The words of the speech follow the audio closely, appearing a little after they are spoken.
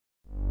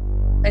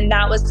And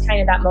that was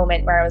kind of that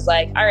moment where I was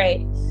like, all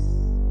right,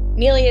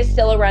 Neely is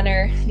still a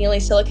runner.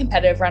 Neely's still a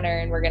competitive runner,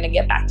 and we're going to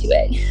get back to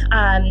it.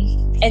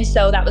 And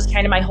so that was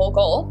kind of my whole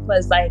goal,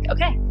 was like,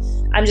 okay,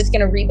 I'm just going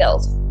to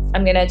rebuild.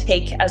 I'm going to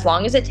take as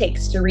long as it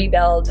takes to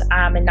rebuild,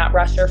 and not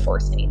rush or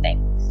force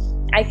anything.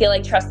 I feel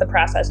like trust the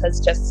process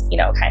has just,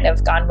 kind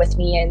of gone with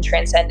me and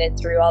transcended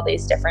through all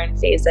these different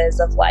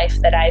phases of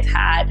life that I've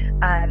had.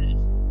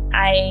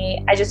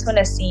 I just want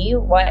to see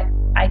what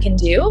I can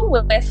do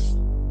with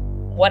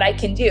what I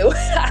can do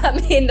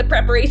in the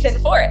preparation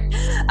for it.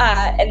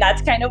 And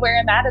that's kind of where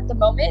I'm at the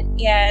moment.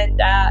 And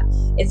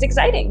it's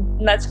exciting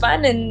and that's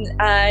fun. And,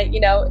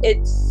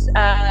 it's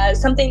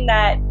something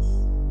that,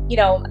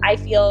 I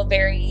feel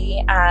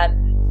very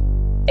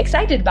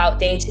excited about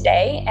day to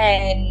day.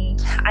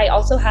 And I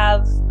also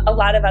have a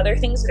lot of other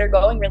things that are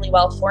going really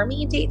well for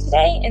me day to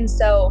day. And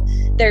so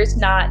there's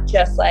not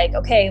just like,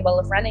 okay, well,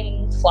 if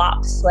running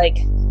flops, like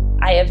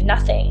I have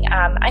nothing.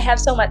 I have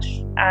so much.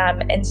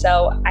 And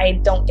so I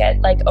don't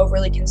get like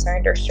overly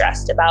concerned or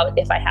stressed about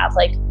if I have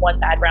like one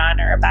bad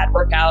run or a bad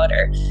workout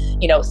or,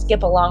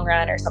 skip a long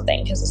run or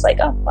something. Because it's like,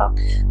 oh, well,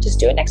 just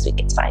do it next week.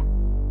 It's fine.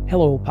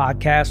 Hello,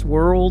 podcast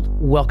world.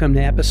 Welcome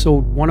to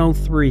episode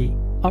 103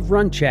 of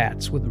Run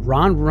Chats with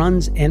Ron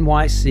Runs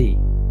NYC.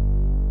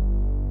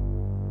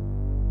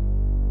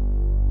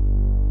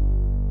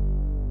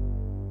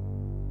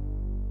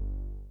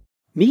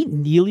 Meet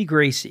Neely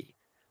Gracie.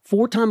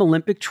 4-time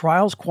Olympic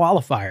trials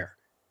qualifier,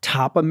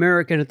 top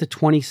American at the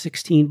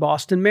 2016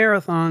 Boston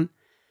Marathon,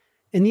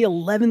 and the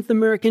 11th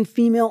American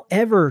female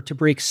ever to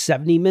break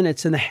 70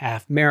 minutes in the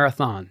half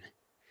marathon.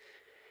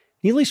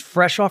 Neely's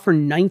fresh off her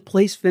 9th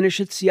place finish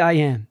at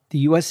CIM,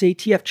 the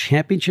USATF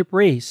championship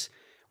race,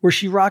 where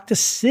she rocked a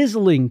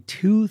sizzling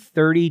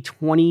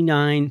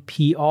 2:30:29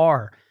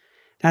 PR.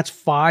 That's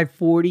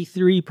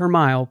 5:43 per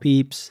mile,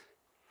 peeps.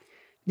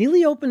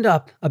 Neely opened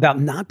up about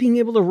not being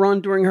able to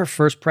run during her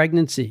first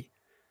pregnancy,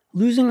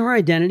 losing her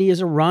identity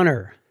as a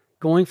runner,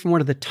 going from one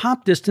of the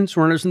top distance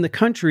runners in the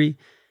country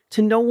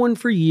to no one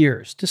for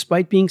years,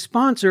 despite being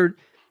sponsored,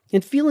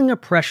 and feeling a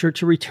pressure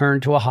to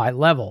return to a high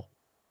level.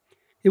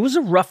 It was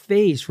a rough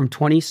phase from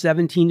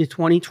 2017 to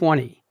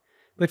 2020,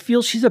 but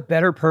feels she's a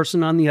better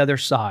person on the other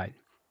side,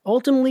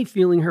 ultimately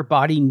feeling her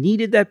body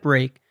needed that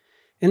break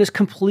and has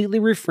completely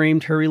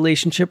reframed her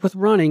relationship with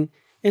running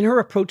and her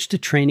approach to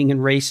training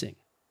and racing.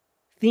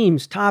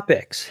 Themes,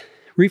 topics: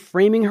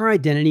 reframing her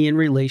identity and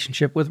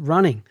relationship with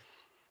running,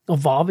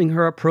 evolving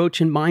her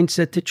approach and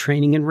mindset to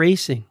training and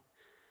racing,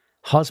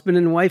 husband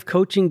and wife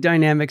coaching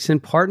dynamics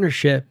and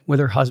partnership with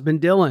her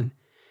husband Dylan,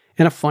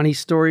 and a funny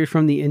story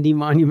from the Indy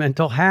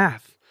Monumental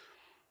Half,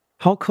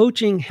 how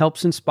coaching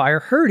helps inspire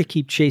her to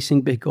keep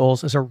chasing big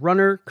goals as a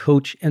runner,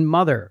 coach, and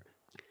mother,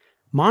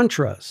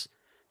 mantras: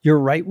 you're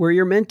right where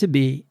you're meant to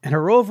be, and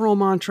her overall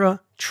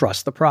mantra: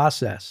 trust the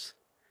process.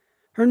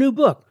 Her new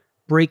book,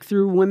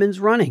 Breakthrough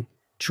Women's Running,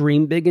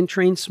 Dream Big and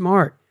Train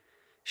Smart,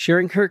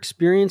 sharing her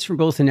experience from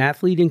both an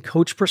athlete and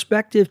coach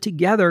perspective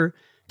together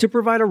to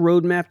provide a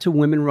roadmap to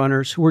women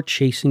runners who are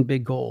chasing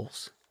big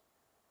goals.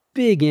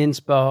 Big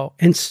inspo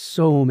and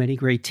so many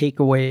great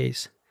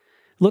takeaways.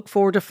 Look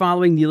forward to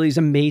following Neely's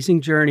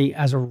amazing journey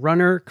as a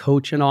runner,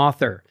 coach, and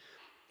author.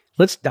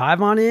 Let's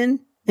dive on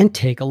in and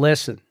take a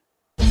listen.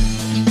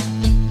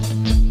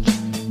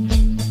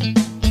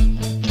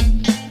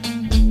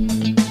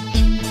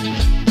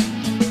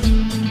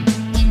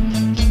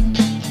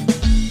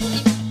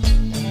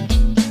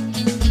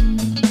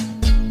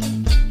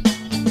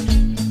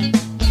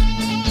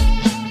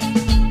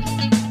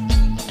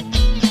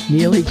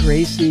 Neely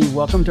Gracie,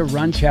 welcome to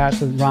Run Chats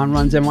with Ron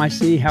Runs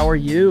NYC. How are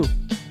you?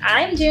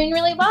 I'm doing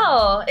really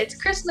well.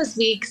 It's Christmas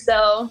week,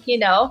 so,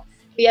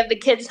 we have the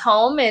kids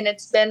home and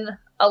it's been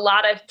a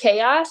lot of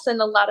chaos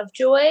and a lot of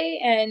joy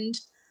and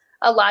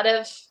a lot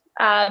of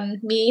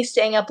me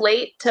staying up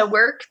late to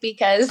work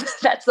because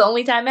that's the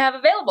only time I have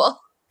available.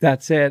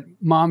 That's it.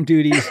 Mom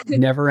duties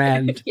never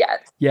end. Yes.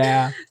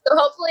 Yeah. So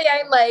hopefully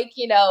I'm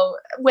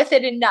with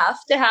it enough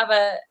to have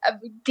a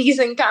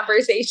decent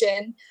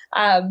conversation.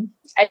 I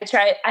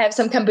have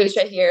some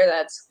kombucha here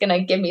that's going to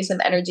give me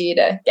some energy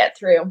to get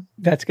through.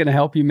 That's going to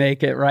help you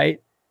make it, right?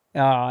 Oh,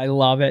 I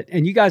love it.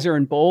 And you guys are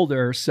in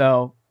Boulder,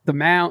 so the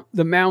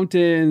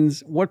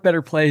mountains, what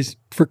better place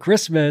for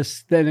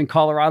Christmas than in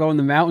Colorado in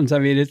the mountains? I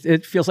mean,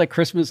 it feels like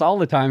Christmas all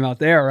the time out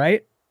there,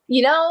 right?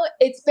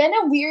 It's been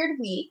a weird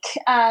week.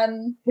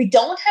 We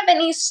don't have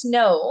any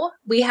snow.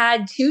 We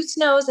had 2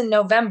 snows in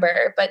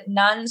November, but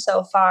none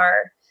so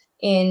far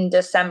in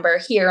December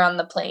here on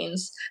the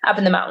plains. Up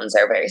in the mountains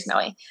are very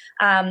snowy.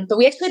 But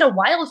we actually had a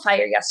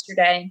wildfire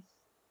yesterday,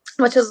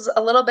 which is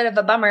a little bit of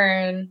a bummer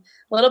and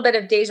a little bit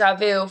of deja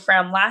vu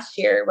from last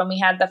year when we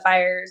had the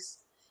fires,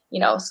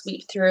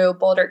 sweep through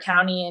Boulder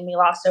County and we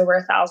lost over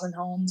 1,000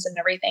 homes and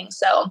everything.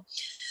 So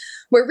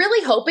we're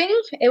really hoping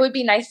it would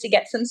be nice to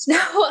get some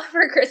snow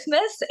for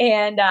Christmas,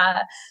 and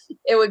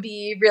it would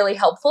be really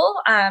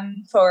helpful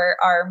for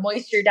our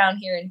moisture down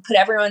here and put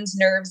everyone's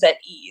nerves at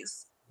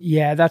ease.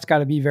 Yeah, that's got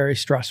to be very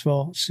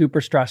stressful, super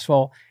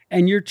stressful.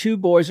 And your two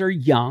boys are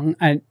young,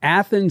 and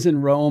Athens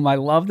and Rome, I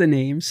love the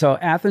name. So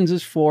Athens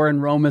is 4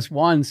 and Rome is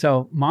 1.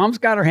 So mom's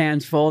got her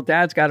hands full,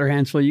 dad's got her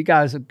hands full. You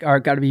guys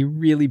are got to be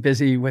really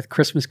busy with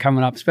Christmas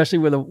coming up, especially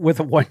with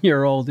a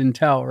 1-year-old in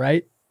tow,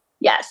 right?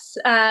 Yes.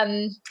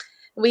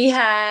 We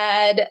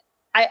had,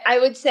 I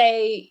would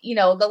say,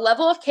 the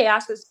level of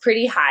chaos is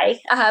pretty high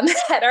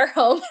at our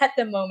home at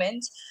the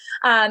moment.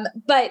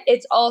 But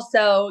it's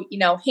also,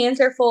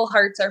 hands are full,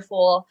 hearts are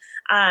full.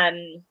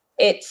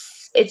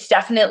 It's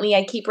definitely,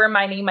 I keep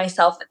reminding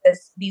myself that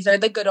these are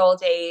the good old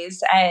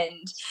days, and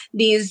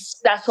these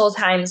special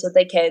times with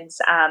the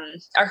kids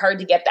are hard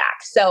to get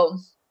back. So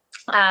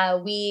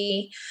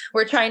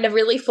we're trying to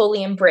really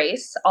fully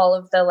embrace all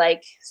of the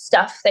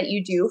stuff that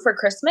you do for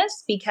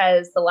Christmas,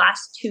 because the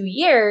last 2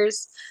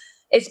 years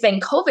it's been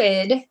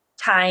COVID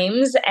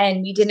times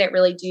and we didn't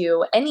really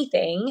do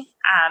anything,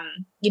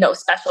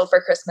 special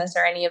for Christmas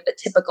or any of the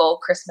typical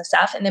Christmas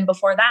stuff. And then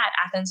before that,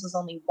 Athens was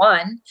only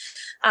 1.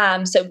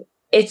 So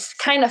it's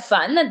kind of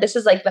fun that this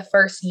is the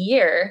first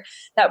year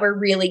that we're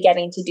really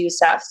getting to do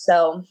stuff.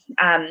 So,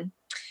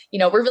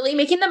 we're really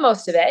making the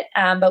most of it.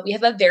 But we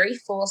have a very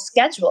full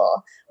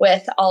schedule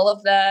with all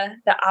of the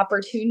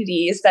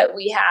opportunities that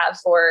we have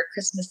for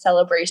Christmas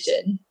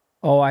celebration.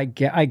 Oh, I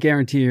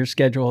guarantee your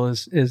schedule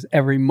is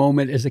every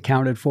moment is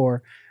accounted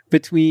for.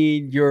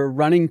 Between your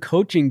running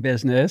coaching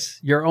business,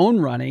 your own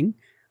running,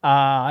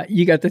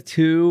 you got the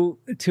two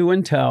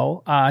in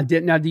tow.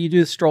 Now, do you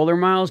do stroller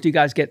miles? Do you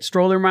guys get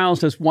stroller miles?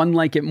 Does one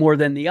like it more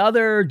than the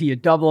other? Do you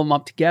double them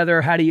up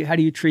together? How do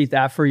you treat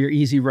that for your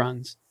easy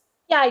runs?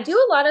 Yeah, I do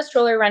a lot of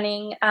stroller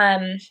running.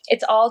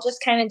 It's all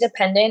just kind of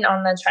dependent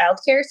on the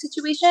childcare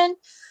situation.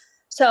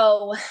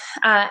 So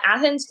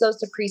Athens goes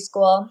to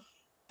preschool.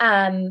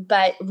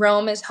 But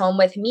Rome is home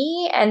with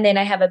me. And then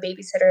I have a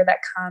babysitter that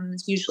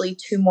comes usually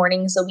 2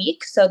 mornings a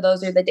week. So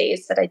those are the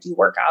days that I do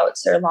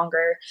workouts or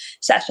longer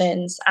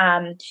sessions.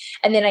 And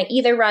then I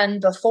either run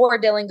before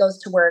Dylan goes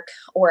to work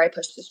or I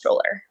push the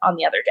stroller on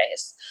the other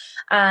days.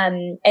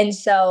 And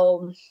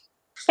so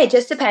it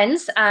just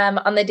depends.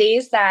 On the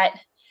days that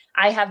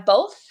I have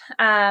both,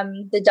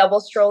 the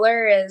double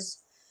stroller is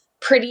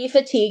pretty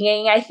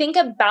fatiguing. I think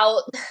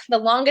about the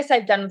longest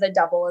I've done with a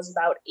double is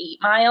about 8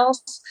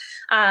 miles.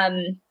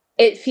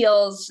 It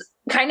feels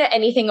kind of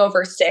anything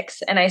over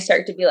 6. And I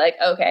start to be like,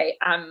 okay,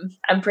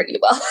 I'm pretty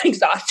well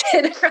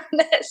exhausted from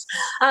this.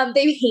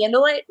 They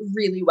handle it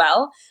really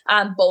well.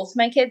 Both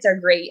my kids are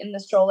great in the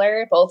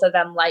stroller. Both of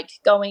them like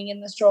going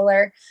in the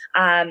stroller.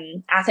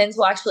 Athens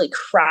will actually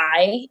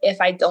cry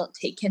if I don't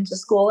take him to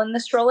school in the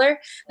stroller.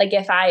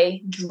 If I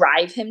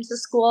drive him to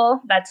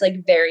school, that's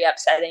very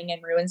upsetting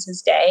and ruins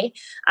his day.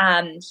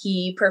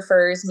 He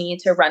prefers me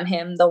to run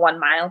him the 1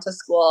 mile to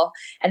school,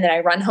 and then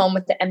I run home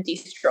with the empty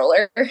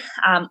stroller.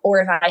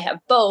 Or if I have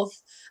both,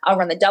 I'll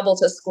run the double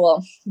to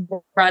school,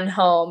 run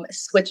home,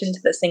 switch into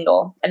the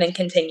single, and then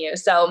continue.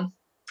 So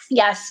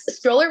yes,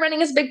 stroller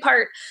running is a big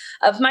part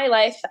of my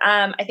life.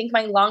 I think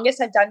my longest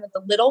I've done with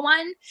the little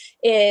one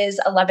is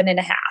 11 and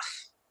a half.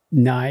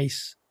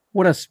 Nice.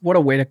 What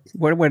a way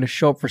to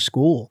show up for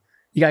school.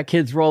 You got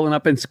kids rolling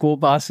up in school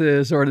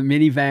buses or the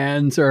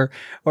minivans or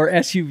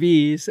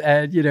SUVs,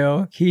 and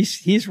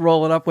he's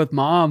rolling up with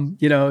mom,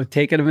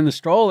 taking him in the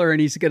stroller, and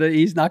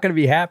he's not gonna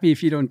be happy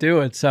if you don't do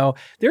it. So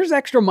there's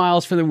extra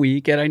miles for the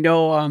week, and I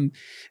know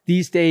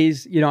these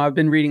days, I've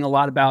been reading a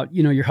lot about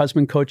your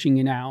husband coaching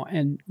you now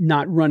and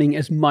not running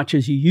as much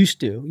as you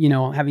used to,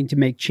 having to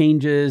make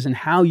changes and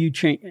how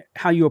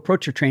you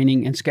approach your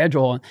training and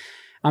schedule.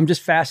 I'm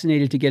just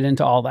fascinated to get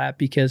into all that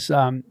because,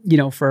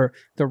 for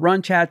the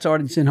Run Chats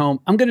audience at home,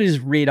 I'm going to just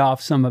read off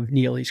some of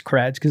Neely's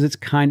creds because it's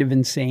kind of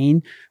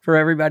insane for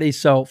everybody.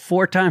 So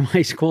 4-time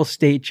high school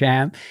state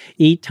champ,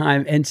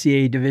 8-time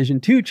NCAA Division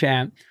II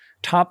champ,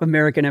 top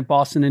American at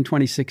Boston in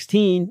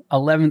 2016,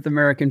 11th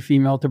American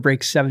female to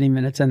break 70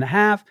 minutes and a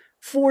half,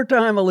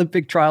 4-time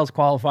Olympic trials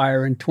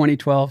qualifier in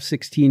 2012,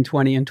 16,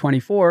 20, and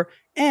 24,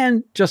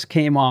 and just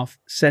came off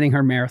setting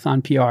her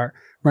marathon PR,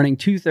 running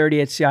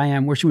 2:30 at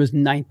CIM, where she was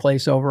 9th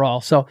place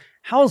overall. So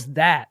how's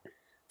that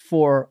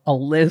for a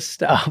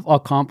list of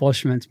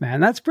accomplishments, man?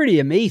 That's pretty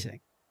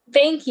amazing.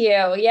 Thank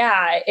you.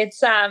 Yeah,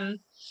 it's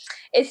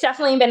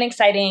definitely been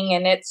exciting,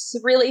 and it's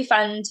really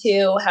fun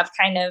to have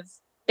kind of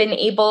been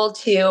able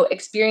to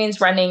experience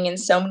running in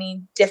so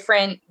many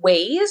different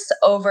ways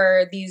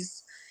over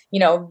these,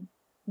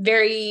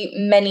 very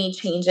many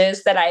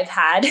changes that I've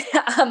had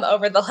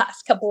over the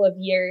last couple of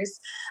years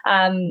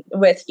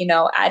with,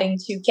 adding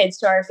 2 kids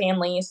to our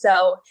family.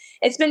 So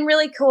it's been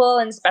really cool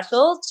and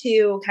special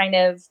to kind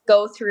of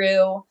go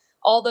through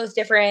all those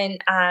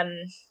different,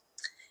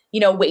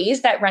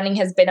 ways that running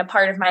has been a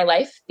part of my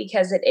life,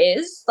 because it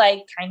is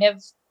kind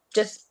of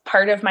just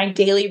part of my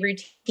daily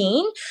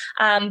routine.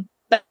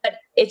 But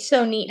it's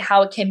so neat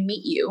how it can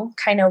meet you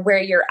kind of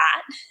where you're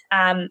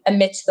at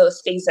amidst those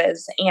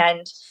phases.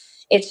 And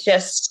it's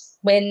just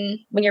when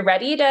you're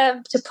ready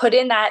to put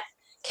in that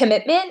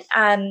commitment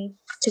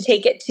to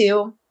take it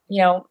to,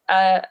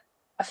 a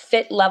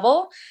fit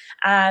level,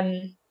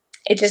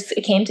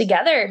 it came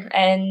together,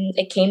 and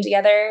it came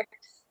together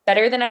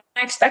better than I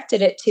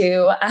expected it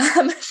to.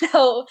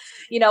 So,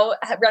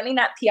 running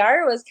that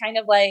PR was kind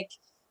of like,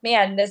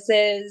 man, this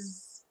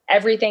is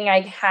everything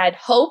I had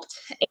hoped.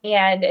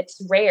 And it's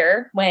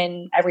rare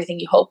when everything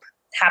you hope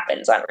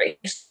happens on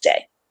race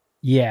day.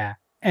 Yeah.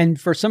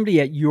 And for somebody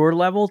at your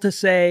level to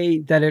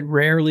say that it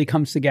rarely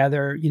comes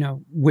together,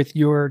 with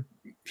your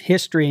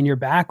history and your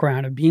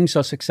background of being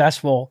so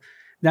successful,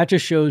 that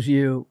just shows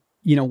you,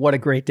 what a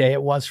great day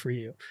it was for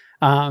you.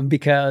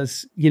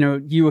 Because,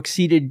 you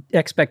exceeded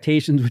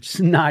expectations, which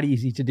is not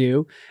easy to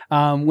do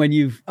when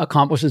you've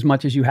accomplished as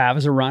much as you have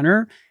as a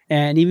runner.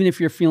 And even if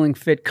you're feeling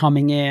fit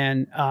coming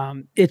in,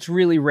 it's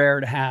really rare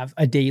to have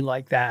a day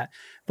like that.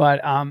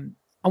 But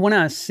I want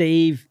to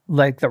save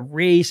like the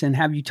race and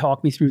have you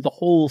talk me through the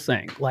whole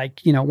thing.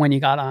 Like, when you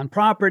got on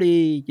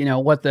property,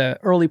 what the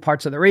early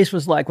parts of the race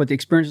was like, what the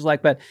experience was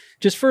like. But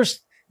just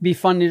first, be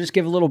fun to just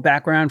give a little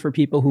background for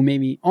people who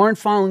maybe aren't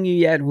following you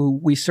yet, who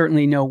we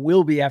certainly know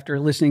will be after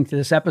listening to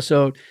this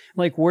episode,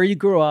 like where you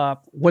grew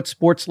up, what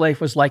sports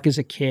life was like as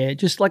a kid,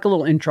 just like a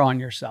little intro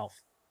on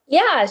yourself.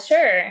 Yeah,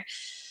 sure.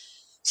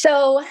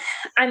 So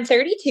I'm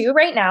 32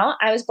 right now.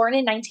 I was born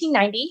in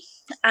 1990.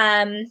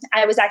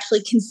 I was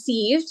actually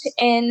conceived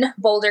in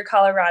Boulder,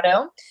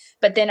 Colorado,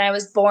 but then I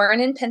was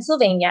born in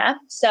Pennsylvania.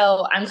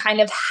 So I'm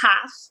kind of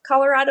half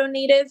Colorado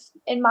native,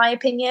 in my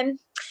opinion.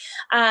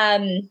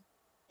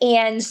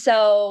 And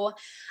so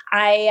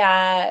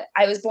I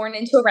was born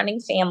into a running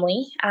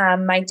family.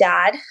 My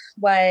dad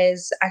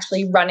was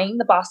actually running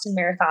the Boston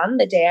Marathon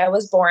the day I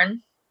was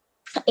born.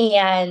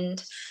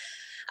 And,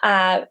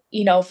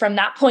 from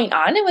that point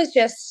on, it was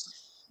just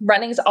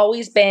running's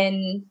always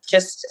been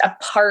just a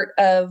part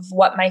of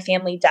what my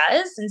family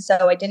does. And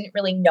so I didn't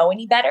really know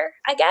any better,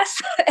 I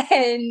guess.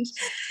 And,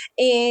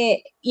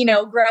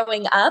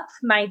 growing up,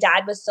 my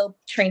dad was still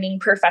training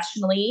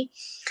professionally.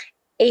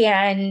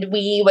 And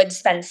we would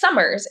spend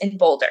summers in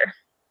Boulder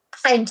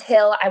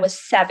until I was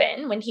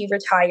 7 when he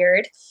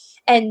retired.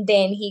 And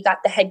then he got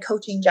the head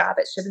coaching job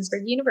at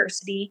Shippensburg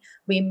University.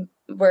 We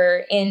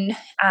were in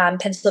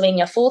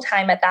Pennsylvania full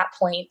time at that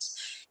point.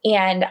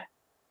 And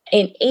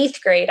in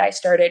 8th grade, I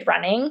started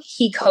running.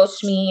 He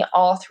coached me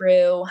all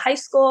through high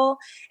school.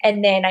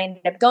 And then I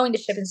ended up going to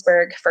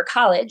Shippensburg for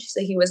college.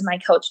 So he was my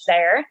coach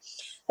there.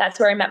 That's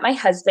where I met my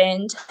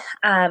husband.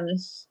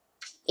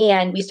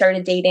 And we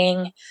started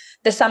dating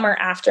the summer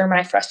after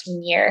my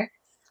freshman year.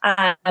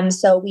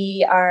 So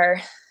we are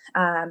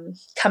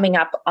coming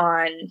up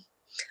on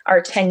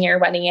our 10-year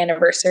wedding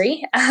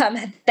anniversary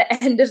at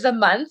the end of the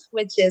month,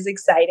 which is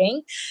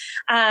exciting.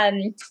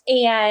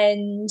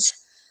 And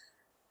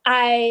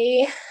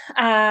I,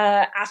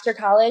 after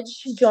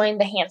college, joined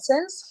the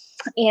Hansons.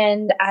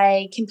 And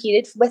I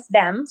competed with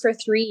them for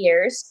 3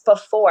 years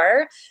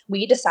before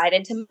we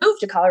decided to move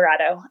to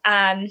Colorado.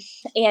 And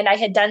I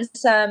had done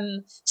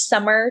some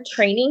summer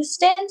training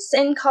stints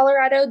in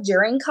Colorado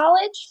during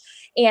college.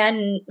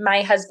 And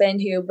my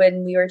husband,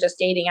 when we were just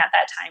dating at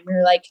that time, we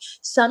were like,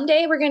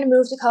 someday we're going to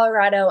move to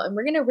Colorado and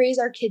we're going to raise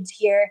our kids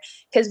here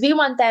because we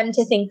want them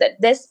to think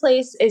that this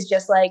place is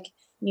just like,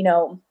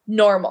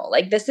 normal.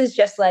 Like this is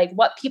just like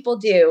what people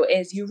do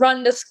is you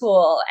run to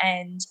school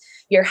and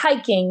you're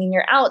hiking and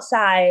you're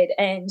outside.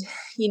 And,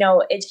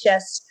 it's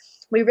just,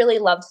 we really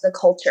loved the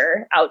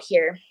culture out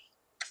here.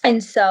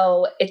 And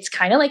so it's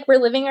kind of like we're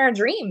living our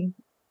dream.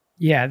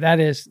 Yeah, that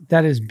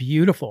is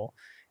beautiful.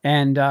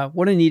 And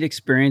what a neat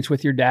experience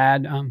with your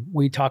dad.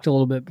 We talked a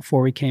little bit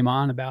before we came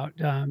on about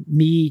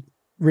me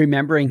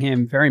remembering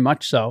him very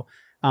much so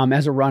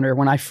as a runner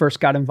when I first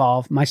got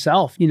involved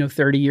myself,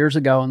 30 years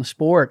ago in the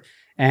sport.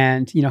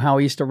 And, how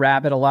he used to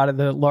rabbit a lot of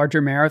the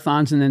larger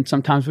marathons and then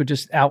sometimes would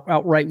just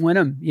outright win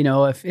them,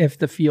 if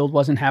the field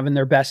wasn't having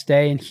their best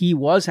day and he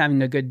was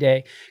having a good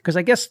day. Because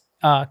I guess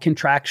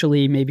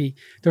contractually, maybe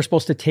they're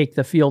supposed to take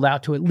the field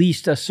out to at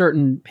least a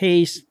certain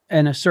pace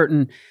and a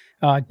certain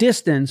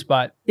distance.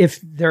 But if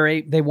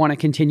they want to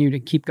continue to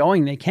keep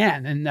going, they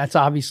can. And that's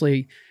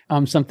obviously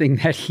something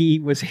that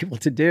he was able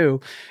to do,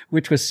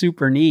 which was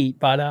super neat.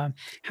 But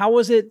how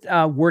was it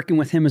working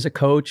with him as a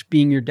coach,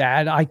 being your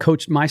dad? I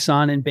coached my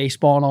son in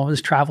baseball and all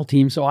his travel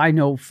teams, so I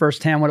know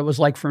firsthand what it was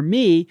like for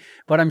me.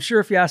 But I'm sure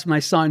if you asked my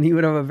son, he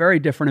would have a very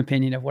different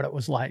opinion of what it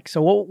was like.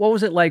 So what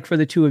was it like for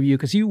the two of you?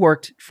 Because you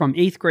worked from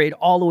 8th grade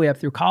all the way up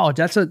through college.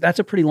 That's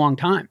a pretty long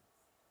time.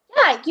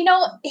 Yeah,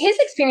 his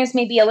experience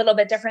may be a little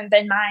bit different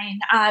than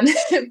mine.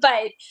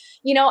 But,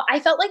 I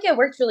felt like it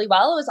worked really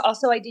well. It was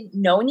also, I didn't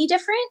know any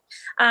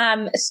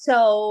different.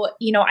 So,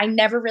 I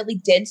never really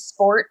did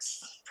sports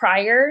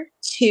prior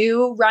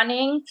to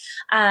running.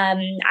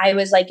 I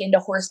was like into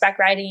horseback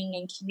riding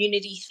and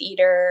community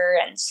theater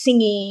and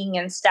singing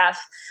and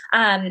stuff.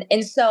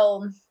 And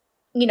so,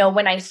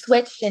 when I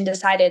switched and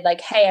decided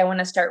like, hey, I want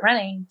to start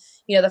running,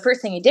 the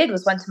first thing I did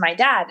was went to my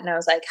dad and I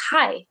was like,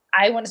 hi,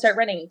 I want to start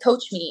running.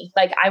 Coach me.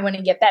 Like, I want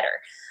to get better.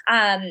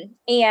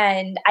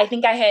 And I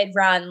think I had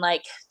run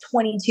like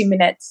 22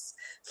 minutes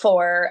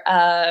for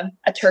a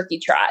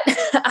turkey trot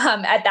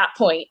at that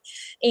point.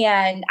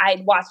 And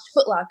I'd watched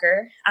Foot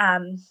Locker.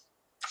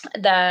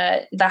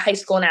 the high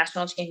school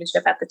national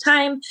championship at the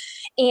time.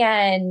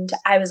 And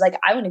I was like,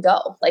 I want to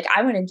go, like,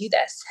 I want to do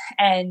this.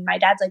 And my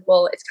dad's like,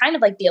 well, it's kind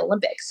of like the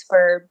Olympics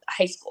for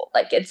high school.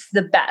 Like, it's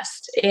the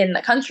best in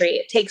the country.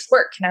 It takes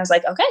work. And I was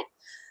like, okay,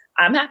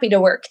 I'm happy to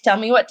work. Tell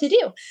me what to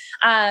do.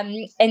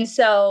 And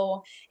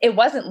so it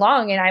wasn't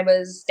long, and I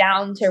was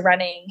down to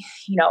running,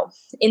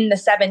 in the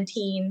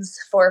 17s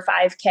for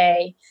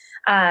 5K.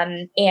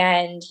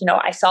 And,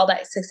 I saw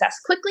that success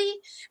quickly,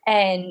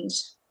 and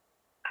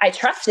I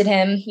trusted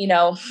him,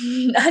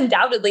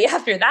 undoubtedly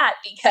after that,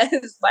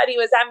 because what he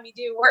was having me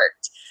do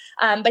worked.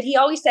 But he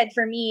always said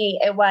for me,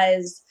 it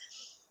was,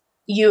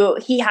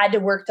 he had to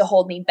work to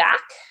hold me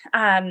back.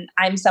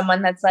 I'm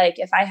someone that's like,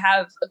 if I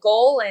have a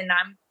goal and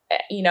I'm,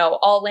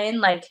 all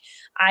in, like,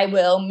 I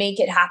will make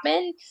it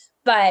happen,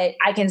 but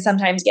I can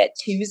sometimes get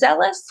too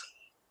zealous.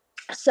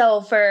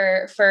 So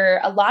for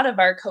a lot of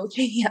our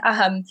coaching,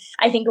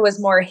 I think it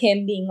was more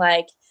him being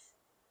like,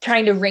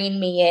 trying to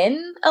rein me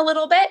in a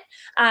little bit,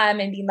 and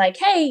being like,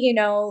 hey,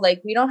 like,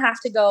 we don't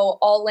have to go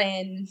all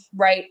in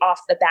right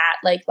off the bat.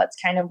 Like, let's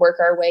kind of work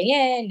our way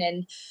in.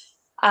 And,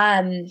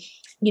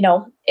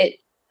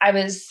 I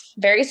was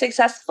very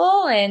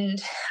successful. And,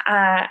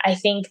 I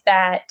think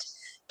that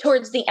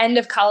towards the end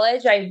of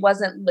college, I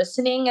wasn't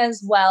listening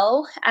as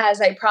well as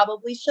I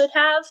probably should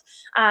have.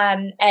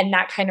 And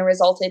that kind of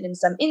resulted in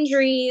some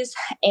injuries,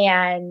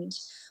 and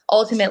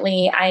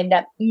ultimately I ended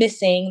up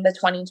missing the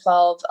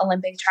 2012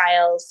 Olympic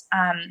trials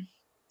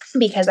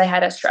because I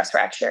had a stress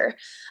fracture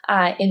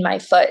in my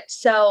foot.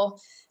 So,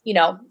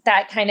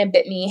 that kind of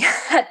bit me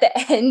at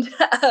the end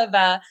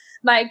of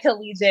my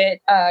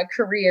collegiate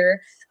career.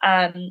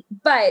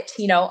 But,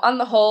 on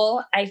the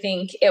whole, I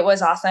think it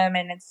was awesome.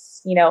 And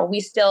it's, we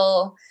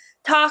still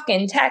talk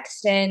and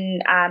text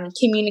and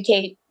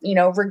communicate,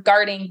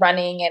 regarding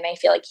running. And I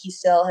feel like he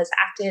still has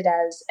acted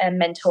as a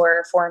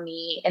mentor for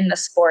me in the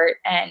sport.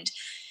 And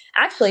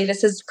actually,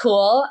 this is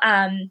cool.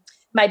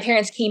 My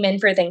parents came in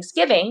for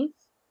Thanksgiving,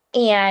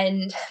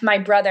 and my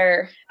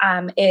brother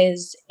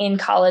is in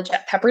college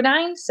at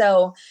Pepperdine.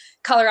 So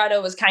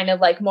Colorado was kind of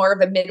like more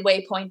of a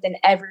midway point than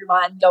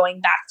everyone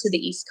going back to the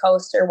East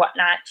Coast or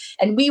whatnot.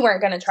 And we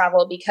weren't going to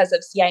travel because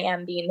of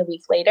CIM being the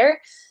week later.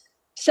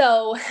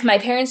 So my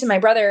parents and my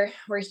brother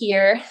were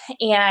here,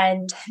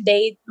 and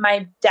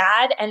my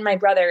dad and my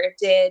brother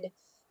did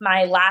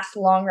my last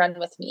long run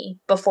with me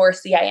before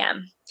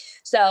CIM.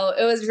 So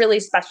it was really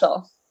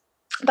special.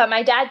 But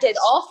my dad did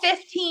all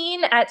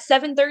 15 at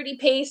 7:30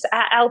 pace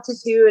at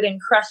altitude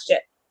and crushed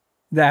it.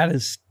 That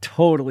is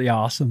totally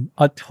awesome.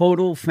 A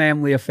total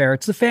family affair.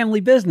 It's a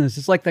family business.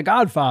 It's like The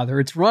Godfather.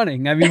 It's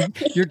running. I mean,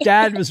 your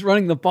dad was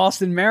running the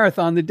Boston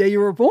Marathon the day you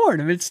were born.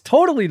 I mean, it's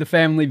totally the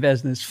family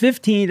business.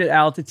 15 at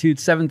altitude,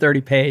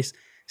 7:30 pace,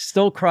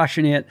 still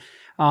crushing it.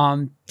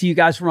 Do you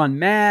guys run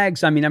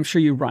mags? I mean, I'm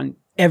sure you run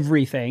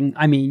everything.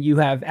 I mean, you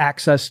have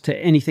access to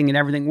anything and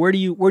everything. Where do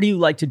you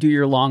like to do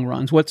your long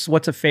runs? What's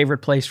a favorite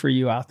place for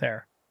you out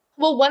there?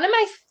 Well, one of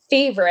my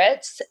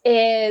favorites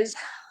is,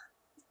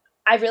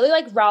 I really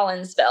like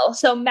Rollinsville.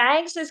 So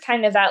Mags is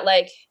kind of that,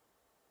 like,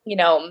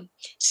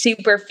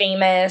 super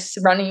famous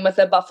running with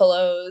the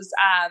Buffaloes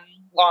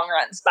long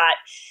run spot.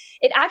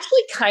 It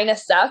actually kind of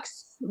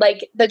sucks.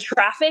 Like, the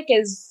traffic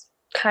is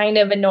kind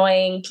of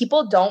annoying.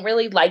 People don't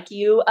really like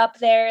you up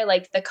there.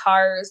 Like, the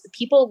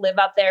people live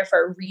up there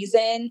for a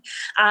reason.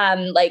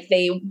 Like,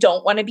 they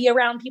don't want to be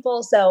around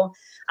people. So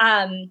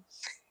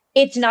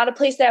it's not a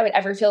place that I would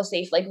ever feel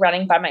safe, like,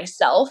 running by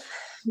myself,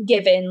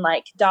 given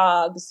like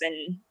dogs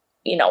and,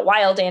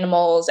 wild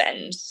animals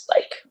and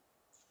like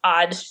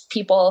odd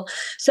people.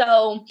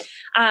 So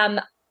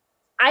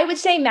I would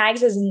say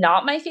Mags is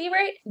not my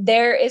favorite.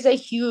 There is a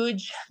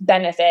huge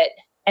benefit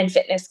and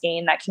fitness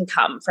gain that can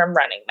come from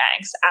running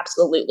Mags.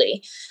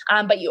 Absolutely.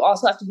 But you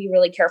also have to be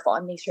really careful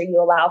and make sure you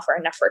allow for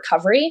enough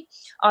recovery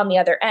on the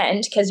other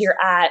end, because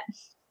you're at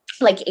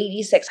like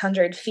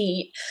 8,600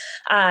 feet.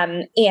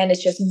 And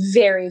it's just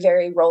very,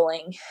 very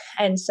rolling.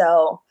 And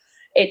so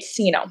it's,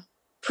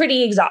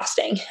 pretty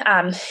exhausting.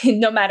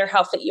 No matter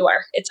how fit you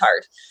are, it's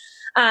hard.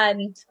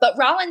 But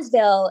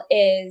Rollinsville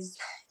is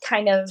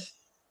kind of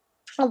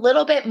a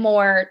little bit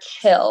more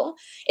chill.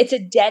 It's a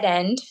dead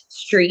end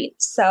street.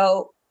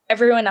 So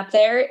everyone up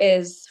there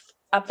is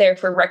up there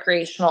for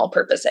recreational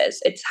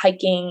purposes. It's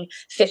hiking,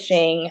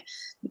 fishing,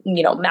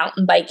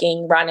 mountain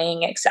biking,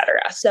 running, etc.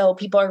 So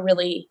people are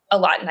really a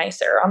lot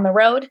nicer on the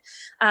road.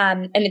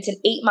 And it's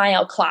an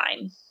 8-mile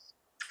climb.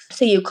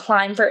 So you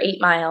climb for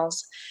 8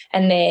 miles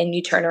and then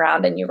you turn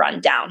around and you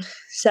run down.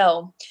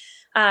 So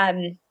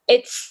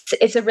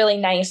it's a really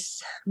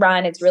nice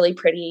run. It's really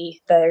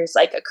pretty. There's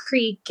like a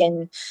creek,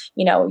 and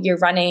you're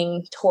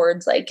running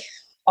towards like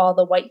all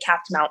the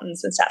white-capped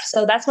mountains and stuff.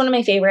 So that's one of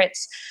my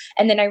favorites.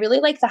 And then I really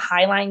like the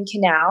Highline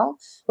Canal,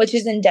 which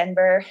is in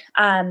Denver.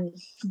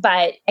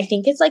 But I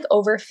think it's like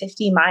over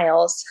 50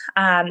 miles.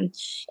 And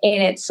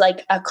it's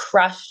like a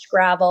crushed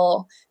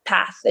gravel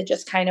path that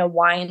just kind of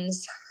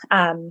winds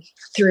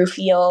through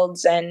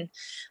fields. And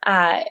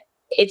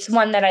it's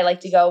one that I like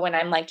to go when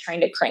I'm like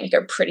trying to crank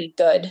a pretty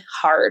good,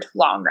 hard,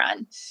 long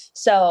run.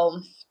 So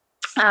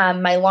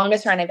My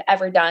longest run I've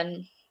ever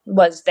done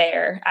was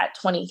there at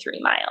 23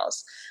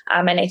 miles.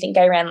 And I think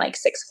I ran like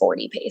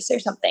 6:40 pace or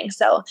something.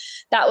 So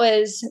that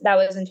was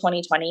in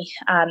 2020.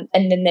 And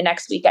then the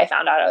next week I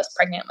found out I was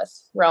pregnant with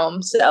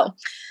Rome. So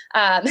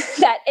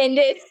that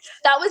ended,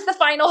 that was the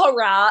final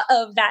hurrah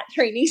of that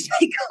training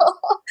cycle.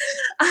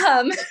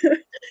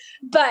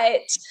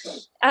 But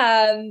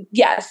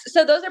yes,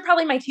 so those are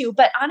probably my two.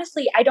 But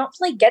honestly, I don't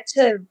really get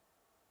to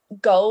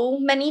go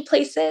many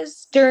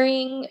places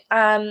during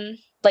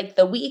like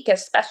the week,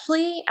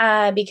 especially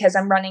because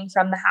I'm running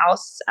from the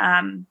house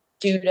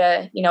due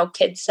to,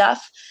 kid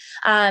stuff.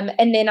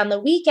 And then on the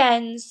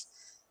weekends,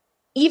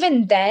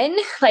 even then,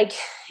 like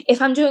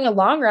if I'm doing a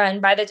long run,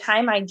 by the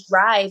time I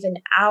drive an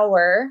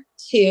hour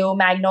to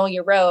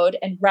Magnolia Road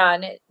and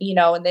run,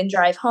 and then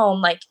drive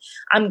home, like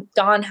I'm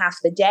gone half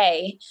the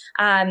day.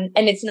 And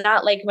it's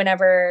not like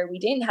whenever we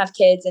didn't have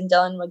kids and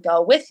Dylan would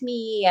go with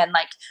me and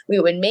like we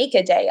would make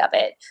a day of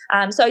it.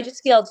 So I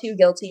just feel too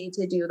guilty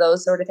to do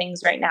those sort of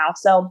things right now.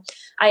 So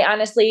I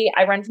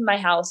run from my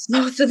house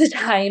most of the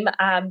time,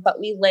 but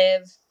we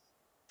live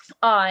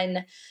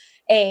on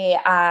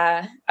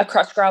a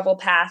crushed gravel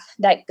path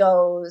that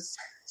goes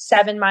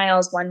 7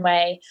 miles one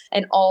way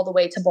and all the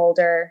way to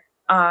Boulder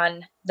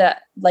on the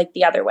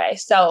other way.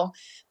 So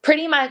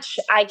pretty much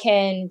I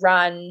can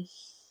run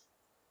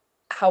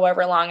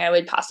however long I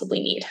would possibly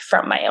need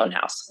from my own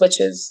house,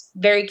 which is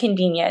very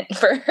convenient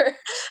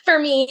for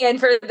me and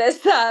for this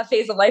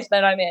phase of life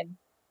that I'm in.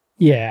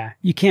 Yeah,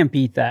 you can't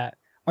beat that.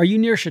 Are you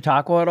near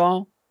Chautauqua at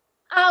all?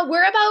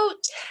 We're about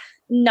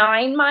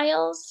 9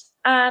 miles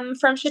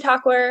from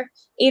Chautauqua,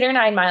 8 or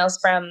 9 miles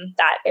from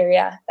that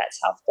area, that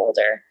South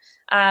Boulder.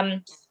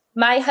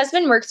 My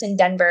husband works in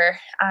Denver.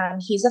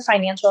 He's a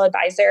financial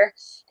advisor.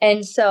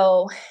 And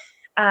so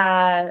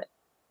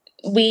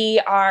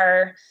we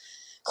are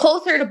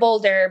closer to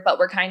Boulder, but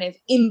we're kind of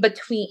in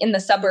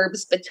the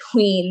suburbs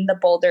between the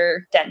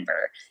Boulder,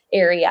 Denver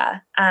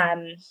area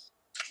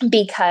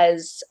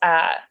because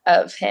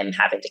of him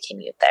having to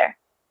commute there.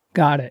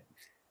 Got it.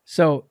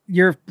 So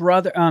your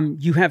brother,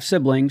 you have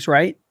siblings,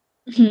 right?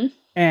 Mm-hmm.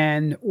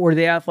 And were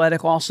they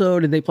athletic also?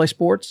 Did they play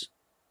sports?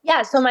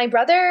 Yeah. So my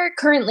brother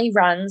currently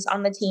runs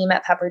on the team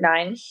at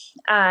Pepperdine,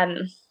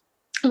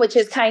 which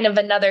is kind of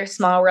another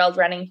small world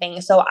running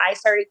thing. So I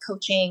started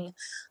coaching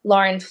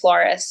Lauren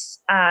Flores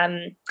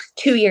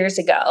 2 years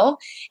ago.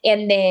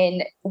 And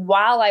then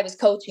while I was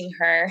coaching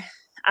her,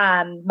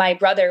 my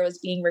brother was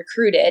being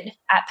recruited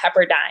at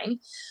Pepperdine.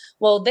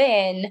 Well,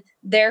 then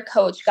their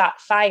coach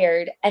got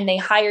fired and they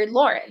hired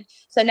Lauren.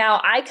 So now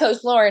I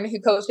coach Lauren,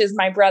 who coaches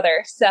my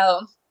brother.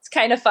 So it's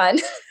kind of fun.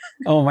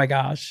 Oh my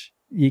gosh.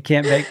 You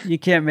can't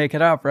make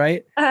it up,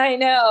 right? I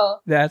know.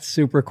 That's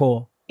super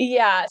cool.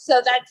 Yeah.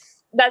 So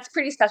that's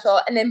pretty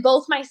special. And then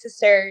both my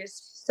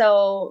sisters,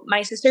 so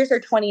my sisters are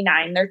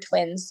 29, they're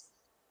twins.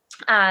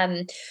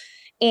 And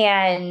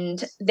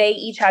they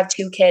each have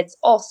 2 kids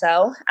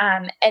also.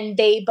 And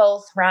they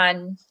both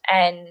run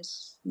and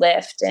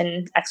lift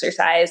and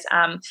exercise,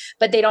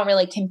 but they don't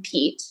really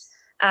compete.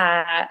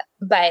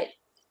 But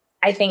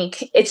I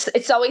think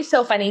it's always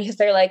so funny because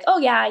they're like, oh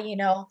yeah,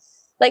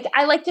 like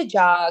I like to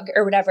jog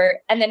or whatever.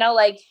 And then I'll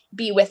like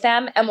be with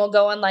them and we'll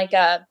go on like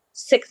a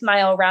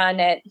 6-mile run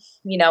at,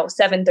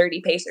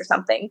 7:30 pace or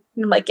something.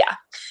 And I'm like, yeah,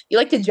 you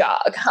like to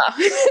jog, huh?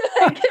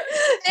 Like,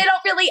 they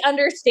don't really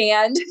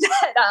understand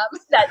that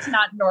that's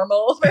not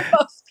normal for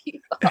most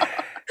people.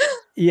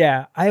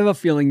 Yeah, I have a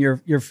feeling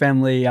your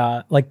family,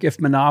 like if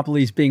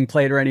Monopoly's being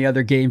played or any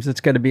other games,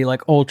 it's going to be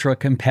like ultra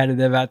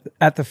competitive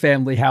at the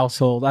family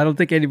household. I don't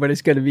think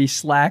anybody's going to be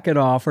slacking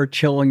off or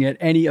chilling at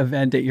any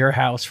event at your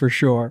house for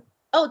sure.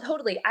 Oh,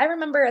 totally. I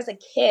remember as a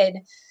kid,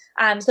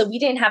 so we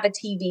didn't have a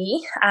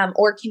TV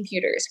or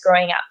computers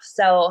growing up.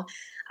 So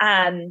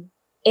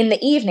in the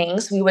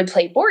evenings, we would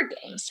play board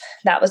games.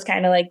 That was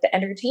kind of like the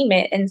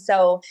entertainment. And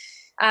so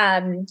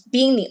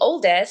being the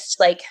oldest,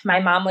 like my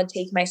mom would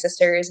take my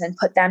sisters and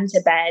put them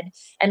to bed.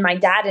 And my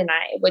dad and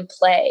I would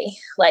play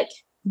like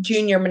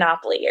junior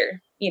Monopoly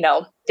or,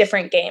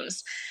 different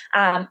games.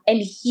 And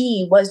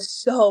he was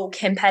so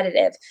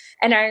competitive.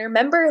 And I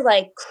remember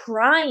like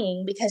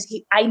crying because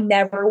I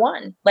never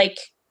won. Like,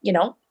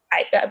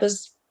 I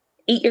was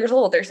 8 years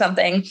old or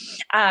something.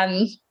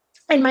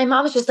 And my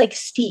mom was just like,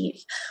 Steve,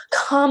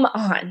 come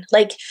on.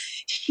 Like,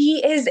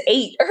 she is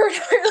 8 or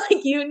whatever.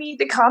 Like, you need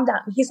to calm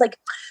down. And he's like,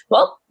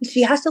 well,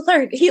 she has to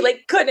learn. He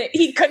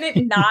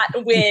couldn't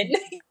not win,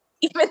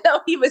 even though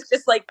he was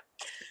just like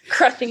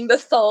crushing the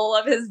soul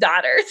of his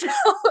daughter.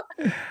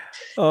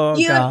 So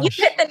you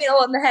hit the nail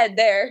on the head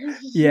there.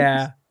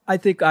 Yeah. I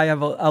think I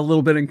have a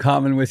little bit in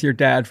common with your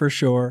dad for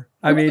sure.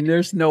 I mean,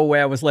 there's no way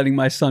I was letting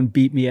my son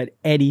beat me at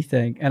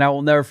anything. And I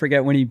will never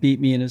forget when he beat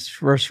me in his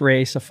first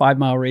race, a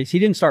 5-mile race. He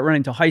didn't start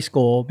running till high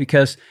school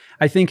because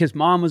I think his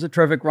mom was a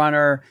terrific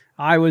runner.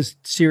 I was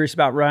serious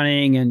about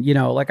running and,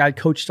 like I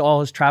coached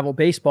all his travel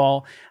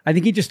baseball. I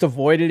think he just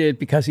avoided it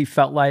because he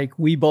felt like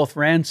we both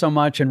ran so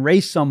much and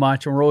raced so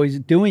much and we're always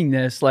doing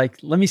this. Like,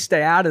 let me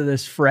stay out of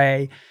this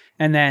fray.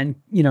 And then,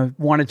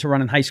 wanted to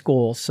run in high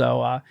school.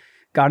 So,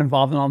 got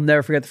involved. And I'll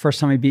never forget the first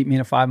time he beat me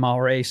in a 5-mile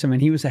race. I mean,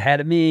 he was ahead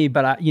of me,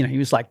 but he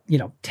was like,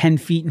 10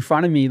 feet in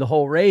front of me the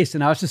whole race.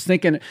 And I was just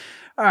thinking,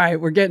 all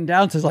right, we're getting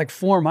down to like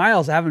 4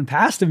 miles. I haven't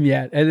passed him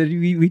yet. And then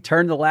we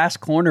turned the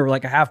last corner,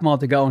 like a half mile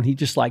to go, and he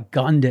just like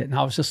gunned it. And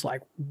I was just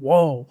like,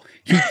 whoa,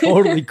 he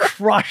totally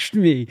crushed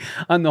me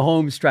on the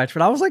home stretch.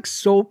 But I was like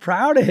so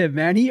proud of him,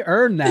 man. He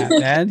earned that,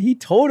 man. He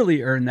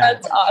totally earned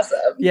that. That's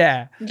awesome.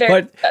 Yeah.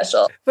 Very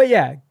special. But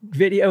yeah,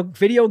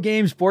 video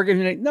games, board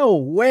games, no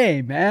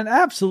way, man.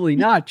 Absolutely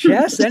not.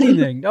 Chess,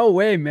 anything. No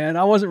way, man.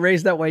 I wasn't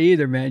raised that way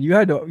either, man.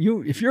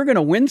 If you're going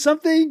to win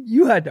something,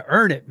 you had to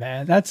earn it,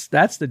 man.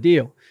 That's the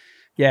deal.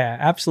 Yeah,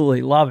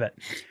 absolutely. Love it.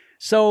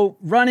 So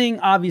running,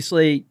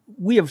 obviously,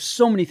 we have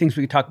so many things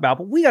we could talk about,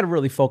 but we got to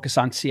really focus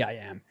on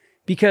CIM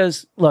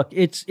because look,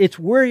 it's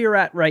where you're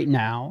at right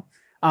now.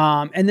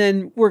 And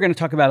then we're going to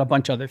talk about a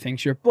bunch of other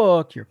things, your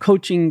book, your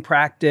coaching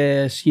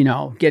practice,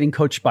 getting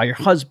coached by your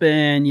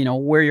husband,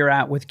 where you're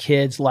at with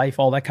kids, life,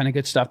 all that kind of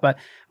good stuff. But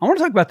I want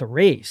to talk about the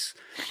race.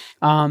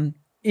 In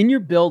your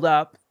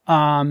buildup,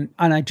 and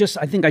I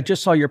think I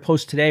just saw your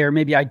post today, or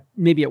maybe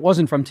it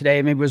wasn't from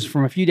today, maybe it was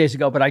from a few days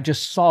ago, but I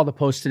just saw the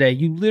post today.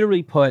 You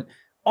literally put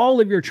all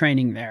of your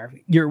training there,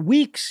 your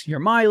weeks, your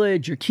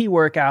mileage, your key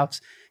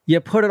workouts. You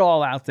put it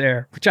all out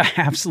there, which I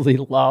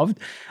absolutely loved.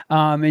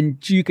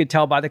 And you could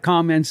tell by the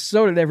comments,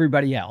 so did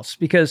everybody else,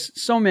 because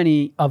so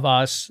many of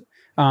us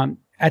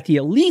at the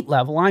elite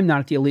level, I'm not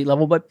at the elite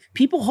level, but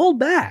people hold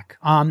back.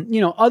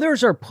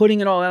 Others are putting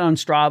it all out on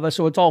Strava,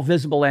 so it's all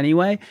visible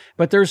anyway.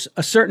 But there's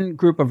a certain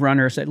group of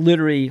runners that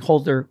literally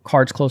hold their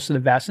cards close to the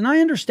vest. And I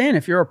understand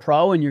if you're a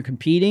pro and you're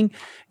competing,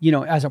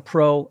 as a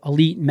pro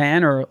elite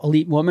man or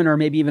elite woman, or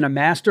maybe even a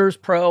master's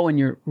pro, and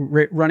you're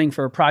running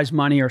for prize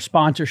money or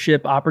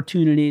sponsorship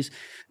opportunities,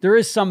 there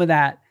is some of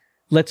that.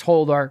 Let's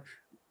hold our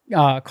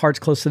cards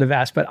close to the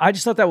vest. But I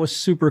just thought that was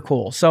super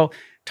cool. So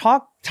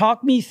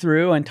talk me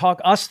through and talk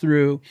us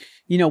through,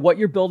 what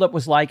your buildup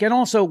was like. And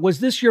also, was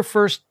this your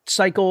first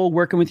cycle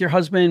working with your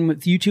husband,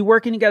 with you two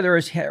working together,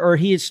 or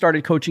he had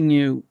started coaching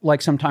you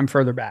like sometime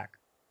further back?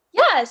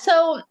 Yeah.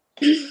 So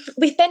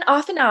we've been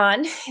off and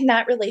on in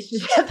that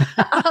relationship.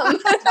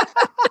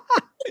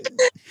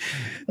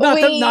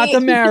 Not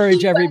the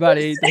marriage,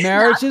 everybody. The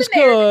marriage is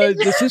good.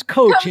 This is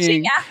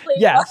coaching.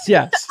 Yes.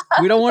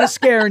 We don't want to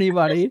scare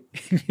anybody.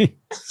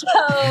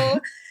 So,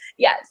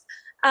 yes.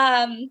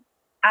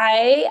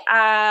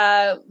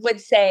 I would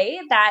say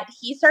that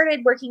he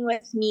started working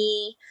with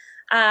me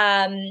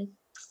when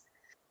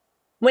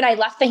I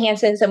left the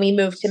Hansons and we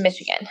moved to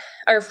Michigan,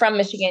 or from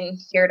Michigan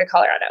here to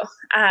Colorado.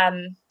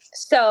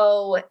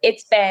 So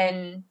it's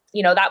been,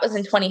 that was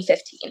in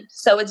 2015.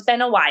 So it's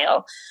been a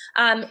while.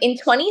 In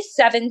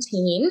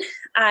 2017,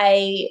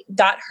 I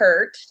got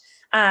hurt.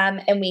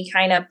 And we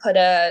kind of put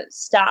a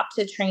stop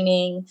to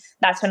training.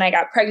 That's when I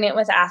got pregnant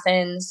with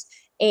Athens.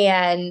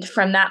 And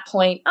from that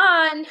point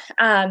on,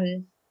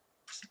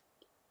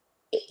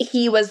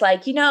 he was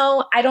like,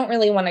 I don't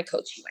really want to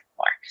coach you anymore.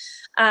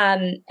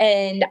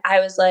 And I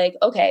was like,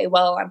 okay,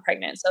 well, I'm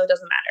pregnant, so it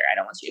doesn't matter. I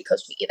don't want you to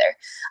coach me either.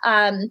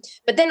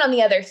 But then on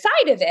the other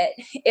side of it,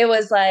 it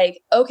was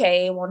like,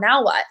 okay, well,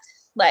 now what?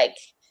 Like,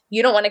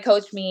 you don't want to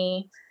coach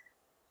me.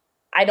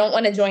 I don't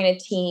want to join a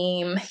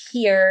team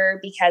here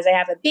because I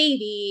have a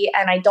baby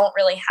and I don't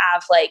really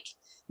have like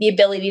the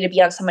ability to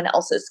be on someone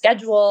else's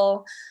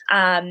schedule.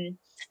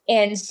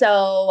 And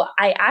so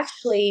I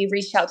actually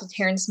reached out to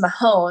Terrence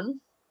Mahone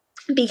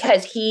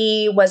because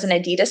he was an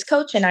Adidas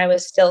coach and I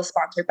was still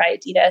sponsored by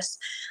Adidas.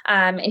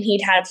 And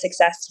he'd had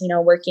success,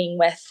 working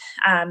with,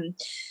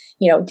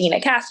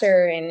 Dina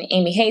Castor and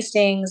Amy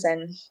Hastings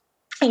and,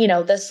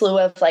 the slew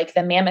of like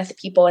the mammoth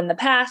people in the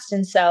past.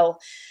 And so,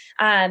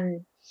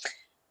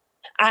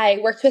 I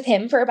worked with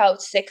him for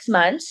about 6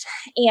 months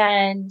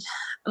and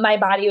my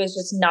body was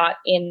just not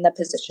in the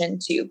position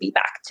to be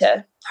back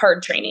to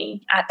hard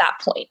training at that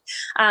point.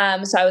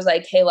 So I was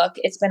like, hey, look,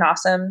 it's been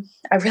awesome.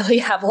 I really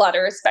have a lot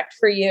of respect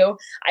for you.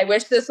 I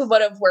wish this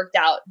would have worked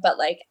out, but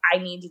like, I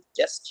need to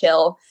just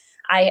chill.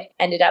 I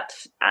ended up,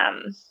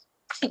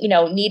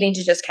 needing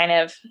to just kind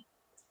of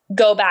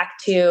go back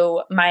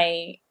to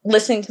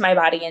listening to my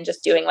body and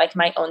just doing like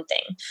my own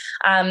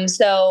thing.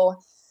 So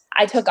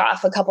I took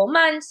off a couple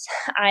months.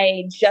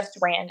 I just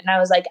ran and I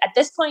was like, at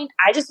this point,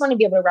 I just want to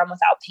be able to run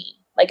without pain.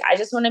 Like, I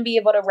just want to be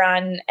able to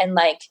run and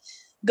like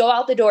go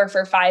out the door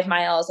for 5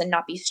 miles and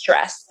not be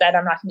stressed that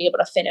I'm not going to be able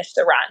to finish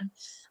the run.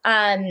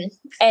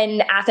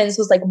 And Athens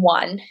was like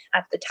 1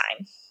 at the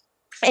time.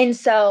 And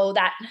so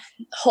that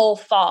whole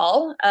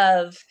fall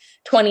of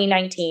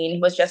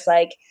 2019 was just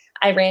like,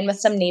 I ran with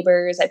some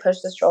neighbors. I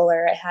pushed the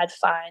stroller. I had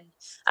fun.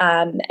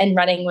 And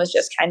running was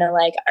just kind of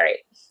like, all right,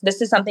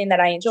 this is something that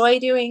I enjoy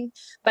doing,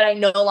 but I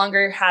no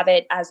longer have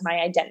it as my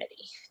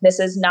identity. This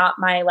is not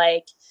my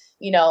like,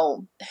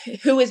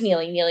 who is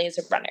Neely? Neely is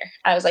a runner.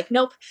 I was like,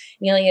 nope.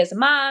 Neely is a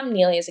mom.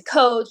 Neely is a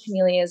coach.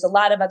 Neely is a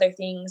lot of other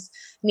things.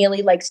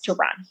 Neely likes to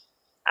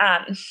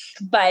run.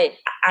 But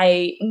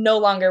I no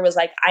longer was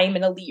like, I'm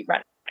an elite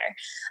runner.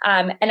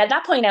 And at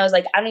that point I was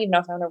like, I don't even know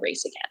if I want to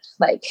race again.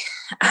 Like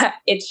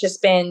it's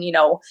just been,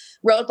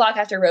 roadblock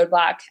after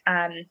roadblock.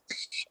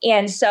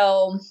 And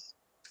so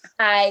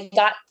I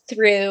got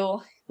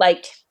through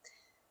like,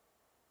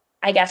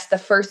 I guess the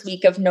first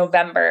week of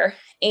November,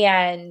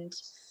 and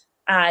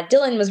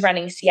Dylan was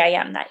running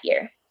CIM that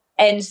year.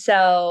 And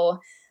so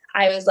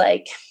I was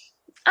like,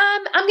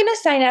 I'm going to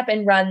sign up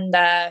and run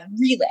the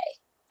relay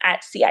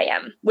at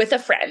CIM with a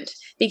friend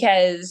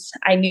because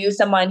I knew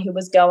someone who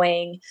was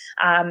going.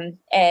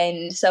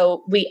 And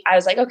so I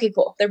was like, okay,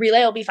 cool. The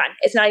relay will be fun.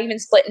 It's not even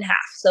split in half.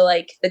 So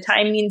like the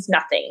time means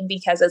nothing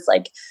because it's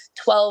like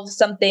 12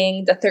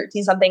 something to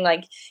 13 something,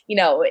 like,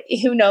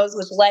 who knows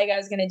which leg I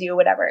was going to do,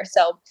 whatever.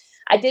 So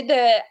I did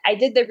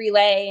the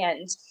relay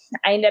and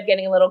I ended up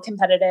getting a little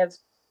competitive.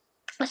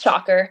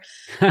 Shocker.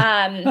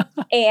 And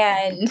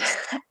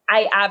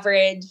I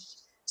averaged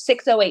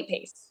 6:08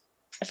 pace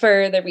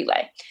for the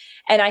relay.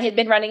 And I had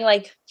been running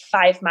like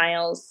 5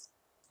 miles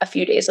a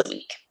few days a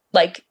week,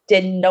 like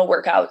did no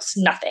workouts,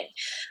 nothing.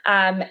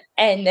 And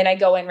then I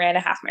go and ran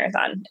a half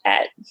marathon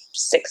at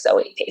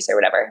 6:08 pace or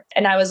whatever.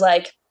 And I was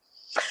like,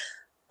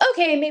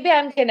 okay, maybe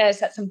I'm going to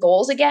set some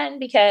goals again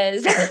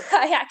because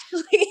I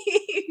actually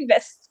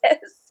missed this.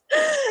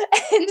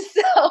 And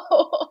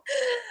so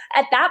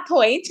at that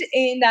point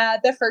in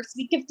the first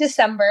week of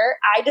December,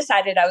 I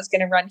decided I was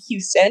going to run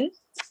Houston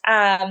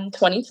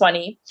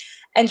 2020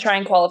 and try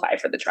and qualify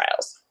for the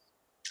trials.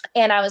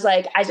 And I was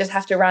like, I just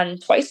have to run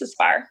twice as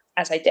far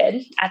as I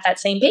did at that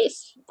same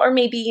pace, or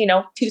maybe,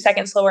 2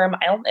 seconds slower a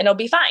mile and it'll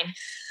be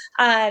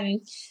fine.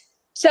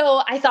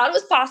 So I thought it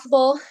was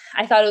possible.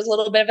 I thought it was a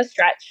little bit of a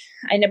stretch.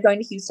 I ended up going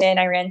to Houston.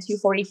 I ran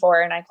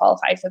 2:44 and I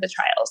qualified for the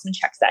trials and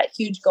checked that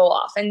huge goal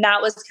off. And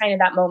that was kind of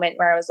that moment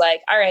where I was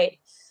like, all right,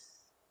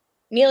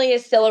 Neely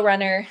is still a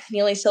runner.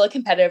 Neely's still a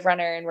competitive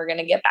runner, and we're going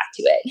to get back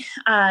to it.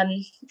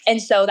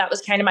 And so that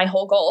was kind of my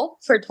whole goal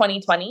for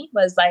 2020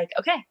 was like,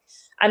 okay,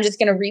 I'm just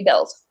going to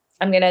rebuild.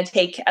 I'm going to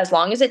take as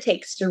long as it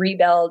takes to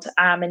rebuild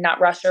and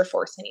not rush or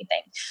force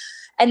anything.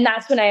 And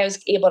that's when I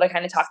was able to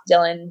kind of talk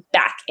Dylan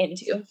back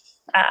into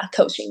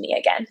coaching me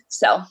again.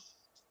 So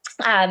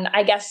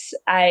I guess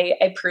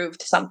I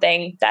proved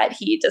something that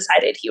he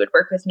decided he would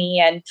work with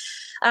me. And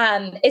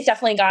it's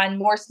definitely gone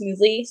more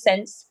smoothly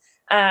since.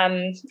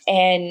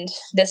 And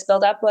this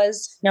buildup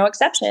was no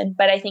exception.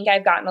 But I think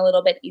I've gotten a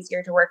little bit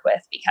easier to work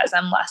with because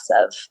I'm less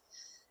of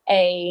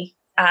a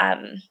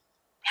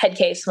head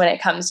case when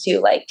it comes to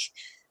like,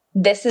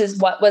 this is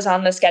what was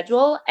on the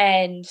schedule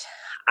and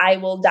I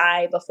will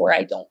die before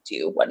I don't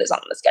do what is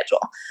on the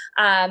schedule.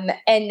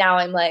 And now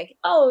I'm like,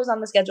 oh, it was on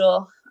the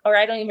schedule, or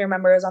I don't even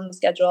remember it was on the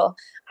schedule.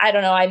 I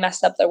don't know. I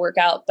messed up the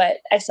workout, but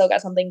I still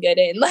got something good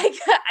in. Like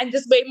I'm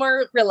just way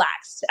more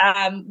relaxed,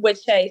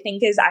 which I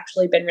think has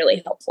actually been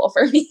really helpful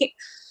for me.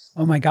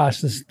 Oh my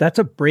gosh, that's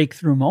a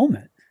breakthrough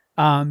moment.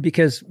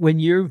 Because when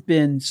you've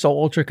been so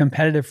ultra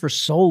competitive for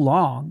so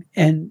long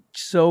and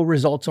so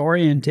results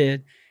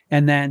oriented,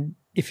 and then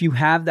if you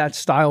have that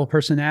style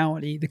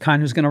personality, the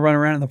kind who's going to run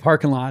around in the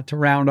parking lot to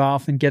round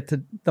off and get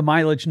to the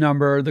mileage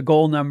number, the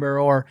goal number,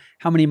 or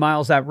how many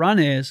miles that run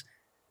is,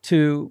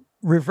 to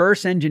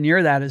reverse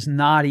engineer that is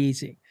not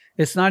easy.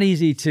 It's not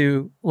easy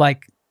to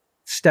like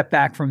step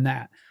back from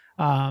that.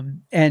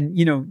 And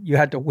you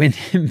had to win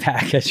him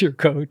back as your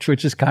coach,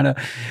 which is kind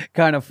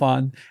of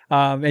fun.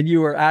 And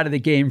you were out of the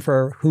game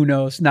for who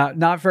knows,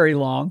 not very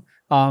long.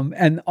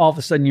 And all of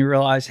a sudden you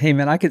realize, hey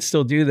man, I could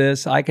still do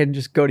this. I can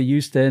just go to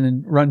Houston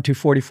and run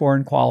 2:44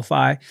 and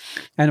qualify.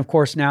 And of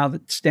course now the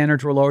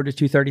standards were lowered to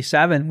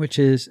 2:37, which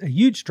is a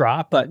huge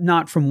drop, but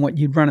not from what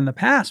you'd run in the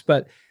past.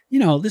 But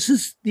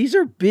these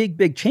are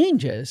big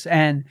changes.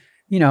 And,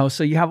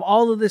 so you have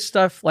all of this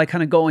stuff like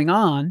kind of going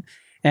on,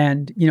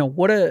 and,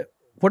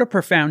 what a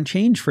profound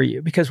change for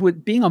you, because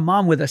with being a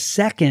mom with a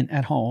second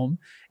at home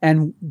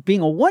and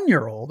being a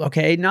 1-year-old,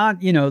 okay,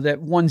 not, that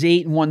one's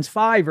 8 and one's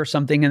 5 or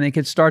something, and they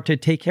could start to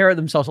take care of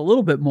themselves a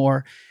little bit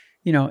more,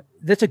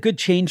 that's a good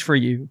change for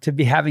you to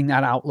be having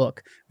that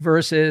outlook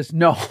versus,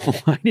 no,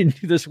 I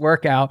didn't do this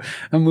workout.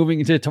 I'm moving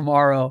into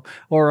tomorrow,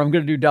 or I'm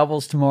going to do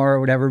doubles tomorrow or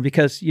whatever,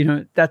 because,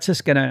 that's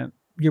just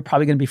you're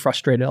probably going to be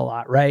frustrated a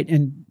lot, right?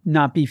 And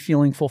not be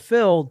feeling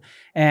fulfilled,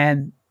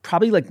 and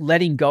probably like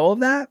letting go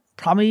of that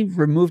probably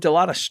removed a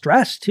lot of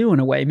stress too, in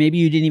a way. Maybe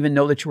you didn't even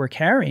know that you were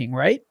carrying,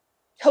 right?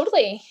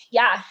 Totally.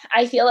 Yeah.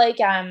 I feel like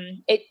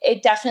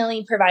it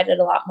definitely provided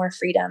a lot more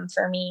freedom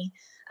for me.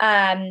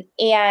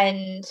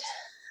 And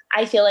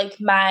I feel like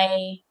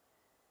my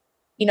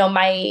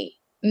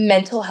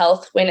mental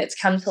health when it's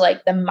come to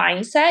like the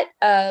mindset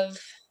of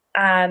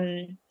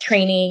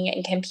training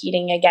and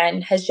competing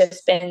again has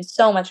just been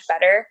so much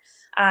better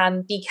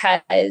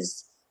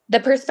because the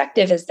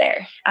perspective is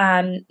there.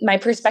 My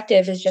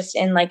perspective is just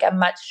in like a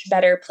much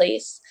better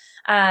place.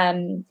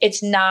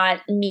 It's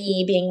not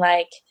me being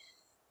like,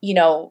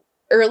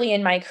 early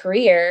in my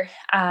career,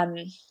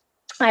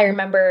 I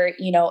remember,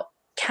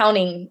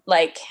 counting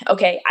like,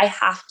 okay, I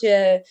have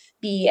to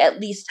be at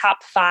least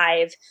top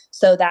 5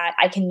 so that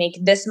I can make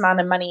this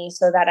amount of money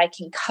so that I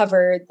can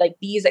cover like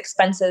these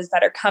expenses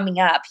that are coming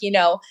up, you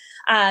know?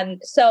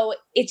 So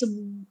it's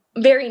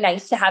very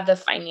nice to have the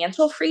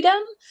financial freedom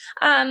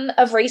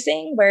of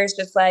racing, where it's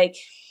just like,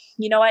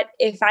 you know what,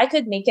 if I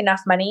could make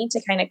enough money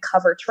to kind of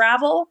cover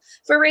travel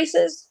for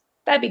races,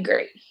 that'd be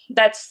great.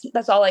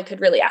 That's all I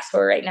could really ask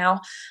for right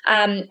now.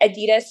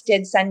 Adidas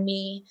did send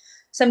me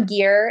some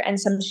gear and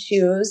some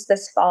shoes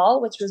this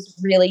fall, which was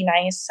really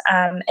nice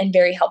and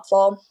very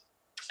helpful.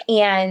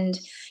 And,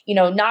 you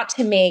know, not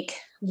to make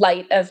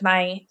light of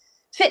my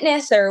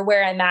fitness or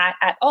where I'm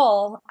at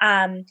all.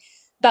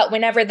 But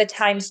whenever the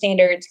time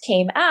standards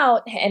came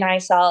out and I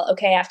saw,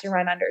 okay, I have to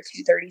run under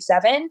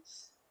 237,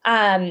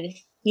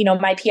 you know,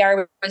 my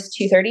PR was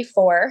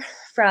 234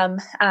 from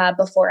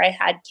before I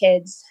had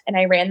kids, and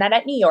I ran that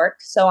at New York,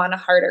 so on a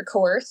harder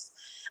course.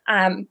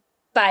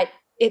 But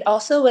it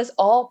also was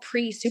all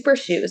pre-Super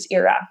Shoes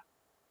era.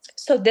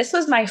 So this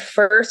was my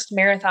first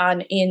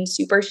marathon in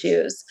Super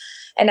Shoes,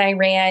 and I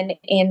ran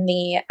in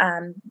the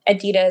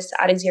Adidas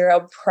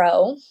Adizero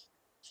Pro.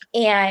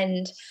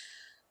 And,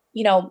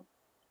 you know,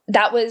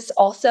 that was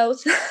also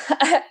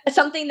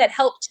something that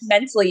helped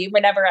mentally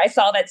whenever I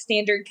saw that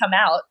standard come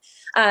out,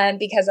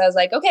 because I was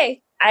like,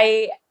 okay,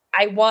 I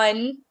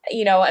won,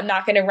 you know, I'm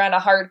not going to run a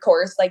hard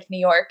course like New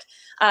York.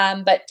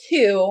 But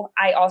 2,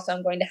 I also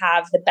am going to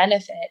have the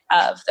benefit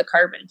of the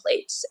carbon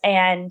plates.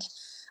 And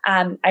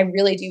I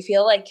really do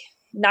feel like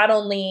not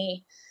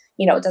only,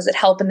 you know, does it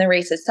help in the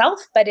race itself,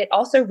 but it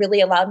also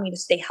really allowed me to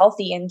stay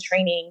healthy in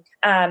training,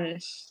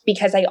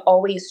 because I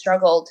always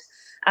struggled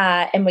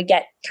and would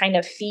get kind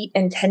of feet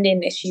and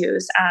tendon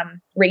issues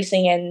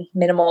racing in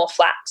minimal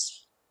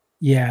flats.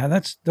 Yeah,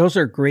 those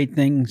are great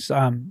things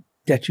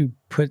that you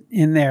put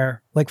in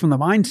there, like from the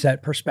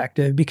mindset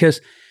perspective,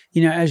 because,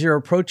 you know, as you're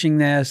approaching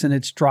this and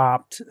it's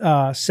dropped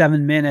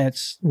 7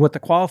 minutes, what the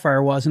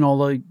qualifier was, and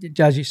although,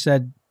 as you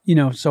said, you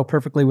know, so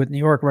perfectly with New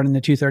York running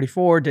the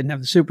 234, didn't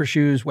have the Super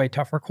Shoes, way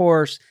tougher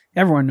course.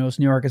 Everyone knows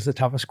New York is the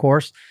toughest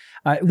course,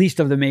 at least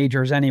of the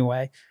majors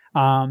anyway.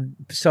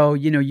 So,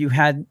 you know, you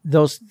had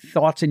those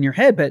thoughts in your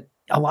head, but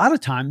a lot of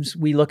times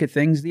we look at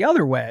things the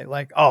other way,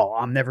 like, oh,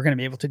 I'm never going to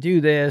be able to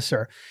do this,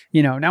 or,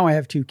 you know, now I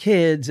have 2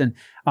 kids. And,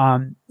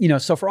 you know,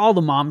 so for all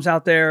the moms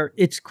out there,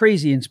 it's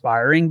crazy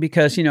inspiring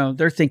because, you know,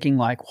 they're thinking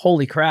like,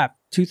 holy crap,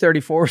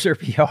 234 is her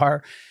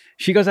PR.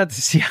 She goes out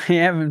to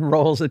CIM and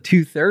rolls a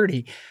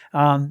 230.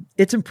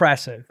 It's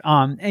impressive.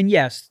 And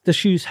yes, the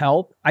shoes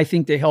help. I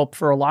think they help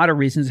for a lot of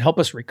reasons. They help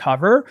us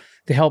recover.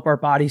 They help our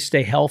bodies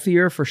stay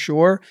healthier for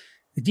sure.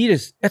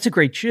 Adidas, that's a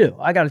great shoe.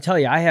 I got to tell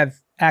you, I have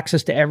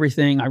access to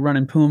everything. I run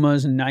in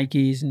Pumas and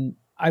Nikes, and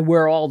I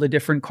wear all the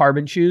different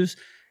carbon shoes.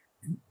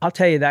 I'll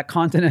tell you, that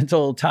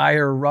Continental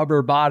Tire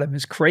rubber bottom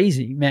is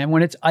crazy, man.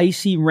 When it's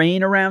icy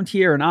rain around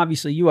here, and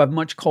obviously you have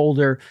much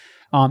colder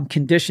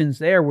conditions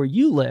there where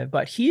you live,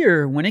 but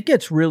here, when it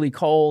gets really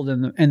cold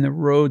and the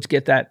roads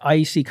get that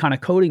icy kind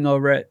of coating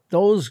over it,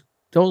 those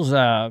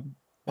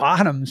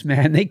bottoms,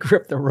 man, they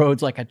grip the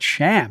roads like a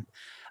champ.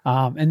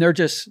 And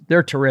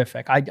they're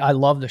terrific. I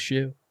love the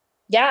shoe.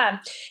 Yeah.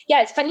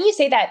 It's funny you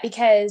say that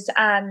because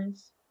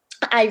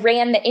I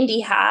ran the Indy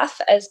half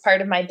as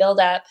part of my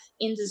buildup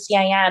into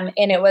CIM,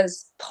 and it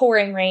was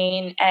pouring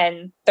rain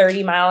and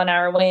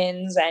 30-mile-an-hour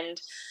winds.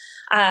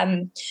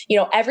 And, you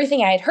know,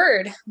 everything I had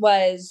heard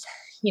was,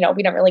 you know,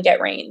 we don't really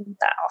get rain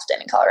that often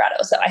in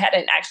Colorado. So I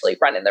hadn't actually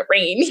run in the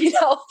rain, you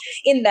know,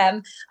 in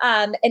them.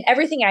 And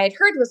everything I had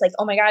heard was like,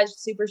 oh my gosh,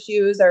 Super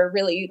Shoes are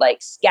really like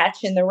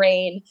sketch in the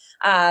rain.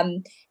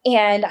 And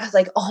I was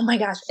like, oh my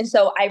gosh. And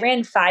so I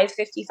ran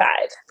 5:55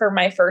 for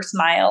my first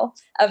mile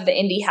of the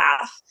Indy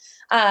half,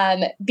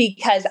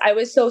 because I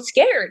was so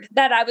scared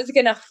that I was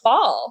going to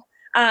fall.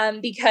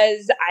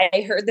 Because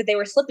I heard that they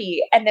were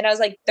slippy, and then I was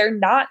like, they're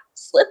not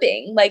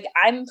slipping. Like,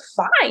 I'm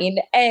fine.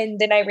 And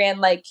then I ran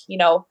like, you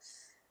know,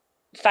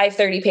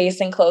 5:30 pace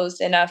and closed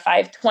in a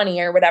 5:20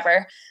 or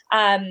whatever.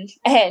 And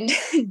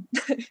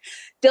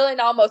Dylan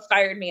almost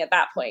fired me at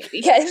that point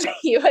because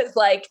he was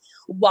like,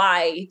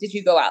 why did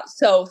you go out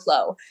so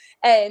slow?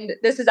 And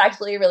this is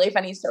actually a really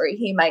funny story.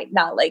 He might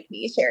not like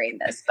me sharing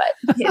this, but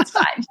it's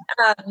fine.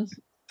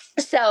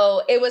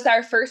 So it was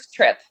our first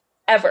trip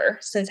ever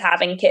since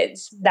having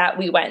kids that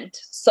we went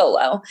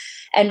solo,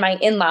 and my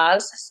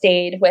in-laws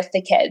stayed with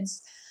the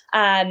kids.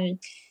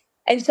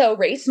 And so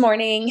race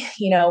morning,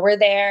 you know, we're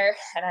there,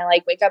 and I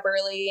like wake up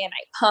early and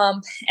I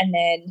pump, and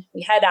then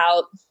we head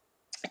out,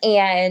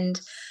 and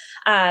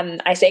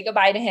I say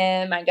goodbye to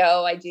him. I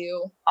go, I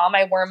do all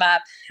my warm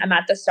up. I'm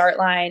at the start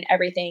line,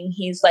 everything.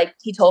 He's like,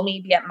 he told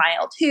me to be at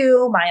mile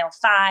 2, mile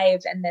 5,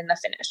 and then the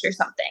finish or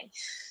something.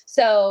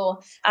 So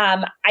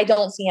I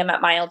don't see him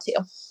at mile 2.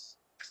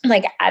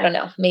 Like, I don't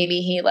know,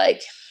 maybe he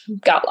like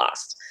got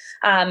lost.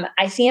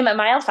 I see him at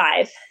mile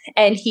 5,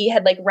 and he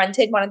had like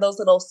rented one of those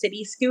little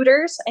city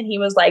scooters, and he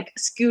was like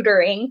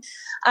scootering.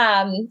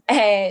 And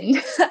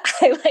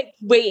I like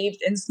waved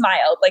and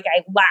smiled. Like,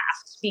 I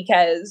laughed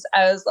because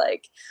I was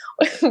like,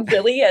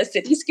 really, a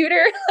city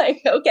scooter?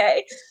 Like,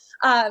 okay.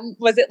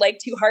 Was it like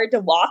too hard to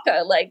walk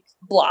a like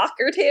block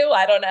or two?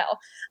 I don't know.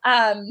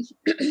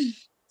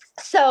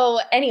 So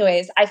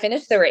anyways, I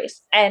finished the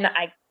race and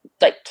I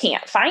like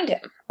can't find him.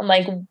 I'm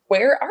like,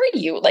 where are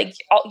you? Like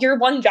your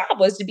one job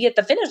was to be at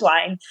the finish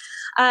line.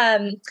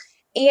 And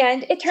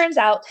it turns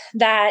out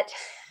that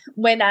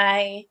when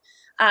I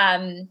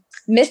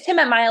missed him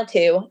at mile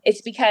 2,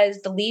 it's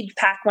because the lead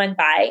pack went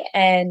by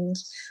and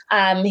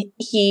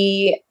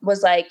he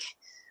was like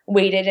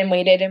waited and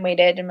waited and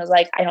waited and was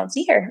like, I don't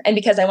see her. And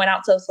because I went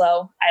out so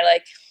slow, I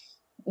like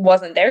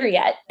wasn't there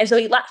yet. And so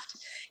he left.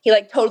 He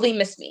like totally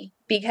missed me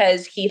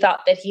because he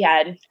thought that he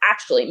had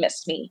actually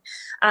missed me.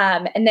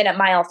 And then at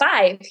mile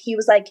 5, he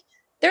was like,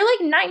 they're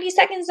like 90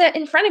 seconds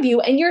in front of you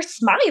and you're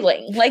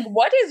smiling. Like,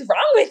 what is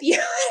wrong with you?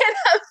 And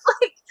I was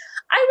like,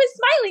 I was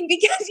smiling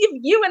because of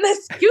you and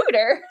the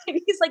scooter. And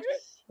he's like,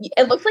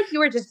 it looked like you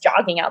were just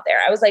jogging out there.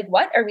 I was like,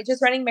 what? Are we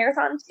just running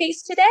marathon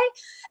pace today?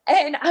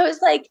 And I was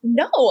like,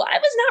 no, I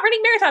was not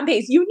running marathon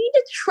pace. You need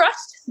to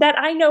trust that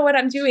I know what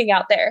I'm doing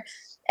out there.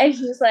 And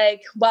he was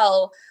like,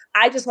 well,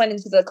 I just went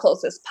into the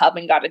closest pub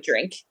and got a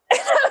drink. And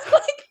I was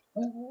like,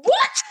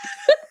 what?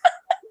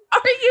 Are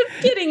you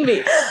kidding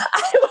me?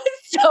 I was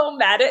so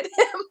mad at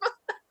him.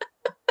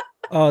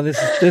 Oh,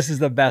 this is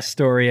the best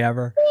story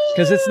ever,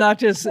 because it's not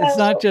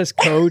just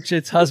coach,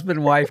 it's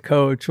husband wife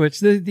coach,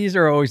 which these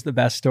are always the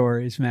best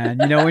stories, man.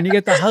 You know, when you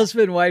get the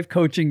husband wife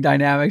coaching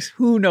dynamics,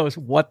 who knows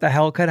what the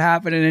hell could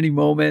happen at any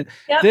moment.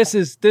 Yep.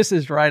 This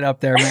is right up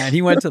there, man.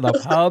 He went to the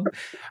pub,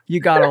 you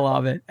gotta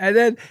love it,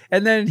 and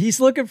then he's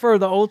looking for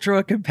the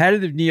ultra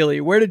competitive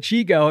Neely. Where did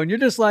she go? And you're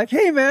just like,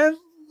 hey, man.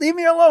 Leave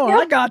me alone. Yep.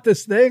 I got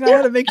this thing. I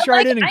had to make sure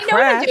I didn't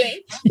crash.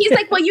 He's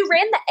like, well, you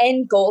ran the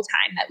end goal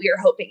time that we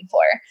were hoping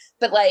for,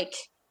 but like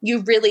you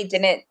really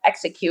didn't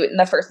execute in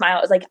the first mile.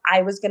 It was like,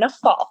 I was going to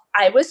fall.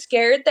 I was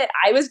scared that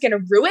I was going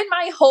to ruin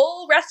my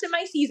whole rest of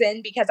my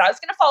season because I was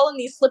going to fall in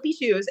these slippy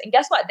shoes. And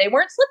guess what? They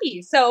weren't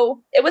slippy.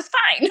 So it was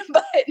fine,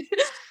 but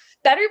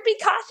better be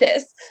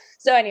cautious.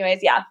 So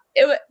anyways, yeah,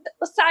 it was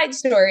a side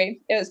story.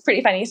 It was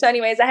pretty funny. So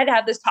anyways, I had to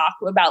have this talk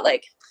about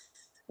like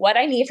what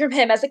I need from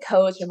him as a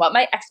coach and what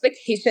my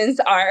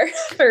expectations are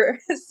for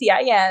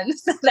CIM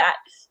so that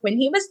when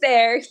he was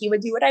there, he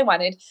would do what I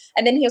wanted.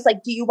 And then he was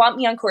like, do you want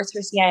me on course for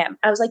CIM?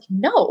 I was like,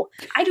 no,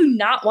 I do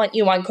not want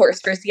you on course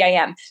for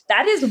CIM.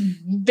 That is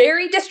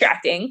very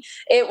distracting.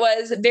 It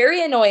was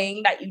very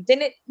annoying that you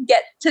didn't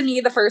get to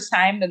me the first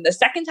time. And the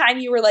second time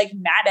you were like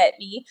mad at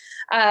me.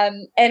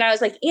 And I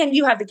was like, and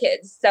you have the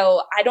kids.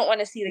 So I don't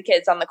want to see the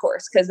kids on the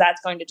course because that's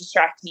going to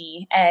distract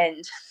me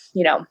and,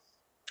 you know,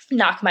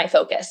 knock my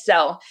focus.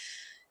 So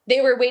they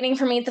were waiting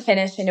for me at the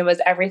finish and it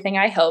was everything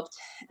I hoped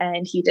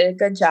and he did a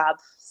good job.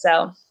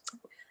 So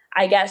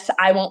I guess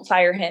I won't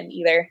fire him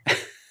either.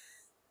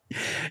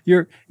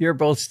 You're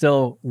both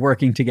still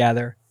working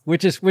together,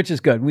 which is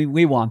good.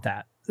 We want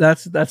that.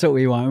 That's what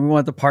we want. We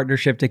want the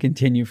partnership to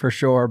continue for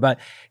sure. But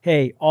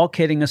hey, all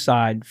kidding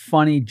aside,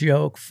 funny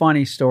joke,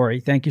 funny story.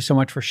 Thank you so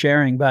much for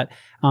sharing. But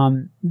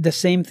the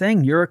same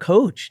thing, you're a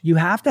coach. You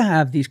have to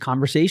have these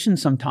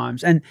conversations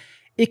sometimes. And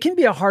it can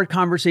be a hard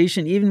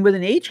conversation even with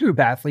an age group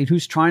athlete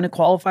who's trying to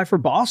qualify for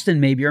Boston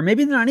maybe, or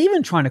maybe they're not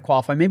even trying to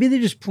qualify. Maybe they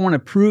just want to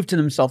prove to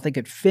themselves they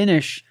could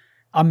finish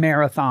a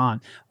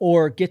marathon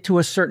or get to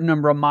a certain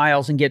number of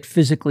miles and get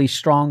physically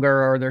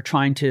stronger, or they're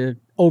trying to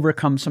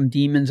overcome some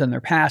demons in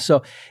their past.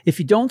 So if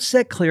you don't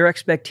set clear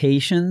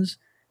expectations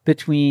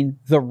between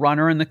the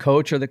runner and the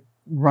coach, or the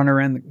runner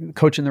and the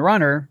coach and the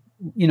runner,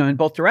 you know, in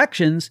both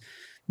directions,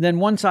 then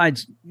one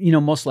side's, you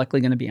know, most likely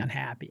going to be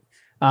unhappy.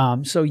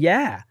 So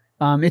yeah.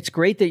 It's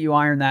great that you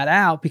iron that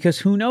out, because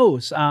who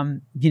knows,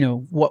 you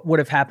know, what would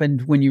have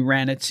happened when you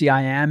ran at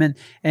CIM,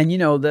 and you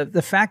know,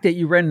 the fact that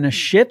you ran in a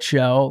shit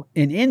show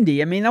in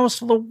Indy. I mean, that was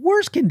the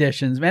worst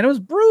conditions, man. It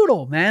was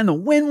brutal, man. The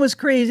wind was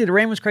crazy. The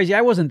rain was crazy.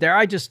 I wasn't there.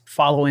 I just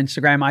follow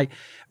Instagram. I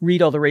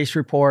read all the race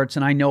reports,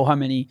 and I know how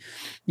many,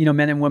 you know,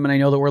 men and women I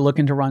know that were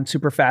looking to run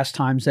super fast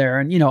times there.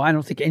 And, you know, I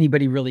don't think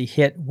anybody really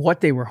hit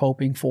what they were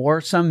hoping for.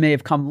 Some may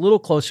have come a little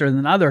closer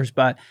than others,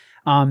 but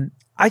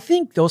I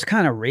think those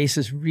kind of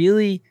races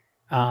really,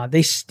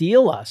 they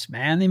steel us,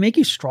 man. They make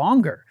you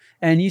stronger.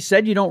 And you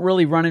said you don't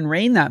really run in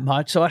rain that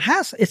much. So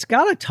it's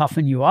got to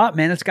toughen you up,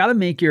 man. It's got to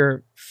make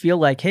you feel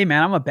like, hey,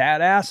 man, I'm a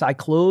badass. I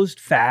closed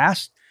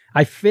fast.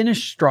 I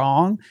finished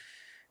strong.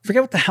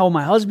 Forget what the hell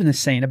my husband is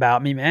saying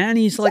about me, man.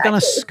 He's like on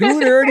a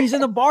scooter and he's in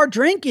the bar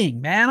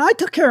drinking, man. I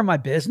took care of my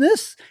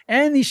business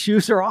and these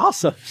shoes are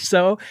awesome.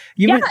 So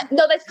no,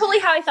 that's totally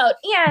how I felt.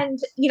 And,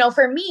 you know,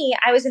 for me,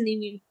 I was in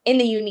the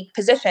unique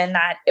position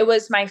that it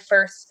was my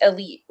first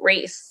elite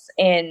race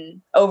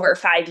in over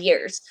 5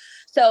 years.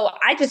 So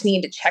I just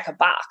needed to check a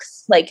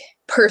box, like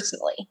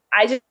personally.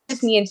 I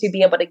just needed to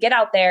be able to get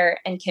out there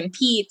and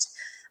compete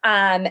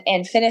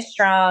and finish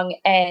strong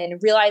and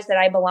realize that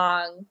I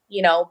belong,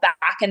 you know,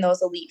 back in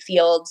those elite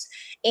fields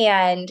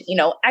and, you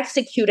know,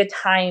 execute a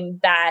time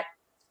that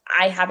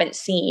I haven't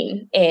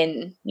seen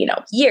in, you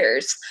know,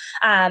 years.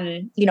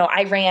 You know,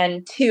 I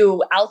ran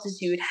 2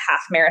 altitude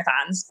half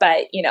marathons,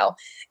 but, you know,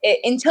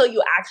 until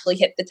you actually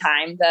hit the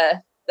time,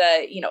 the,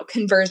 you know,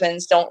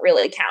 conversions don't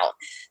really count.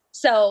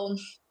 So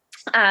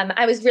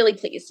I was really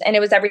pleased, and it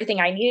was everything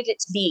I needed it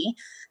to be.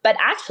 But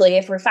actually,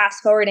 if we're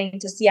fast forwarding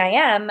to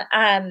CIM,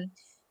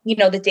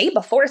 the day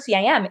before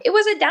CIM, it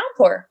was a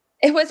downpour.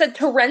 It was a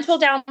torrential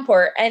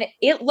downpour, and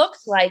it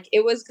looked like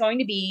it was going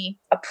to be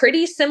a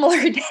pretty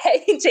similar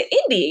day to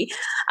Indy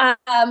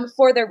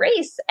for the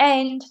race.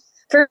 And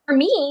for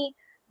me,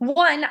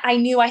 one, I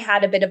knew I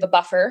had a bit of a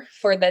buffer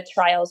for the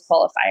trials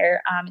qualifier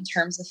in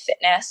terms of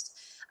fitness.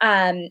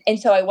 And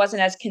so I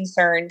wasn't as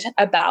concerned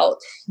about,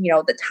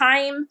 the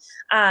time.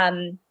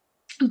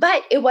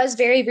 But it was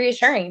very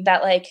reassuring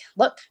that, like,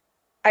 look,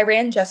 I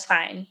ran just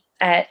fine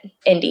at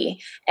Indy.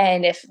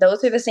 And if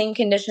those are the same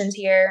conditions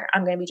here,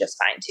 I'm going to be just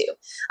fine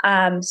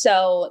too.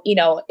 So,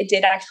 it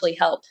did actually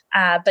help.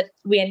 But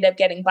we ended up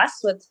getting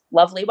blessed with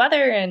lovely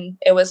weather, and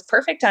it was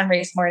perfect on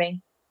race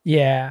morning.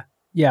 Yeah.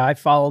 Yeah, I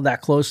followed that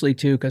closely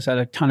too, because I had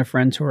a ton of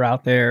friends who were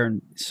out there and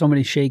so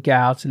many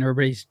shakeouts, and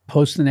everybody's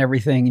posting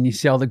everything, and you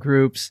see all the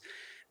groups,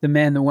 the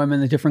men, the women,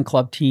 the different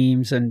club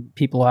teams, and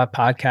people who have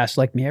podcasts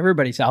like me.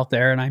 Everybody's out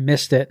there, and I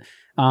missed it.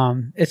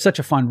 It's such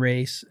a fun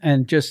race,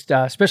 and just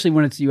especially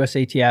when it's the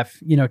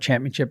USATF,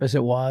 championship as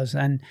it was.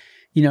 And,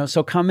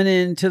 so coming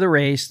into the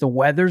race, the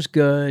weather's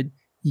good,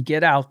 you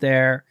get out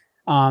there.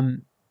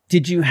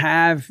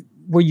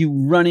 Were you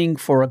running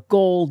for a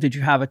goal? Did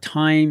you have a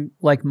time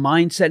like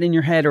mindset in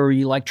your head, or were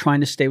you like trying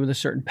to stay with a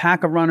certain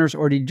pack of runners,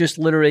 or did you just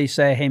literally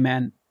say, hey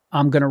man,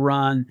 I'm going to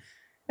run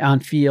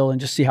on feel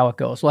and just see how it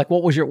goes? Like,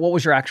 what was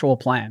your actual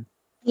plan?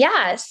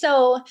 Yeah.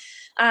 So,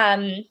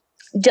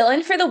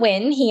 Dylan for the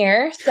win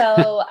here.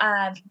 So,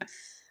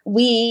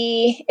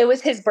 it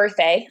was his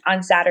birthday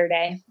on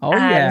Saturday. Oh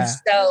yeah.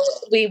 So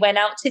we went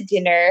out to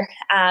dinner,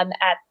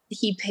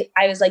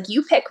 I was like,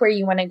 you pick where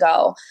you want to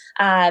go.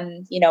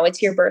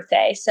 It's your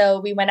birthday. So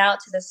we went out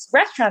to this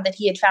restaurant that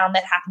he had found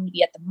that happened to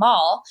be at the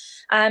mall.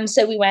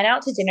 So we went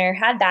out to dinner,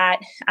 had that,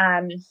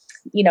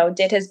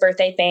 did his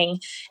birthday thing.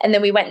 And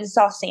then we went and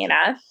saw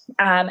Santa,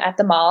 at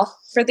the mall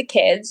for the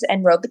kids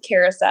and rode the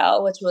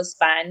carousel, which was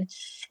fun.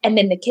 And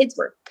then the kids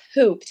were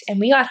pooped, and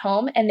we got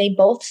home and they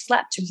both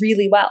slept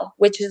really well,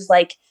 which is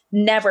like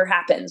never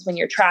happens when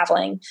you're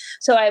traveling.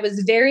 So I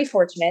was very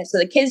fortunate. So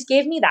the kids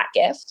gave me that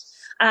gift.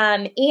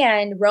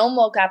 And Rome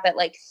woke up at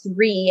like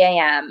 3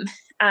 a.m.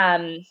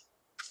 And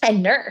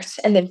nursed,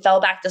 and then fell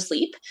back to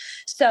sleep.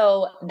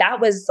 So that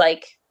was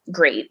like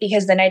great,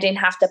 because then I didn't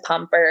have to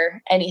pump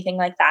or anything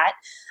like that.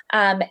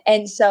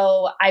 And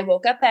so I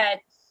woke up at,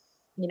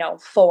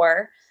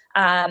 4,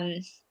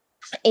 and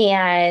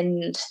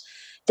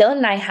Dylan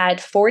and I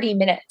had 40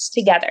 minutes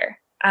together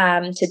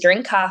to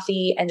drink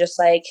coffee and just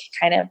like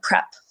kind of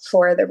prep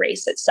for the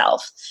race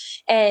itself.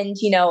 And,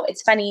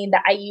 it's funny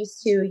that I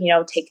used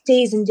to, take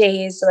days and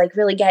days to like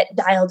really get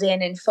dialed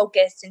in and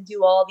focused and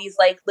do all these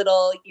like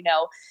little,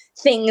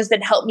 things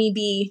that help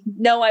me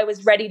know I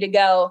was ready to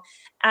go.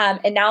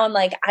 And now I'm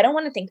like, I don't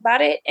want to think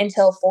about it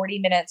until 40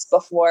 minutes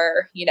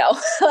before,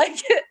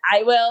 like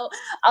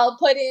I'll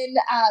put in,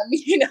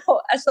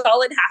 a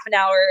solid half an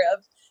hour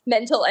of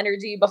mental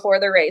energy before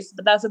the race,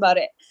 but that's about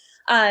it.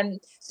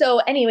 So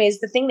anyways,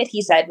 the thing that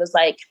he said was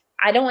like,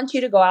 I don't want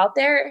you to go out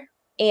there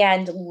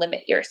and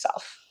limit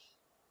yourself.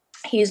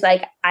 He's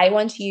like, I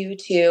want you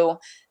to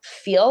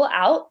feel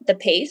out the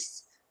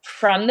pace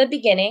from the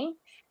beginning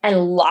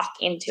and lock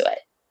into it.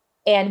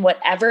 And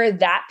whatever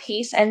that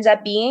pace ends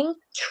up being,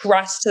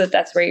 trust that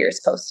that's where you're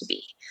supposed to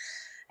be.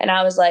 And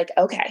I was like,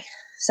 okay,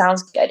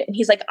 sounds good. And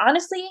he's like,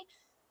 honestly,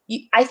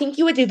 I think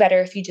you would do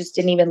better if you just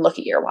didn't even look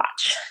at your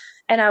watch.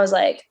 And I was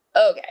like,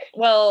 okay,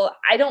 well,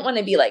 I don't want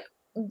to be like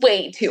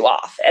way too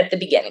off at the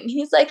beginning.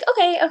 He's like,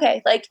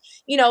 okay. Like,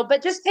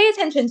 but just pay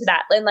attention to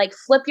that and like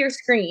flip your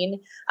screen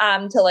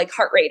to like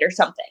heart rate or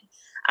something.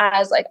 I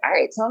was like, all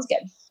right, sounds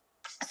good.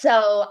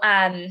 So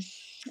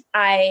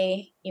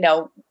I,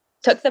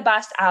 took the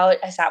bus out.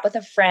 I sat with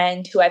a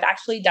friend who I've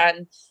actually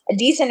done a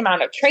decent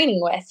amount of training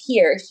with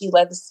here. She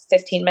lives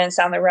 15 minutes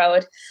down the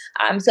road.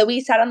 So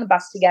we sat on the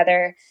bus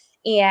together,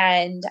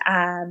 and,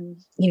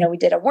 we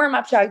did a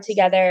warm-up jog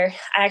together.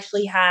 I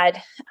actually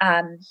had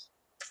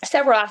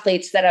several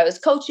athletes that I was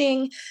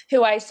coaching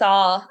who I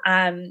saw,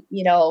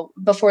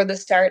 before the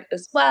start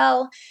as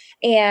well.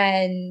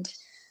 And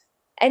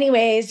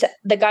anyways,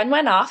 the gun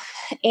went off,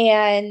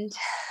 and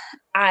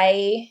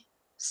I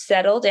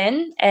settled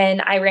in,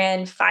 and I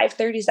ran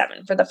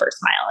 5:37 for the first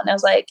mile. And I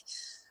was like,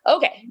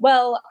 okay,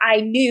 well,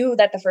 I knew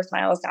that the first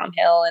mile was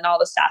downhill and all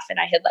the stuff. And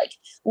I had like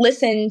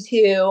listened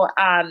to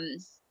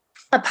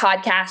a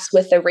podcast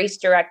with the race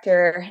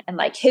director and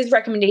like his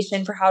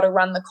recommendation for how to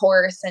run the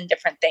course and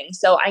different things.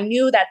 So I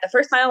knew that the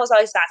first mile was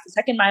always fast, the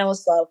second mile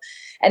was slow,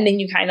 and then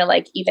you kind of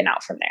like even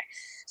out from there.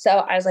 So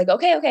I was like,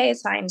 okay,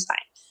 it's fine.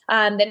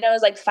 Then it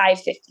was like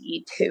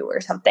 5:52 or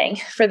something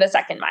for the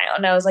second mile.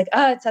 And I was like,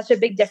 oh, it's such a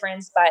big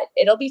difference, but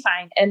it'll be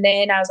fine. And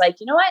then I was like,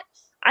 you know what?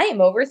 I am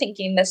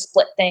overthinking this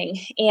split thing.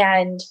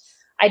 And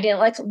I didn't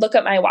like look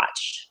at my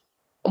watch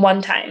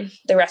one time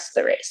the rest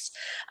of the race.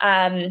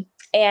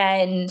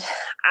 And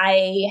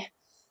I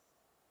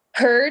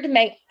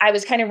I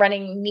was kind of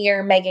running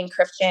near Megan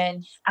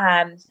Christian.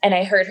 And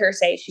I heard her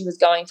say she was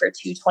going for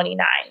 2:29.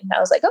 I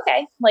was like,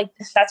 okay, like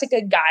that's a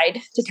good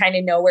guide to kind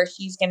of know where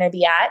she's going to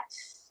be at.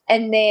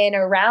 And then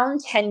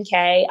around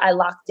 10K, I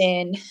locked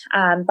in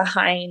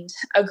behind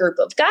a group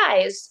of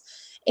guys,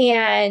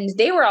 and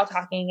they were all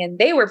talking and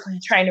they were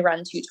trying to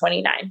run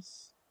 2:29.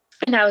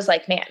 And I was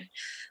like, man,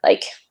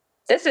 like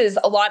this is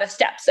a lot of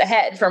steps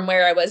ahead from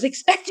where I was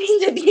expecting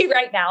to be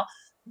right now.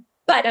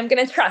 But I'm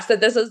going to trust that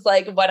this is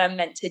like what I'm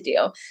meant to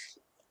do.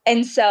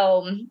 And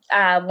so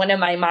one of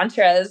my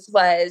mantras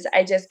was,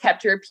 I just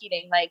kept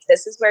repeating, like,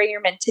 this is where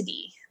you're meant to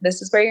be.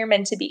 This is where you're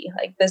meant to be.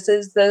 Like, this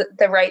is the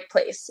right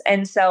place.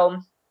 And so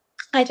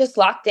I just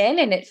locked in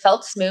and it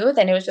felt smooth.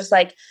 And it was just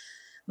like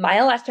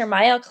mile after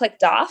mile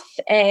clicked off.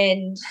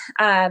 And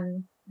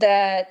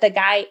the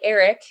guy,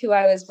 Eric, who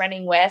I was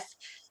running with,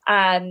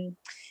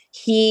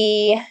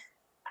 he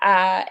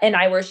and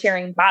I were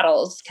sharing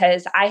bottles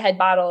because I had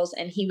bottles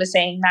and he was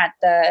saying that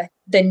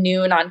the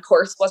noon on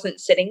course wasn't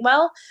sitting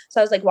well.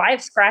 So I was like, well,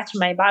 I've scratched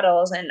my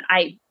bottles and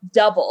I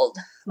doubled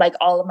like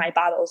all of my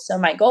bottles. So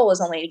my goal was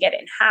only to get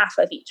in half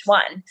of each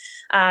one.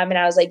 And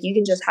I was like, you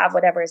can just have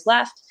whatever is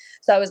left.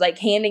 So I was like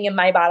handing him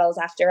my bottles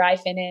after I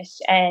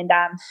finished, and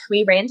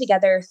we ran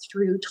together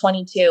through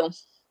 22.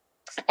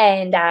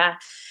 And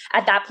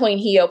at that point,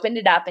 he opened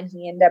it up and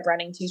he ended up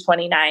running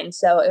 2:29.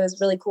 So it was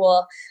really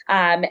cool.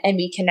 And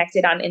we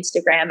connected on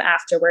Instagram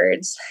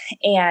afterwards.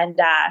 And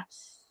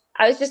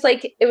I was just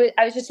like,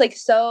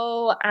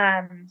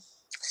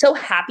 so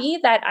happy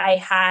that I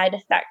had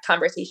that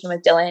conversation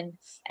with Dylan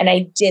and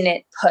I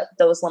didn't put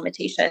those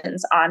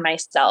limitations on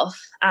myself.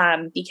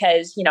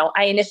 Because,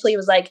 I initially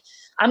was like,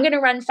 I'm going to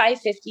run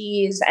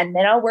 550s and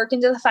then I'll work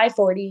into the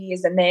 540s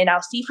and then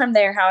I'll see from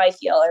there how I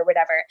feel or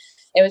whatever.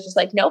 It was just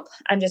like, nope,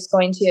 I'm just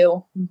going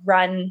to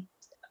run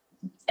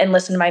and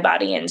listen to my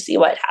body and see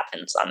what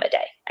happens on the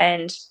day.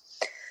 And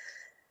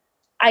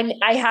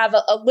I have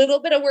a little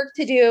bit of work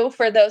to do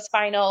for those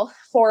final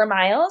 4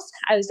 miles.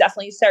 I was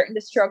definitely starting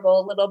to struggle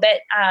a little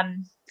bit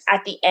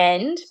at the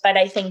end, but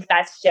I think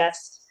that's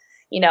just,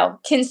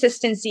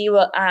 consistency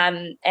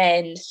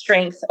and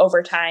strength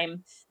over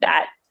time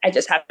that I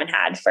just haven't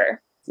had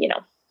for,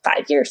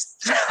 5 years.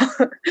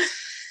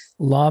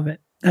 Love it.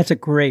 That's a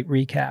great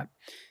recap.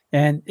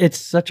 And it's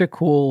such a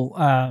cool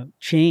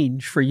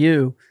change for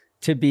you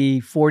to be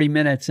 40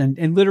 minutes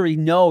and literally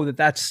know that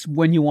that's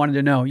when you wanted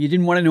to know. You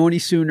didn't want to know any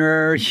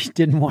sooner. You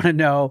didn't want to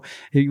know.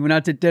 You went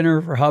out to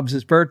dinner for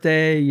Hubs'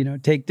 birthday,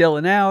 take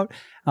Dylan out.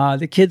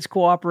 The kids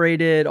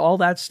cooperated. All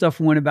that stuff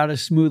went about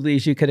as smoothly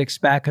as you could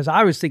expect. Because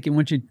I was thinking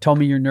once you told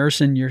me you're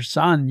nursing your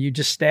son, you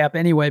just stay up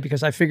anyway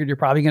because I figured you're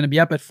probably going to be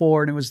up at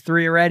 4 and it was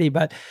 3 already.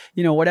 But,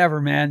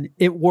 whatever, man,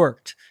 it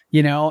worked,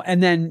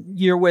 And then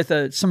you're with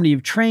somebody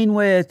you've trained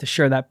with to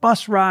share that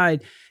bus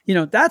ride.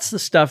 That's the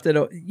stuff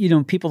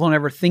that, people don't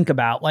ever think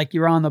about. Like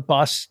you're on the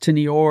bus to New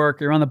York,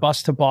 you're on the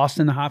bus to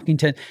Boston, to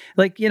Hopkinton.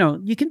 Like,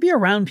 you can be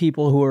around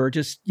people who are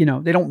just,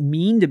 they don't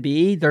mean to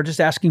be. They're just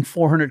asking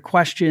 400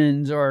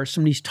 questions or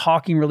somebody's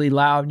talking really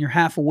loud and you're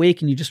half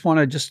awake and you just want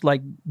to just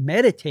like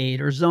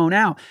meditate or zone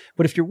out.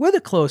 But if you're with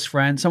a close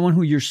friend, someone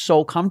who you're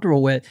so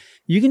comfortable with,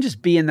 you can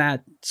just be in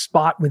that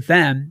spot with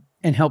them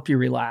and help you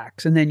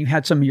relax. And then you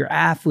had some of your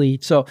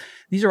athletes. So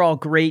these are all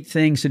great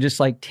things to just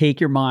like take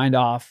your mind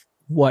off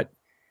what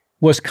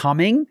was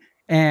coming.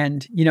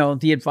 And,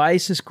 the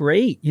advice is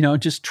great,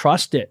 just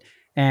trust it.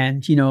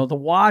 And, the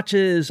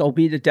watches will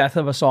be the death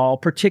of us all,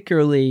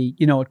 particularly,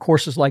 at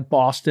courses like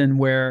Boston,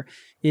 where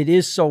it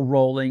is so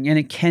rolling and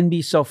it can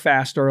be so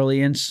fast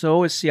early. And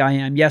so is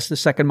CIM. Yes, the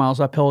second mile's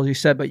uphill, as you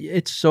said, but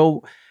it's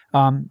so,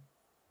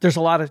 there's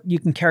you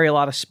can carry a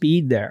lot of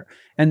speed there.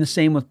 And the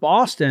same with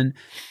Boston.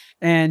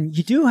 And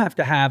you do have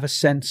to have a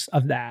sense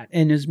of that.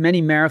 And as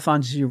many marathons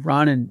as you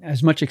run and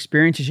as much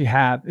experience as you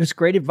have, it's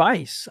great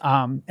advice.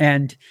 And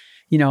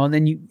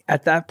then you,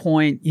 at that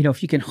point,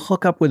 if you can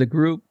hook up with a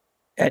group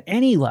at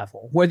any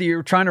level, whether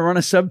you're trying to run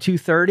a sub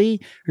 230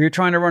 or you're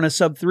trying to run a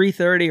sub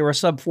 330 or a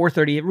sub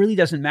 430, it really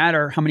doesn't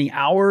matter how many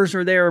hours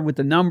are there with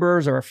the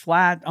numbers or a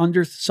flat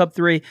under sub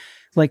 3,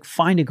 like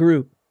find a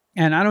group.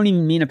 And I don't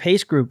even mean a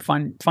pace group.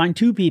 Find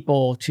 2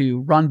 people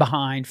to run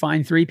behind,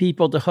 find 3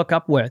 people to hook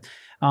up with.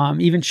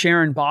 Even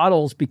sharing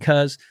bottles,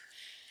 because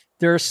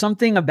there's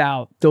something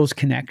about those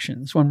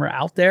connections when we're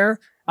out there.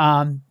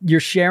 You're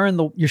sharing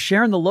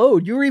the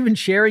load. You're even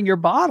sharing your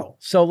bottle.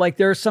 So like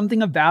there's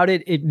something about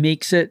it. It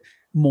makes it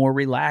more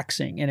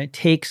relaxing, and it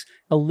takes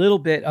a little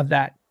bit of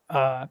that.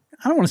 I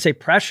don't want to say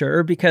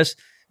pressure because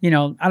I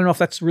don't know if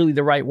that's really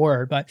the right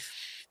word, but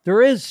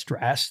there is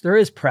stress, there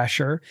is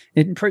pressure.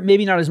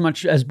 Maybe not as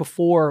much as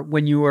before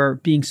when you were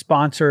being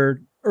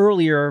sponsored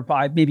earlier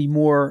by maybe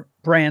more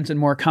brands and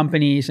more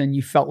companies, and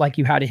you felt like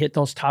you had to hit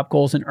those top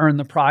goals and earn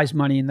the prize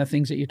money and the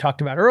things that you talked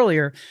about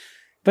earlier.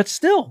 But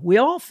still, we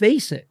all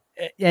face it.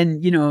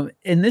 And,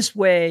 in this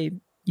way,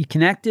 you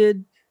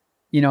connected,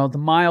 the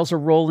miles are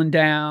rolling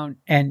down,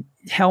 and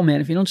hell, man,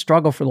 if you don't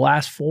struggle for the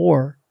last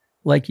 4,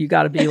 Like you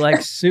got to be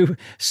like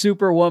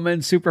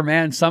superwoman,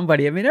 Superman,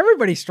 somebody. I mean,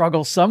 everybody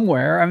struggles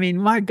somewhere. I mean,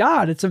 my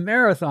God, it's a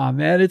marathon,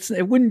 man.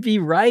 It wouldn't be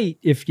right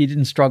if you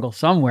didn't struggle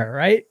somewhere,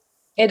 right?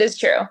 It is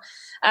true.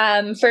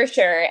 For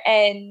sure.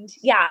 And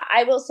yeah,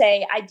 I will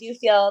say, I do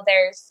feel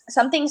there's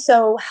something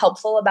so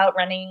helpful about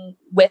running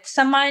with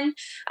someone,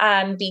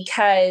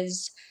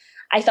 because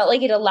I felt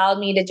like it allowed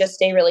me to just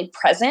stay really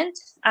present,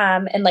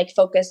 and like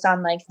focused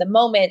on like the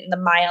moment and the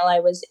mile I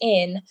was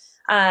in,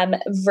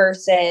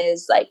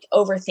 versus like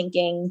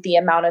overthinking the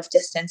amount of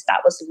distance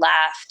that was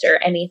left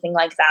or anything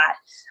like that.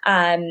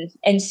 And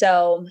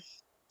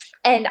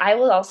I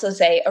will also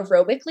say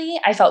aerobically,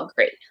 I felt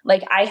great.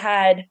 Like I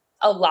had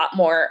a lot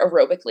more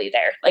aerobically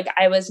there. Like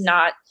I was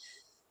not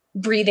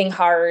breathing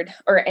hard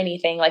or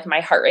anything. Like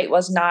my heart rate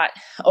was not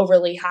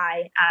overly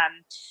high.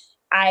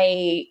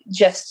 I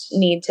just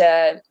need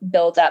to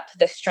build up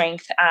the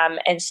strength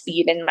and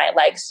speed in my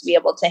legs to be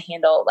able to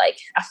handle like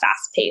a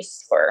fast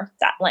pace for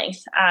that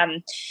length.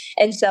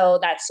 And so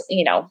that's,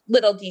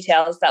 little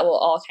details that will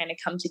all kind of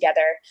come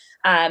together.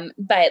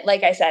 But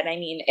like I said, I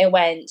mean, it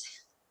went,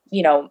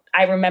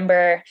 I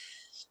remember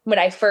when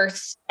I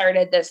first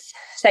started this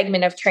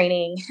segment of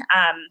training,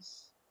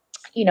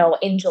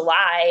 in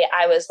July,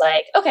 I was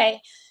like, okay,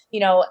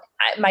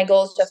 my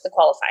goal is just the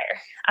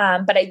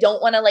qualifier. But I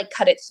don't want to like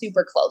cut it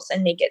super close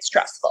and make it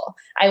stressful.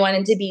 I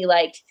wanted to be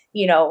like,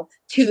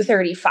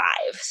 2:35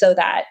 so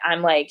that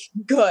I'm like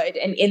good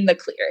and in the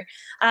clear.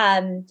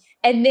 And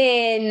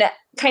then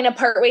kind of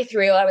partway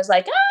through, I was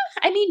like,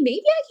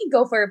 maybe I can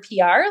go for a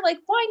PR. Like,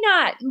 why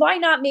not? Why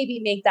not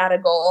maybe make that a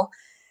goal?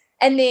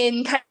 And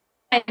then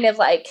kind of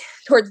like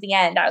towards the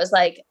end, I was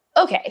like,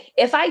 okay,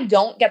 if I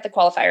don't get the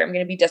qualifier, I'm going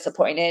to be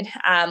disappointed.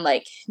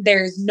 Like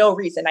there's no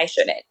reason I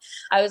shouldn't.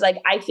 I was like,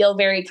 I feel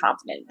very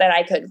confident that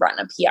I could run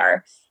a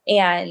PR.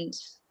 And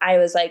I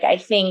was like, I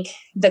think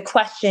the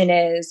question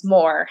is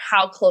more,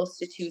 how close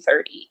to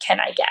 2:30 can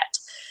I get?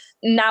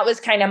 And that was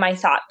kind of my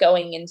thought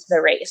going into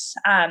the race.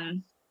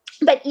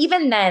 But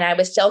even then I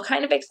was still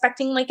kind of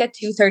expecting like a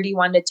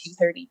 2:31 to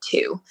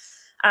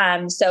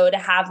 2:32. So to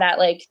have that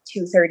like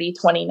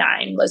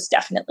 2:30:29 was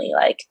definitely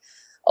like,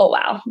 oh,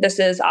 wow, this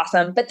is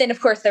awesome. But then, of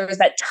course, there was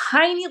that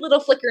tiny little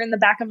flicker in the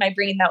back of my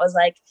brain that was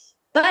like,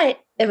 but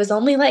it was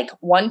only like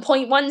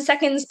 1.1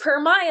 seconds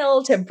per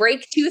mile to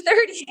break 2:30.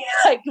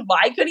 Like,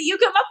 why couldn't you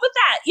come up with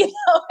that?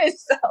 And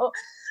so,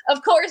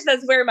 of course,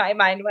 that's where my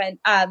mind went.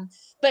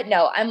 But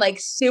no, I'm like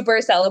super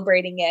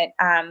celebrating it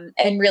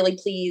and really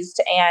pleased.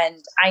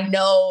 And I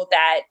know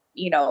that,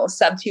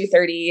 sub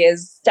 2:30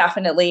 is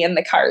definitely in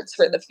the cards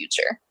for the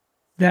future.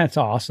 That's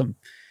awesome.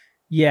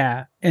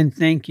 Yeah. And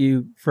thank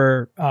you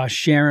for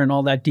sharing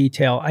all that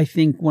detail. I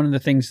think one of the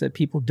things that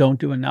people don't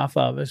do enough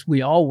of is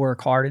we all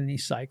work hard in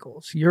these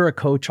cycles. You're a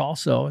coach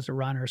also as a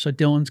runner. So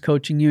Dylan's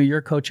coaching you,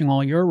 you're coaching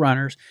all your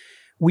runners.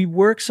 We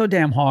work so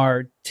damn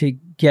hard to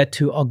get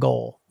to a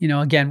goal.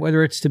 Again,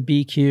 whether it's to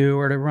BQ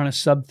or to run a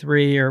sub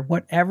 3 or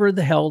whatever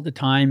the hell the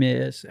time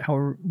is,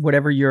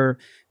 whatever your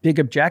big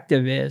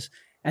objective is.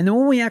 And then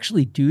when we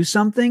actually do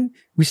something,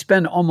 we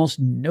spend almost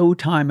no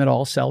time at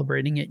all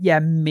celebrating it. Yeah,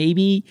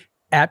 maybe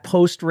at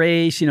post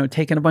race,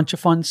 taking a bunch of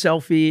fun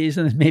selfies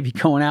and then maybe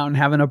going out and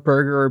having a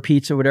burger or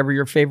pizza, whatever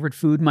your favorite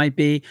food might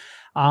be,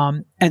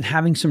 and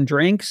having some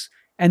drinks.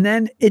 And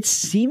then it's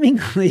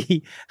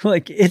seemingly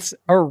like it's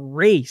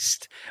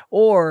erased,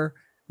 or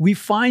we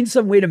find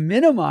some way to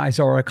minimize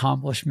our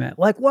accomplishment.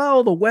 Like,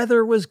 well, the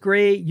weather was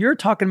great. You're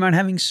talking about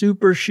having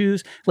super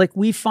shoes. Like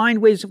we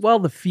find ways, well,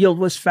 the field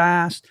was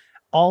fast.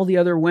 All the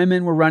other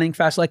women were running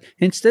fast. Like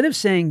instead of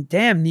saying,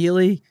 damn,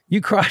 Neely,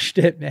 you crushed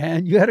it,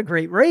 man. You had a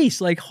great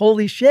race. Like,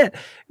 holy shit.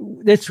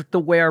 That's the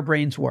way our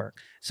brains work.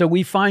 So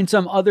we find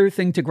some other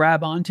thing to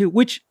grab onto,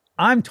 which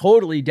I'm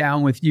totally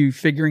down with you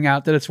figuring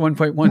out that it's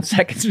 1.1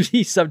 seconds to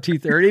be sub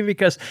 2:30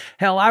 because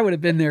hell, I would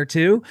have been there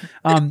too.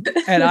 And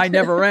I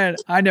never ran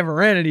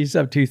any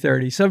sub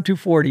 2:30, sub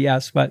 2:40,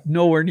 yes, but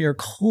nowhere near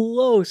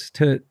close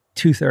to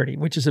 2:30,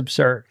 which is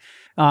absurd.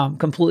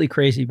 Completely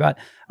crazy, but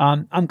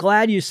I'm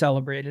glad you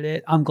celebrated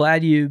it. I'm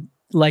glad you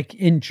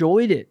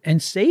enjoyed it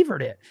and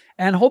savored it.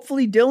 And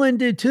hopefully Dylan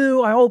did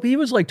too. I hope he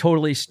was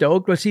totally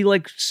stoked. Was he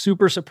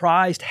super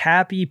surprised,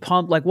 happy,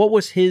 pumped? What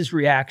was his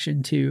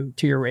reaction to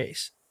your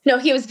race? No,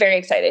 he was very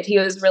excited. He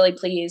was really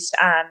pleased,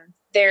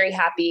 very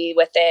happy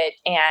with it.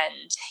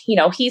 And,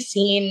 he's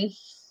seen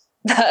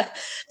the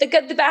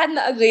good, the bad, and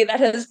the ugly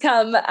that has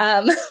come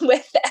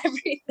with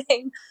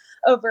everything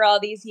over all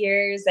these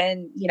years,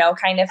 and,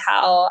 kind of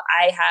how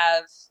I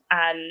have,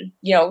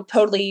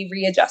 totally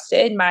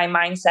readjusted my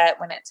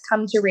mindset when it's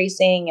come to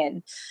racing.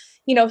 And,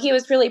 he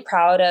was really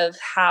proud of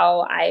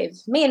how I've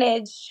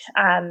managed,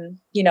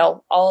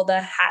 all the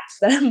hats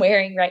that I'm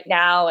wearing right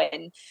now.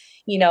 And,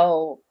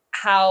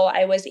 how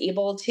I was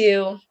able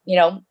to,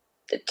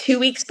 2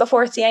 weeks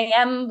before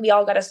CIM, we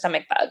all got a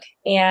stomach bug.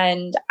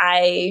 And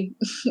I,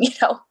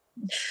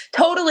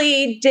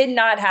 totally did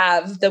not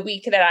have the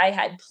week that I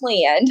had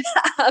planned,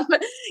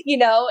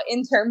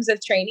 in terms of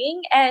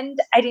training. And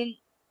I didn't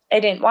I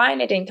didn't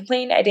whine. I didn't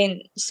complain. I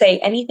didn't say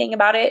anything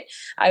about it.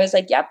 I was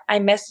like, yep, I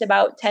missed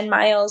about 10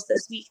 miles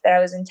this week that I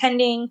was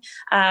intending.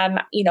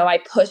 I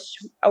pushed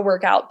a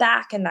workout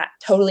back and that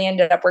totally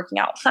ended up working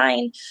out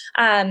fine.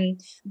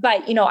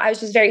 But I was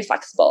just very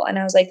flexible and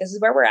I was like, this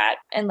is where we're at.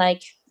 And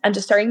like, I'm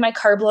just starting my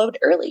carb load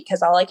early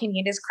because all I can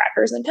eat is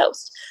crackers and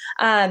toast.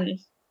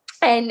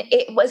 And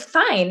it was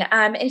fine.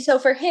 And so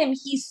for him,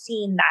 he's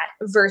seen that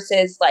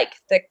versus like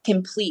the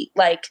complete,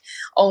 like,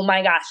 oh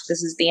my gosh,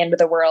 this is the end of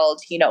the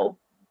world,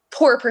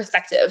 poor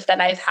perspective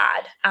that I've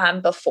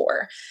had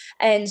before.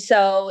 And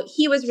so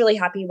he was really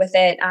happy with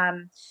it.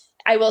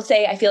 I will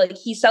say, I feel like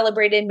he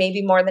celebrated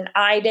maybe more than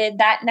I did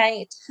that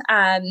night,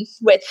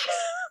 which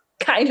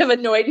kind of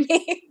annoyed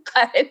me.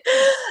 But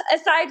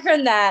aside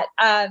from that,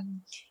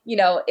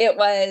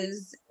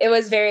 it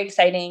was very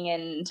exciting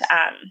and,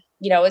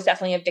 it was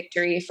definitely a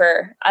victory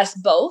for us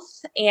both.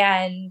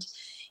 And,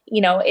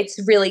 it's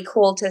really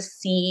cool to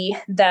see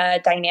the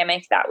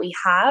dynamic that we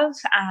have.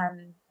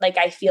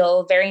 I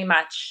feel very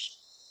much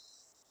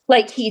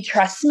like he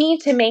trusts me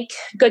to make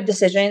good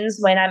decisions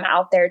when I'm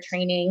out there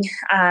training.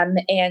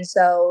 And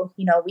so,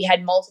 we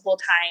had multiple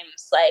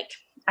times, like,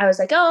 I was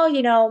like, oh,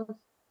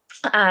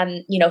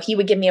 he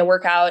would give me a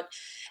workout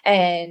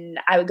and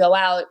I would go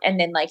out and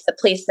then like the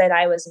place that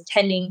I was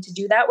intending to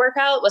do that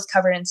workout was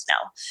covered in snow.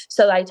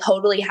 So I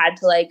totally had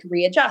to like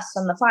readjust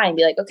on the fly and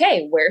be like,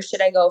 okay, where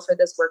should I go for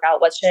this workout?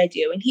 What should I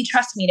do? And he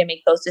trusts me to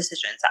make those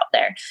decisions out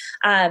there.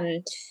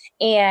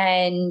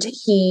 And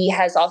he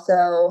has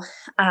also,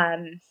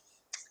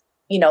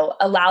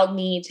 allowed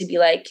me to be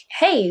like,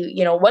 hey,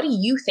 what do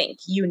you think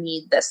you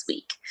need this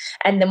week?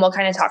 And then we'll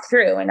kind of talk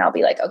through and I'll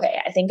be like,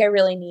 okay, I think I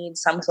really need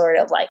some sort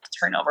of like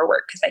turnover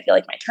work because I feel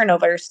like my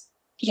turnovers,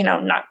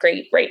 not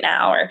great right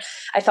now, or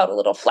I felt a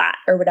little flat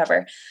or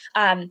whatever.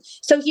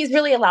 So he's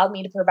really allowed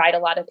me to provide a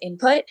lot of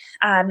input.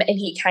 And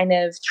he kind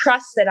of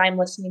trusts that I'm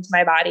listening to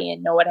my body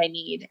and know what I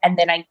need. And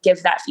then I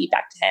give that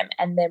feedback to him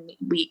and then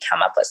we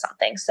come up with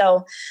something.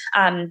 So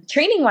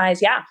training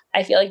wise, yeah,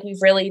 I feel like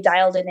we've really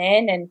dialed it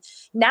in. And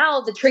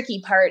now the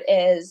tricky part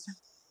is,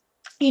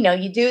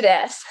 you do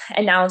this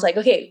and now it's like,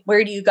 okay,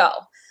 where do you go?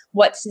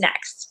 What's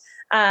next?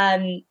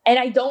 And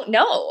I don't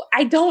know.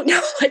 I don't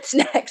know what's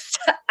next.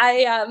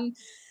 I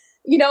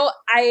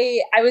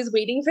was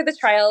waiting for the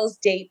trials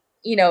date,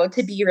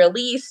 to be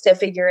released to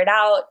figure it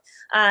out.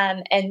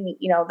 And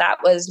that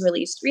was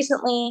released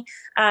recently.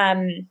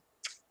 And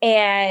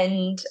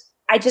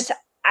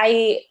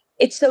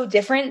it's so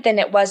different than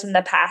it was in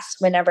the past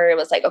whenever it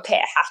was like, okay,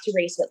 I have to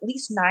race at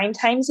least 9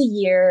 times a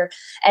year.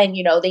 And,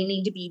 they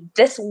need to be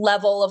this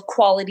level of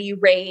quality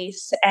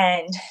race.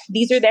 And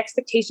these are the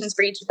expectations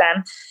for each of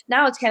them.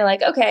 Now it's kind of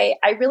like, okay,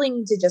 I really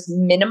need to just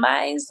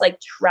minimize, like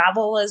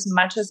travel as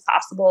much as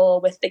possible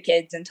with the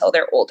kids until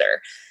they're older.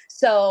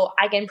 So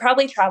I can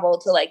probably travel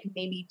to like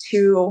maybe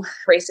 2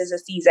 races a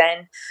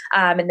season.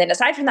 And then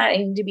aside from that, I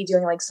need to be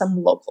doing like some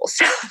local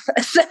stuff.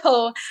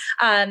 So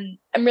I'm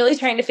really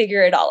trying to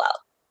figure it all out.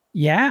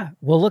 Yeah.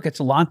 Well, look, it's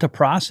a lot to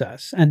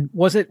process. And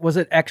was it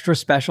extra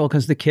special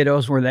because the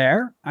kiddos were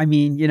there? I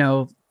mean,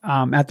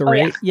 at the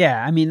rate.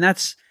 Yeah. I mean,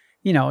 that's,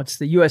 it's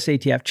the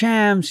USATF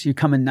champs. You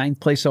come in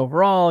 9th place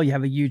overall. You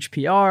have a huge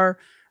PR.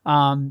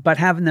 But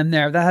having them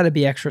there, that had to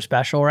be extra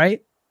special, right?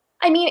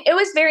 I mean, it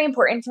was very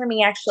important for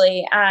me,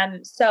 actually.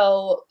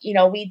 So,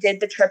 we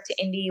did the trip to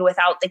Indy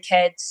without the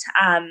kids.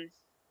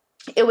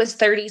 It was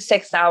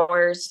 36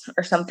 hours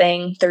or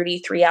something,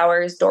 33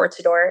 hours door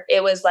to door.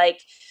 It was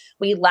like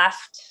we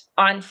left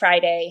on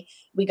Friday.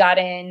 We got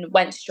in,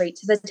 went straight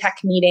to the tech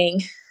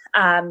meeting,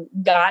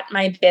 got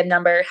my bib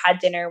number, had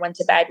dinner, went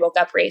to bed, woke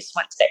up, raced,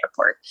 went to the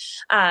airport,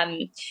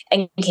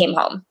 and came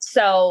home.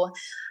 So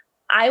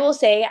I will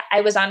say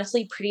I was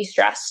honestly pretty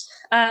stressed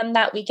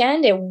that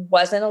weekend. It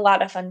wasn't a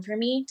lot of fun for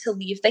me to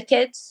leave the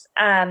kids.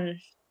 I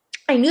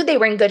knew they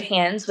were in good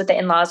hands with the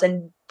in-laws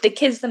and the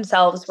kids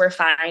themselves were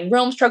fine.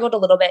 Rome struggled a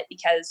little bit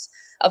because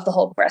of the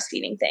whole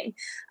breastfeeding thing.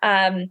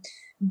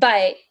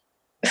 But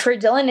for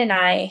Dylan and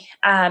I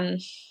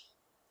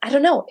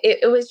don't know.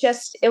 It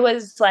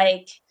was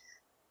like,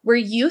 we're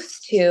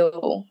used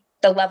to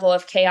the level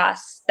of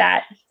chaos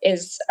that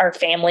is our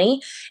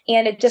family.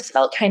 And it just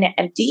felt kind of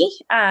empty,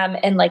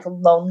 and like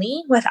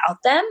lonely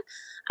without them.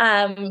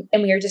 And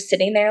we were just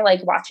sitting there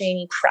like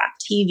watching crap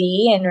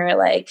TV and we're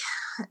like,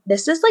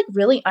 this is like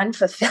really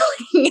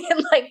unfulfilling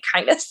and like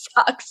kind of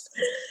sucks.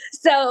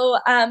 So,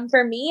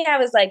 for me, I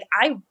was like,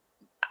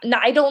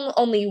 I don't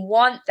only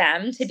want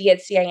them to be at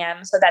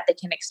CIM so that they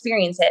can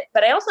experience it,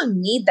 but I also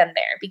need them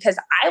there because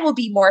I will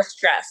be more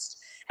stressed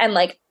and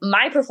like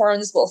my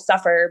performance will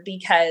suffer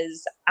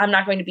because I'm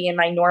not going to be in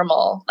my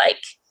normal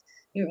like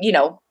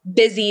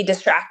busy,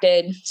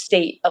 distracted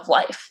state of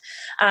life.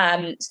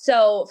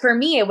 So for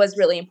me, it was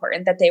really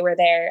important that they were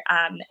there.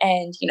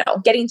 And,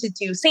 getting to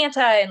do Santa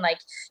and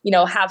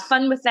have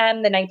fun with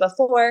them the night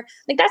before,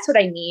 like, that's what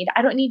I need.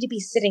 I don't need to be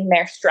sitting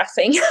there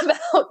stressing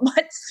about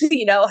what's,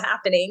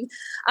 happening.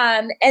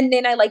 And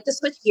then I like to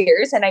switch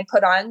gears and I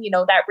put on,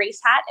 that race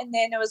hat. And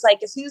then it was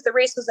like, as soon as the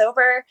race was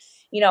over,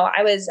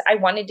 I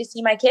wanted to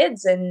see my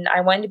kids and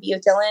I wanted to be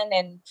with Dylan.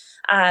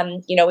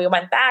 And, we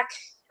went back.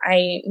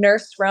 I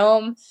nursed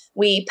Rome.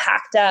 We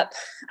packed up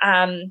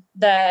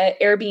the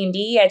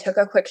Airbnb. I took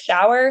a quick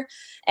shower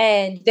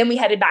and then we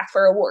headed back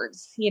for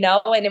awards,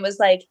 and it was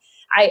like,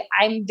 I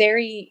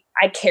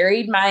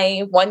carried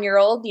my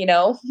 1-year-old,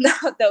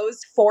 those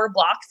 4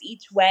 blocks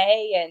each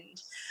way.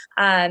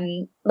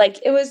 And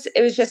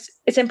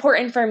it's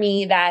important for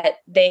me that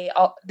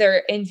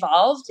they're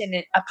involved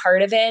and a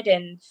part of it.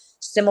 And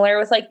similar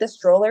with like the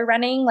stroller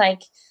running,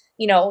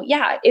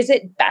 is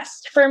it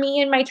best for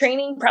me in my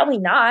training? Probably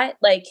not.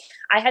 Like,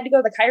 I had to go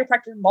to the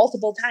chiropractor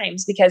multiple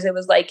times because it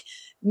was like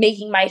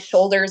making my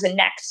shoulders and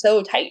neck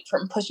so tight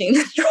from pushing the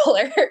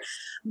stroller.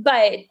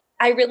 But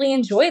I really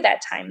enjoy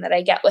that time that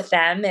I get with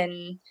them.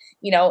 And,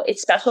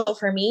 it's special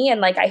for me.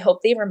 And I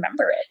hope they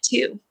remember it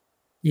too.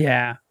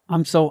 Yeah.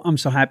 I'm so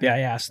happy I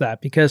asked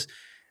that because,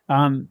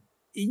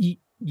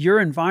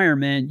 your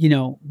environment,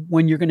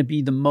 when you're going to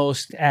be the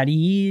most at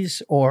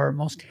ease or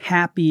most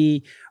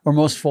happy or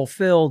most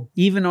fulfilled,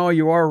 even though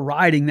you are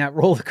riding that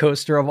roller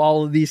coaster of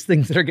all of these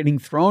things that are getting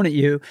thrown at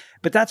you,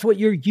 but that's what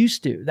you're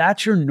used to.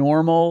 That's your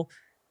normal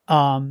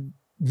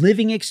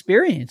living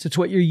experience. It's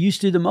what you're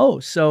used to the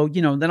most. So,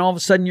 then all of a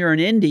sudden you're in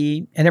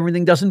Indy and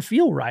everything doesn't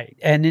feel right.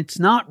 And it's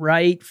not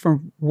right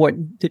from what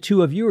the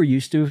two of you are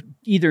used to,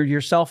 either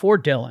yourself or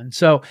Dylan.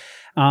 So,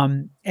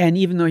 and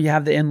even though you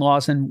have the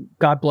in-laws, and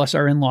God bless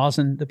our in-laws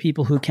and the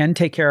people who can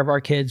take care of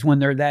our kids when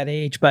they're that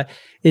age, but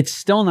it's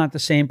still not the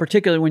same,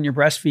 particularly when you're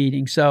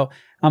breastfeeding. So,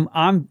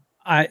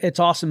 it's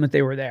awesome that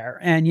they were there.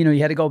 And, you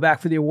had to go back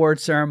for the award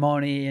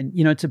ceremony and,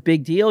 it's a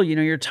big deal.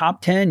 You're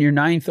top 10, you're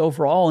 9th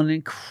overall and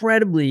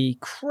incredibly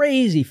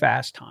crazy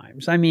fast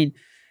times. I mean,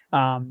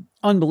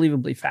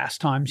 unbelievably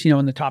fast times,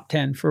 in the top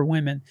 10 for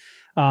women,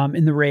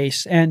 in the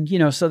race. And,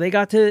 so they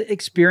got to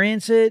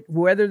experience it,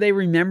 whether they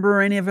remember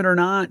any of it or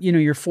not.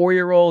 Your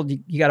 4-year-old,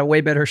 you got a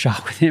way better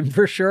shot with him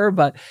for sure.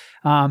 But,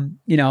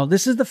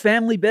 this is the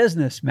family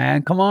business,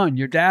 man. Come on.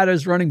 Your dad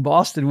is running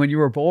Boston when you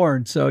were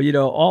born. So,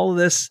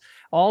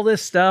 all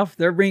this stuff,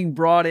 they're being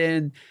brought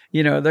in,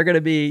 they're going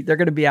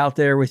to be out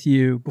there with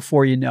you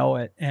before you know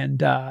it.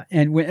 And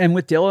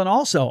with Dylan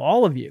also,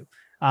 all of you.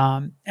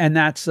 And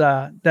that's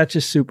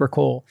just super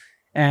cool.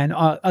 And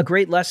a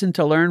great lesson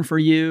to learn for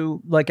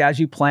you, as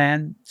you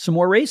plan some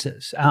more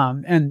races,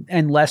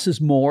 and less is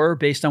more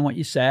based on what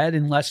you said,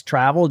 and less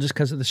travel just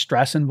because of the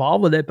stress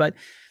involved with it. But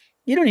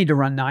you don't need to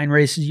run 9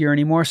 races a year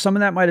anymore. Some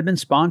of that might've been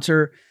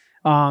sponsor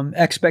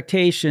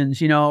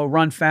expectations,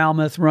 run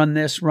Falmouth, run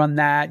this, run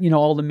that,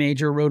 all the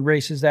major road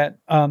races that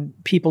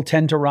people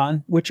tend to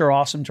run, which are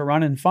awesome to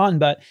run and fun,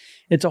 but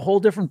it's a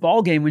whole different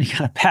ballgame when you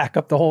got to pack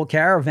up the whole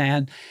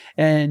caravan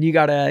and you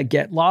got to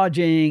get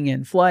lodging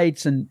and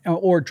flights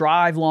or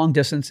drive long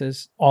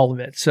distances, all of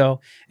it. So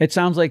it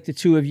sounds like the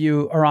two of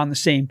you are on the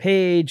same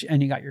page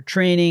and you got your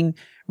training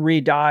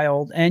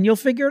redialed and you'll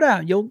figure it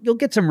out. You'll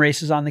get some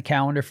races on the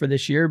calendar for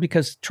this year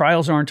because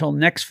trials aren't until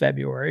next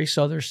February.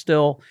 So there's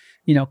still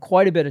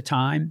quite a bit of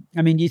time.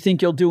 I mean, do you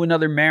think you'll do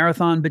another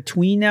marathon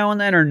between now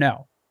and then or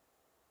no?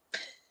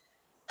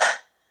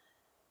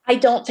 I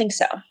don't think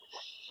so.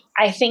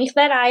 I think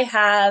that I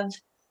have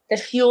the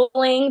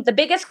fueling. The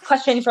biggest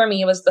question for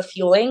me was the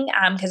fueling,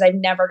 because I've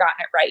never gotten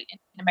it right in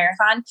a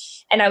marathon.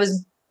 And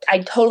I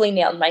totally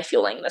nailed my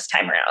fueling this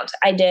time around.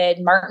 I did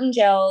Martin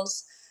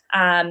Gels,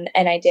 and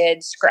I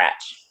did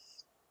Scratch.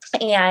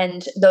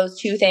 And those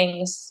two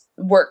things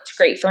worked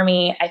great for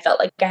me. I felt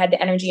like I had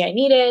the energy I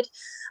needed.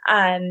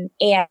 And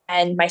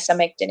my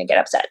stomach didn't get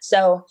upset.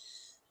 So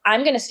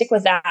I'm going to stick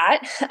with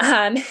that.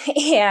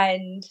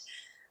 And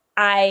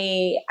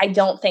I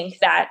don't think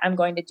that I'm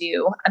going to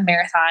do a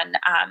marathon,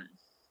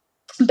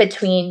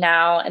 between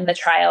now and the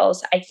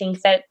trials. I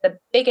think that the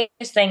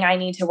biggest thing I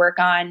need to work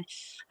on,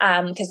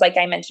 because like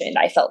I mentioned,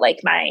 I felt like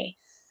my,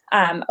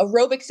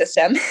 aerobic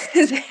system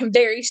is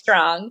very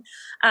strong.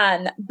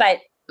 But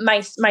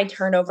my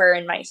turnover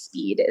and my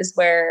speed is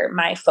where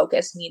my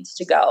focus needs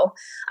to go.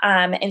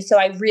 And so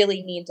I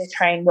really need to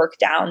try and work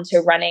down to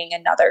running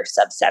another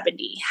sub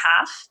 70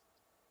 half.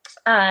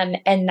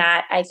 And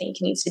that I think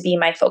needs to be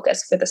my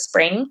focus for the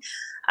spring.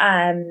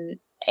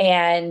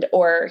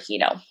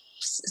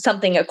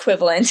 Something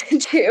equivalent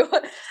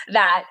to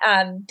that,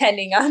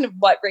 depending on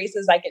what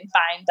races I can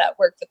find that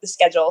work with the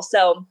schedule.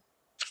 So,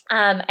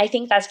 I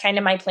think that's kind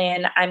of my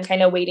plan. I'm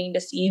kind of waiting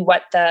to see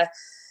what the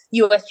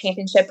U.S.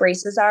 championship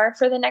races are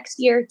for the next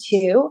year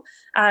too,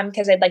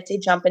 because I'd like to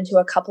jump into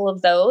a couple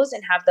of those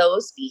and have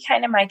those be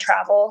kind of my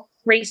travel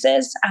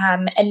races.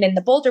 And then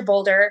the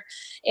Boulder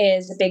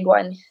is a big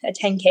one, a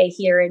 10K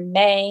here in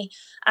May.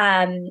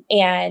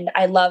 And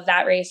I love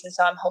that race. And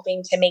so I'm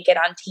hoping to make it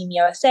on Team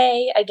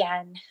USA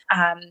again,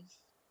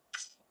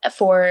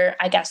 for,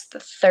 I guess, the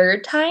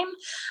third time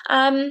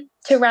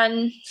to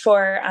run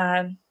for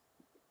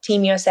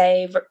Team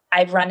USA.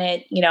 I've run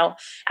it,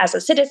 as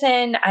a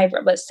citizen. I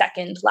was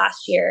second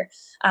last year,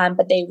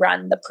 but they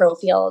run the pro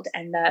field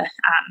and the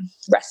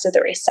rest of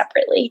the race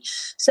separately.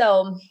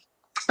 So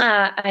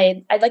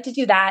I'd like to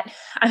do that.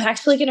 I'm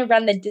actually going to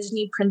run the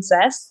Disney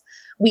Princess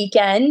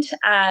weekend.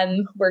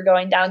 We're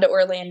going down to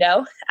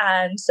Orlando.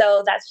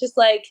 So that's just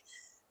like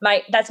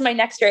that's my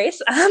next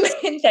race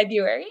in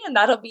February, and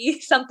that'll be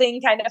something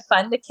kind of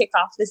fun to kick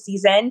off the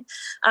season.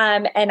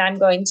 And I'm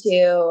going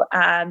to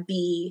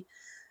be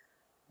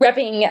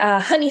repping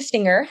Honey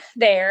Stinger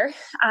there,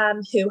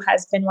 who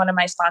has been one of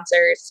my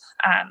sponsors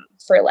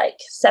for like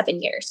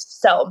 7 years.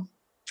 So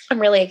I'm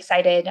really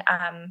excited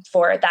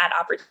for that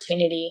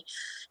opportunity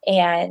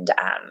and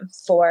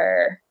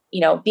for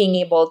being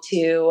able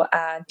to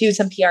do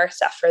some PR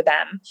stuff for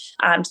them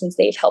since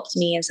they've helped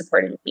me and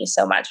supported me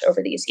so much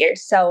over these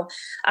years. So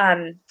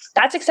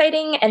that's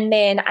exciting. And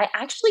then I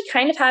actually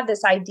kind of have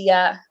this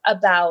idea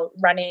about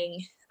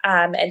running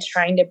and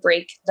trying to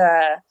break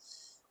the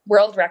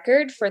world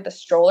record for the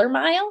stroller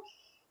mile.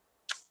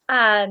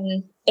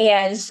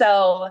 And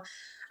so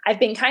I've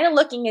been kind of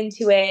looking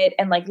into it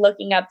and like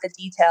looking up the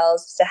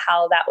details to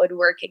how that would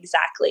work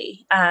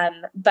exactly.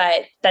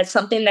 But that's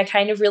something that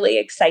kind of really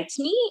excites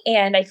me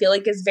and I feel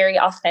like is very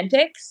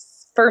authentic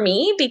for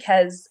me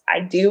because I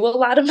do a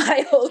lot of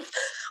miles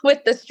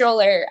with the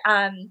stroller.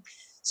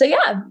 So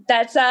yeah,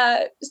 that's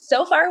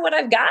so far what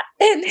I've got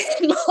and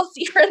we'll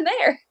see from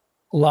there.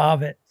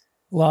 Love it.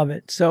 Love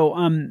it. So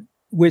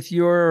with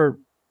your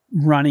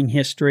running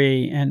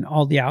history and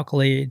all the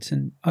accolades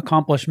and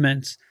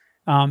accomplishments,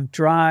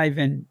 drive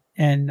and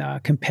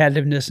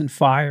competitiveness and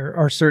fire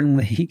are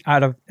certainly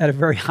at a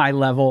very high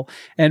level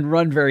and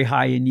run very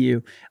high in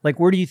you. Like,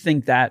 where do you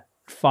think that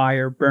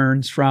fire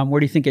burns from? Where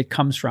do you think it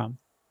comes from?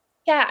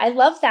 Yeah, I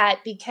love that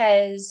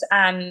because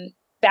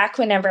back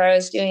whenever I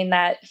was doing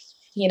that,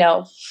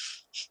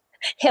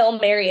 Hail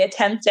Mary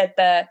attempt at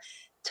the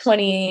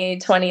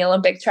 2020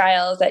 Olympic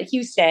trials at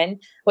Houston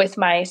with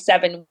my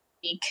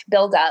 7-week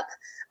buildup,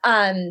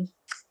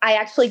 I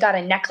actually got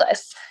a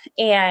necklace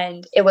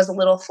and it was a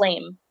little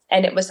flame.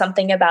 And it was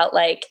something about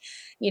like,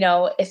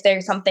 if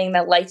there's something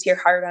that lights your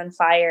heart on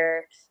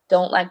fire,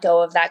 don't let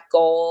go of that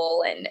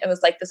goal. And it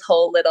was like this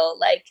whole little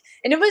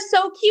and it was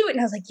so cute. And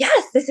I was like,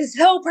 yes, this is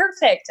so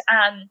perfect.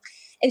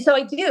 And so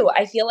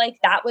I feel like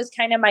that was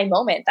kind of my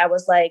moment. That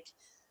was like,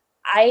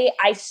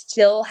 I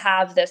still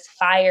have this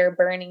fire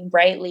burning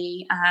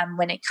brightly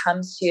when it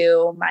comes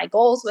to my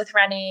goals with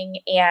running.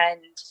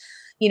 And,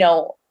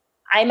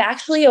 I'm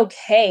actually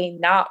okay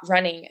not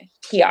running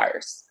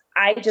PRs.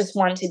 I just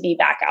want to be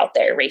back out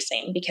there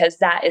racing because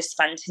that is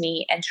fun to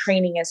me and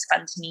training is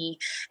fun to me.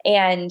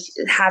 And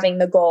having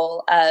the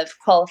goal of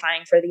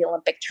qualifying for the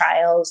Olympic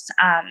trials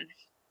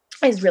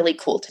is really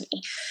cool to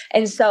me.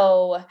 And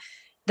so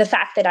the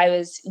fact that I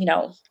was,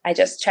 I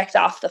just checked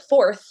off the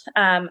 4th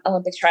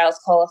Olympic trials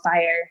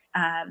qualifier,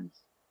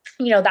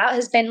 that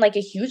has been like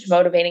a huge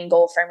motivating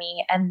goal for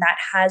me. And that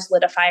has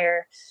lit a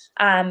fire.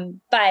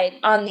 But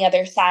on the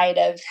other side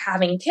of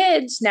having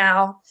kids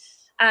now,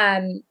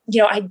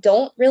 I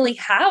don't really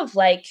have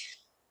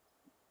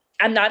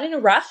I'm not in a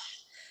rush,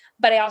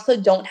 but I also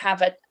don't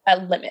have a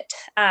limit.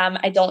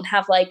 I don't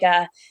have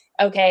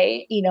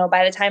okay,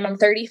 by the time I'm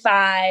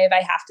 35,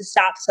 I have to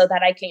stop so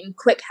that I can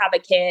quick have a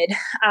kid,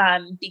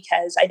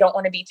 because I don't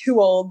want to be too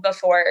old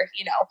before,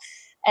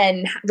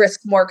 and risk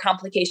more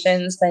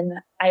complications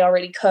than I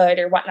already could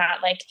or whatnot.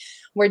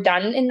 We're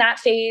done in that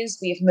phase.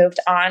 We've moved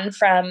on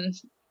from,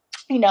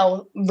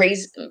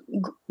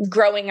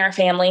 growing our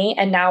family,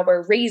 and now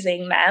we're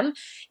raising them.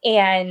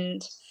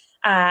 And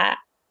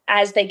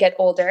as they get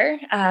older,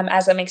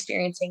 as I'm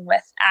experiencing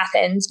with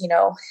Athens,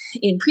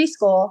 in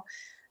preschool,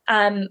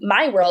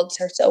 my world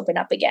starts to open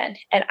up again,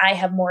 and I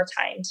have more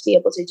time to be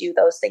able to do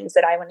those things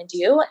that I want to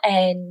do.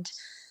 And,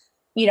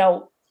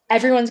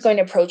 everyone's going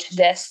to approach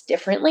this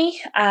differently,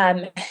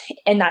 and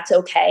that's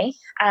okay.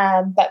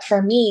 But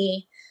for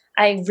me,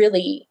 I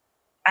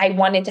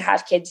wanted to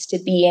have kids to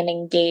be an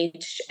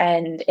engaged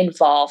and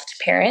involved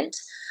parent.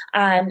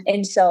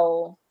 And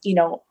so,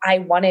 I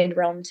wanted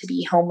Rome to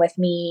be home with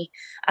me.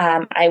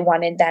 I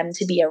wanted them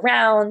to be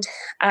around.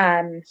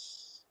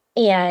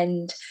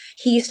 And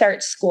he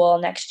starts school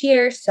next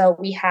year. So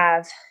we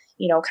have,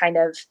 kind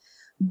of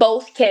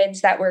both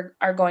kids that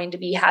are going to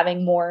be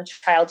having more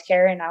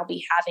childcare, and I'll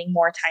be having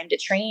more time to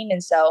train.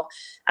 And so,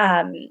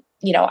 I'm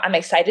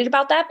excited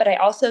about that, but I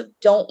also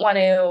don't want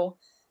to,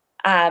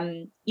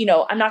 I'm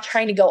not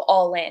trying to go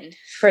all in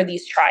for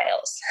these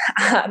trials.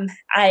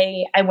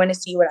 I want to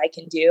see what I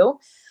can do.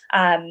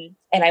 And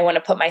I want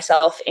to put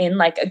myself in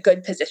a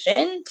good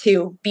position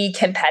to be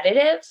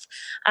competitive.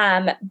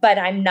 But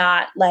I'm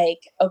not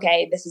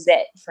okay, this is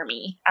it for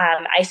me.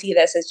 I see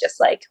this as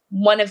just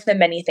one of the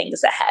many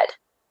things ahead.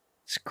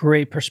 It's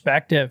great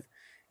perspective.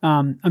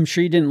 I'm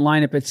sure you didn't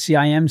line up at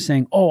CIM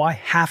saying, oh, I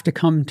have to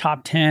come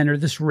top 10 or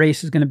this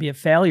race is going to be a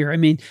failure. I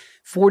mean,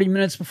 40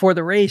 minutes before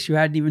the race, you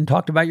hadn't even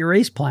talked about your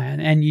race plan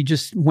and you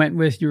just went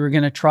with, you were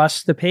going to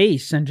trust the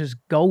pace and just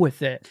go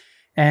with it.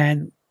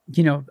 And,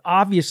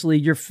 obviously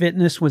your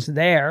fitness was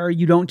there.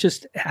 You don't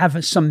just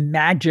have some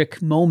magic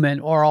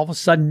moment or all of a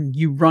sudden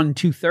you run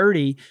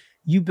 2:30.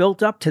 You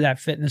built up to that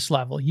fitness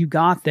level. You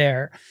got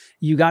there.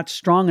 You got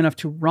strong enough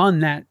to run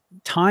that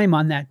time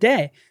on that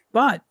day.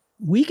 But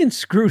we can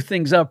screw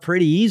things up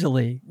pretty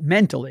easily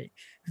mentally,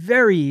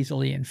 very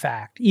easily, in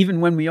fact,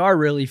 even when we are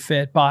really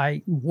fit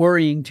by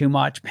worrying too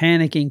much,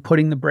 panicking,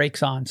 putting the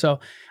brakes on. So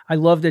I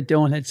love that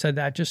Dylan had said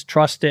that, just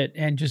trust it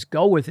and just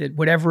go with it,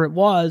 whatever it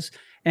was.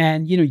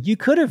 And, you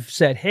could have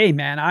said, hey,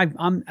 man,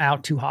 I'm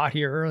out too hot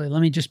here early.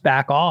 Let me just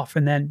back off.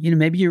 And then,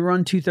 maybe you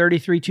run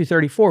 2:33,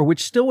 2:34,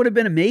 which still would have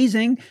been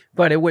amazing,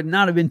 but it would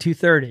not have been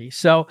 2:30.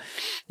 So,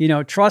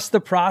 trust the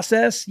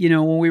process.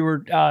 When we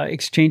were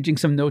exchanging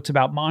some notes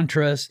about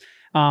mantras,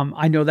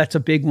 I know that's a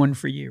big one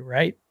for you,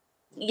 right?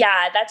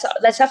 Yeah, that's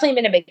definitely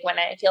been a big one.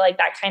 I feel like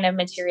that kind of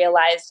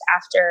materialized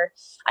after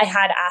I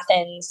had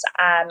Athens,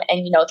 and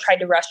tried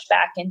to rush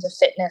back into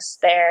fitness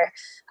there,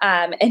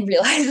 and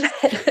realized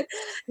that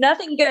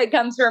nothing good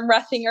comes from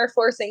rushing or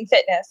forcing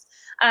fitness.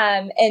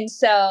 And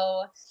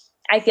so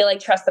I feel like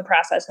trust the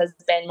process has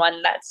been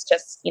one that's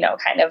just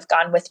kind of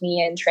gone with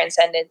me and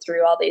transcended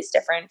through all these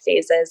different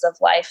phases of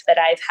life that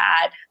I've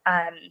had.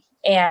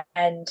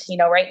 And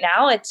right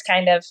now it's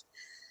kind of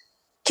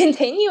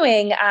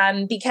continuing,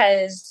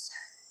 because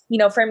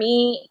for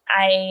me,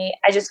 I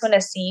just want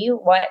to see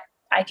what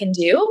I can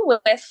do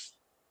with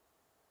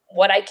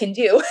what I can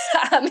do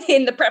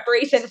in the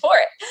preparation for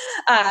it.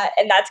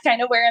 And that's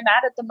kind of where I'm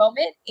at the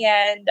moment.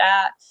 And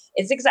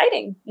it's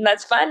exciting and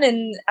that's fun.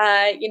 And,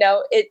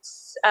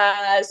 it's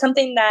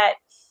something that,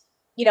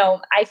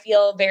 I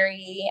feel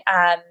very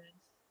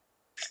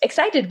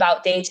excited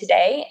about day to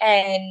day.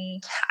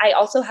 And I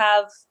also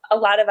have a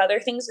lot of other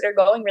things that are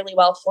going really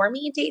well for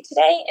me day to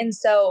day. And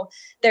so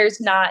there's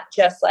not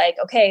just like,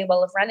 okay,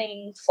 well, if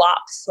running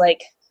flops,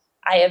 like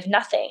I have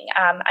nothing.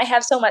 I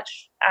have so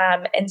much.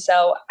 And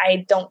so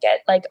I don't get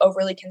like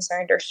overly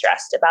concerned or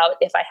stressed about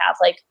if I have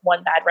like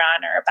one bad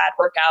run or a bad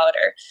workout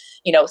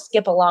or,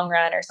 skip a long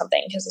run or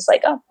something. Cause it's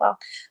like, oh, well,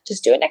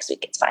 just do it next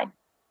week. It's fine.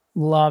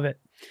 Love it.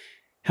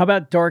 How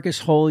about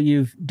darkest hole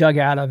you've dug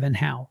out of and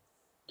how?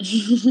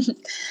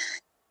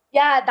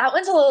 Yeah, that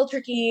one's a little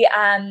tricky.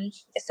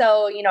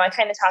 So, I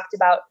kind of talked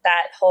about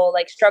that whole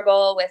like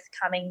struggle with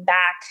coming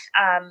back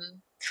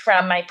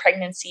from my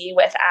pregnancy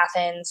with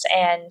Athens.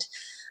 And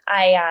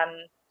I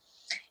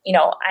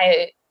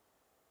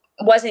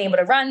wasn't able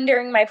to run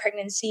during my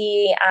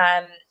pregnancy.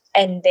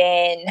 And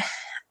then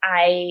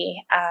I,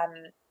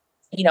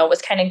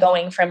 was kind of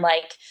going from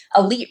like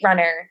elite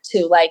runner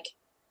to like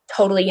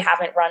totally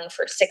haven't run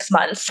for 6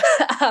 months.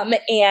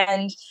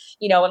 And,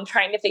 I'm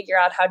trying to figure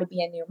out how to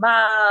be a new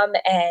mom.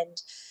 And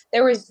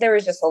there was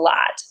just a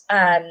lot.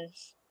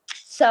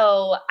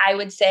 So I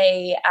would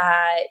say,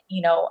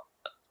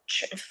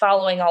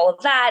 following all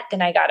of that,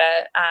 then I got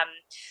a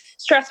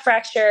stress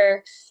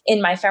fracture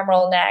in my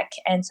femoral neck.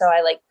 And so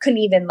I like couldn't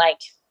even like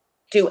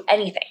do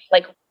anything,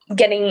 like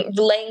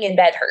laying in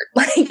bed hurt.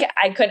 Like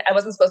I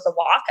wasn't supposed to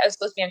walk. I was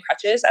supposed to be on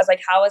crutches. I was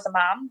like, how as a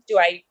mom do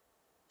I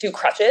do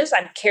crutches?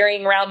 I'm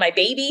carrying around my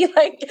baby.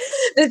 Like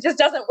this just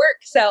doesn't work.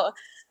 So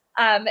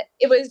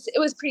it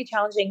was pretty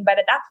challenging. But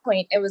at that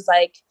point it was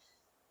like,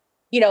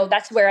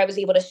 that's where I was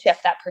able to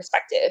shift that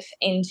perspective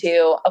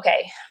into,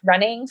 okay,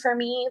 running for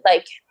me.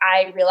 Like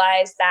I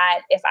realized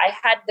that if I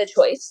had the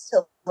choice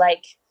to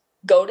like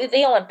go to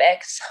the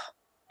Olympics,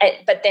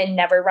 but then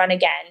never run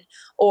again,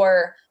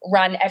 or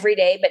run every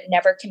day, but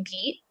never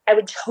compete, I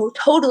would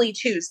totally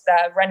choose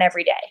the run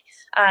every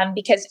day.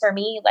 Because for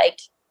me, like,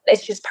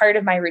 it's just part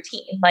of my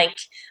routine. Like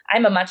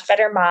I'm a much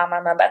better mom.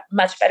 I'm a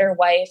much better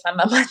wife. I'm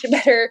a much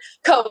better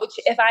coach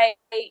if I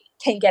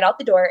can get out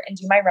the door and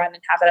do my run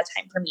and have that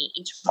time for me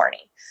each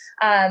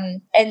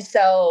morning. And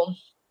so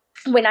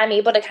when I'm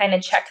able to kind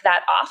of check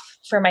that off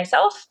for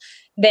myself,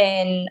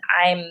 then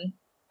I'm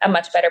a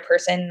much better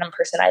person and a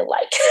person I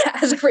like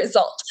as a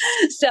result.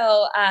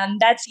 So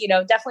that's,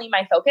 definitely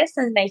my focus.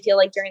 And I feel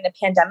like during the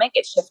pandemic,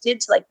 it shifted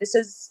to like, this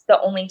is the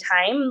only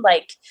time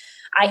like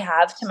I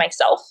have to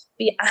myself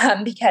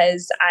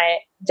because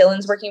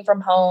Dylan's working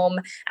from home,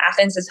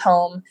 Athens is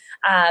home.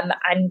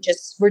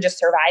 We're just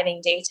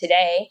surviving day to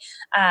day.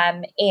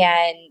 And,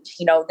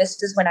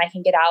 this is when I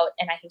can get out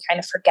and I can kind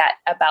of forget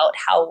about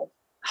how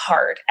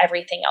hard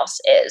everything else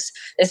is.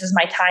 This is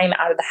my time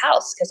out of the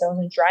house because I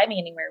wasn't driving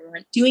anywhere. We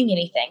weren't doing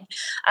anything.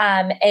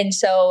 And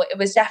so it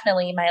was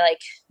definitely my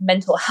like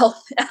mental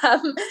health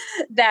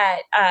that,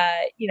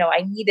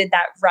 I needed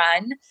that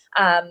run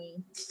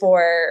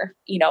for,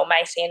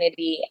 my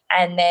sanity.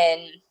 And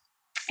then,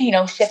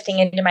 shifting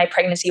into my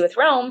pregnancy with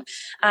Rome,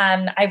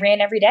 I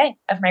ran every day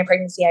of my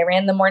pregnancy. I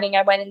ran the morning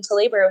I went into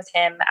labor with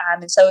him.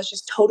 And so it's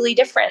just totally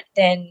different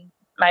than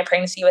my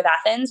pregnancy with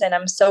Athens. And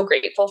I'm so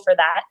grateful for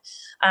that.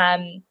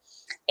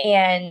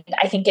 And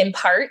I think in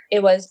part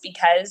it was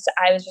because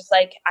I was just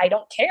like, I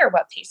don't care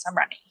what pace I'm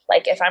running.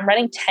 Like if I'm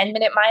running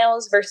 10-minute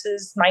miles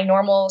versus my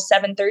normal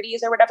 7:30s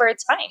or whatever,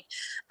 it's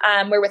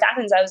fine. Where with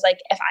Athens, I was like,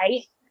 if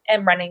I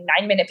am running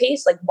 9-minute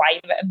pace, like why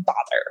even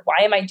bother? Why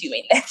am I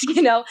doing this?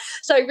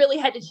 So I really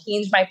had to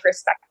change my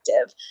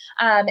perspective.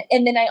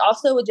 And then I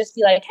also would just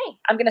be like, hey,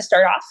 I'm going to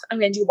start off. I'm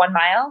going to do 1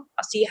 mile.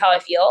 I'll see how I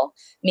feel.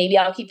 Maybe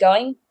I'll keep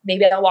going.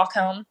 Maybe I'll walk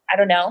home. I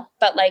don't know.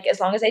 But like, as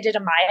long as I did a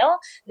mile,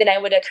 then I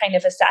would kind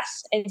of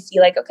assess and see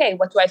like, okay,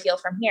 what do I feel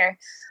from here?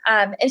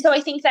 And so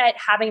I think that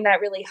having that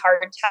really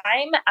hard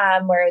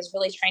time, where I was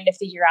really trying to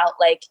figure out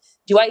like,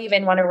 do I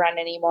even want to run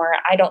anymore?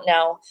 I don't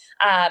know.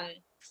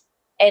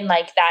 And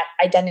like that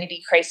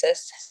identity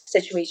crisis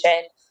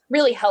situation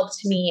really helped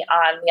me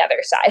on the other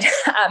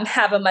side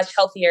have a much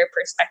healthier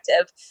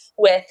perspective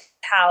with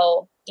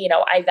how,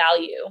 I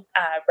value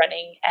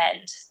running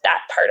and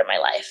that part of my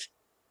life.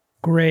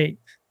 Great.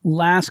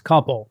 Last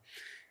couple.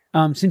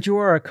 Since you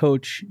are a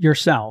coach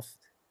yourself,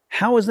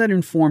 how has that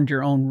informed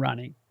your own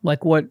running?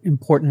 Like what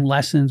important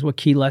lessons, what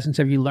key lessons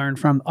have you learned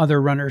from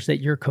other runners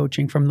that you're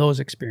coaching from those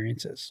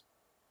experiences?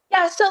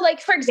 Yeah. So like,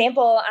 for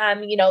example,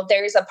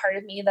 there's a part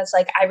of me that's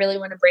like, I really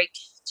want to break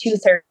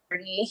 2:30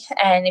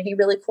 and it'd be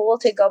really cool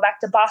to go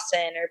back to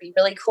Boston, or it'd be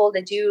really cool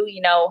to do,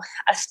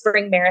 a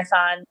spring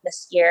marathon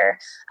this year.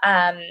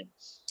 And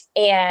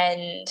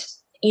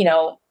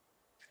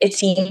it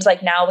seems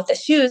like now with the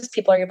shoes,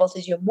 people are able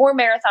to do more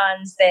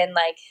marathons than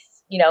like,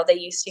 they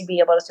used to be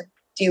able to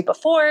do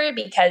before,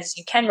 because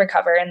you can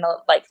recover and the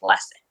like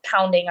less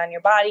pounding on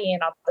your body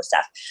and all the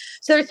stuff.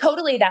 So there's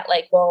totally that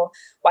like, well,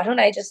 why don't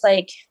I just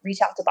like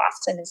reach out to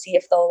Boston and see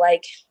if they'll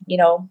like,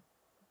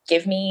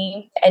 give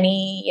me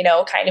any,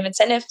 kind of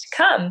incentive to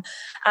come.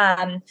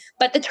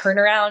 But the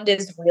turnaround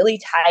is really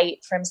tight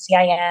from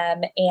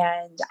CIM,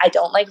 and I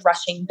don't like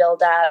rushing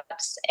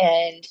buildups.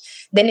 And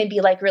then it'd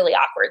be like really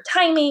awkward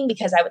timing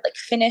because I would like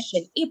finish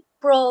in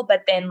April,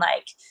 but then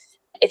like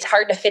it's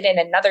hard to fit in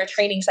another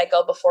training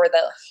cycle before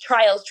the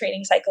trials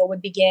training cycle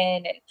would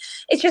begin. And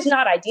it's just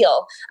not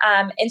ideal.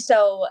 And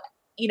so,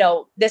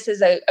 this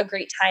is a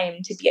great time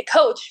to be a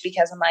coach,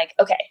 because I'm like,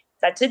 okay,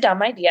 that's a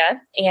dumb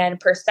idea. And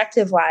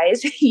perspective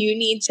wise, you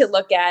need to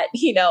look at,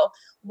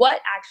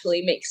 what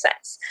actually makes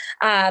sense.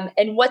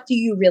 And what do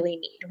you really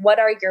need? What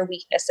are your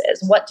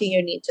weaknesses? What do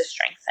you need to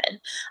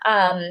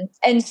strengthen?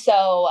 And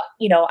so,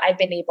 I've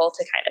been able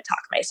to kind of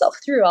talk myself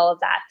through all of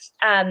that.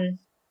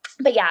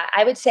 But yeah,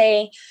 I would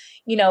say,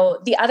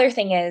 the other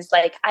thing is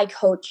like, I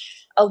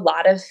coach a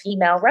lot of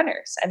female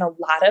runners, and a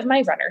lot of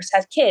my runners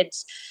have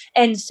kids.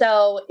 And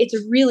so it's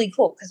really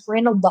cool because we're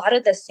in a lot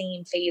of the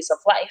same phase of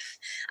life,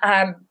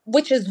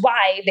 which is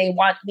why they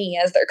want me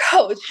as their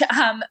coach.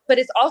 But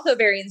it's also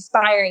very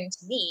inspiring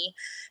to me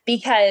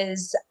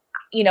because,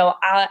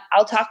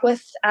 I'll talk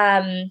with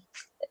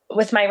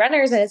my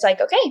runners, and it's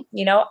like, okay,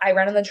 I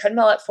run on the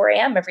treadmill at 4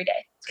 a.m. every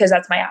day because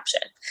that's my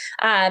option.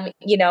 And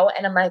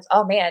I'm like,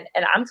 oh man,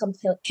 and I'm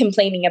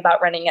complaining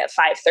about running at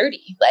 5:30.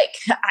 Like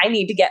I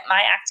need to get my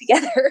act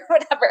together,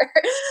 whatever.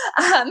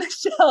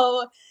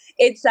 So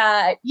it's,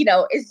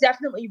 it's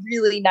definitely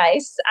really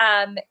nice.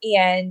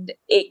 And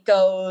it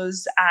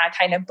goes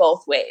kind of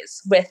both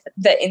ways with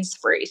the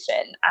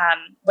inspiration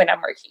when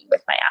I'm working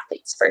with my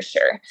athletes, for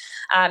sure.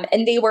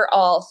 And they were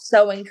all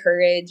so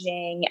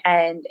encouraging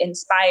and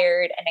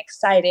inspired and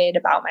excited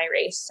about my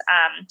race,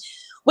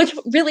 which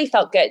really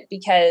felt good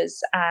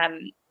because,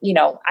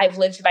 I've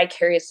lived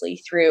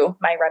vicariously through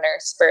my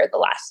runners for the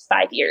last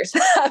 5 years.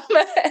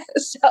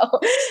 So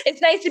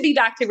it's nice to be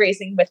back to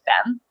racing with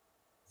them.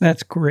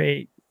 That's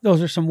great.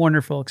 Those are some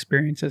wonderful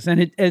experiences.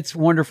 And it's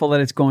wonderful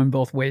that it's going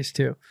both ways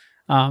too.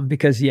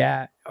 Because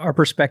our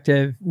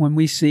perspective, when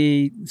we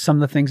see some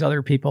of the things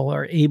other people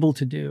are able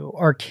to do,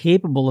 are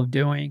capable of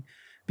doing,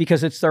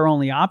 because it's their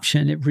only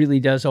option, it really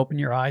does open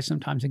your eyes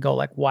sometimes and go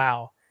like,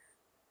 wow,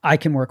 I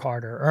can work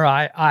harder, or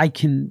I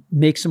can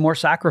make some more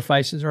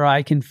sacrifices, or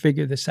I can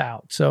figure this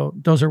out. So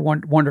those are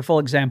wonderful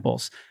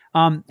examples.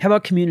 How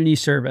about community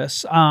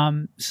service?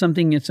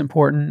 Something that's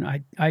important.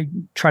 I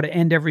try to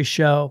end every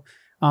show,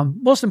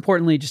 most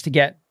importantly, just to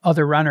get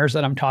other runners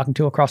that I'm talking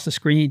to across the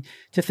screen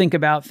to think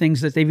about things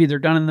that they've either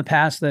done in the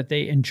past that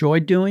they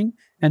enjoyed doing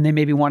and they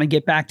maybe want to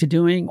get back to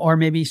doing, or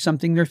maybe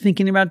something they're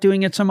thinking about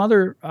doing at some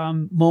other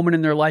moment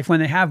in their life when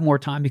they have more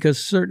time,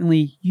 because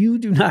certainly you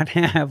do not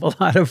have a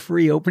lot of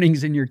free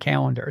openings in your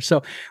calendar.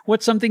 So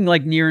what's something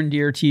like near and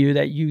dear to you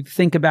that you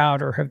think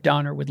about or have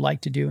done or would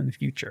like to do in the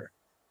future?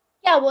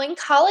 Yeah, well, in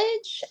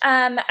college,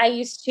 I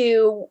used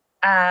to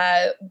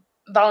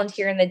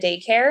volunteer in the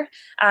daycare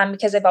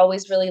because I've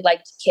always really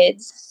liked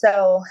kids.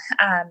 So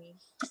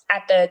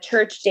at the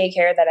church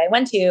daycare that I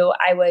went to,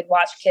 I would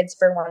watch kids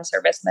for one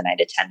service and then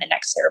I'd attend the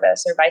next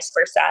service, or vice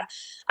versa.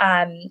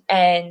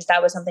 And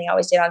that was something I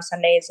always did on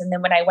Sundays. And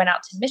then when I went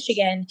out to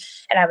Michigan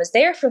and I was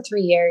there for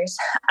 3 years,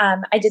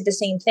 I did the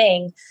same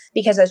thing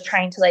because I was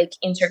trying to like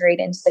integrate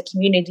into the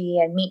community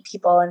and meet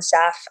people and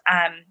stuff.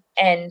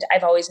 And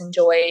I've always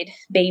enjoyed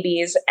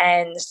babies.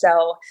 And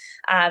so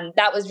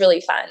that was really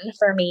fun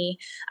for me.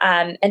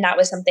 And that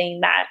was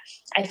something that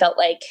I felt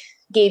like,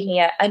 gave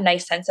me a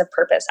nice sense of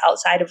purpose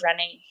outside of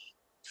running.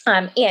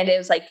 And it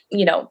was like,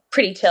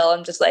 pretty chill.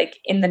 I'm just like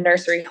in the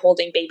nursery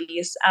holding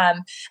babies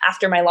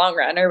after my long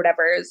run or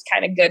whatever. It was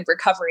kind of good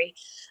recovery.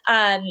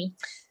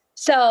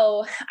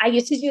 So I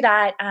used to do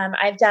that.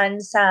 I've done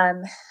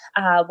some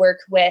work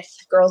with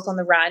Girls on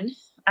the Run,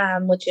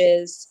 which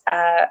is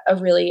a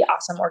really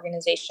awesome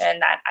organization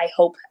that I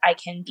hope I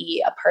can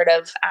be a part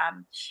of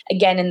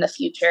again in the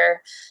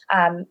future.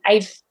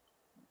 I've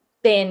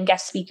been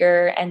guest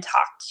speaker and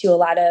talked to a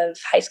lot of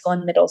high school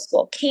and middle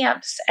school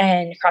camps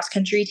and cross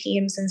country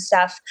teams and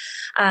stuff,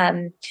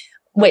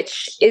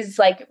 which is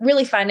like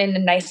really fun and a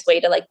nice way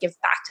to like give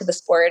back to the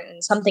sport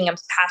and something I'm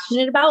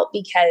passionate about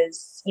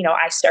because,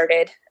 I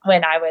started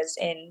when I was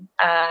in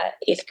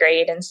 8th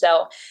grade. And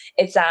so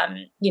it's,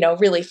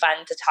 really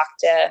fun to talk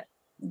to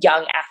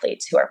young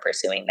athletes who are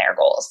pursuing their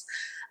goals.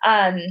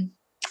 But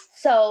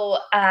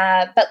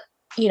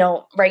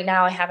right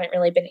now I haven't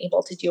really been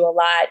able to do a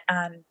lot.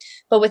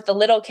 But with the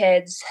little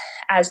kids,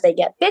 as they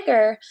get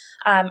bigger,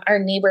 our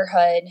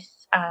neighborhood,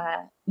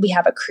 we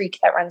have a creek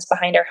that runs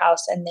behind our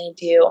house and they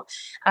do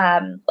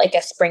like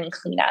a spring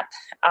cleanup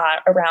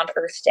around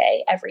Earth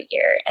Day every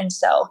year. And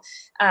so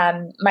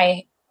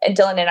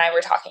Dylan and I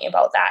were talking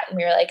about that and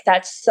we were like,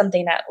 that's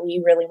something that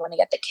we really want to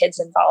get the kids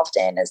involved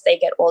in as they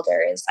get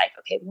older is like,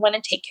 okay, we want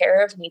to take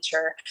care of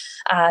nature.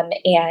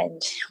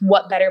 And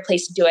what better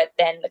place to do it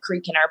than the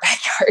creek in our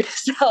backyard.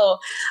 So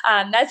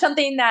that's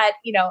something that,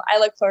 I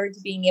look forward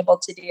to being able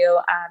to do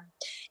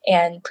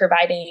and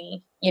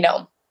providing,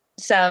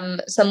 some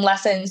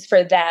lessons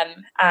for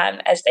them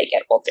as they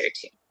get older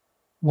too.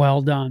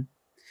 Well done.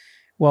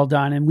 Well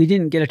done. And we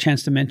didn't get a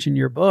chance to mention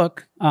your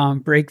book,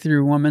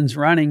 Breakthrough Women's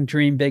Running,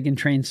 Dream Big and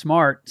Train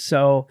Smart.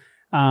 So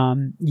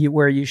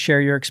where you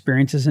share your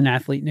experience as an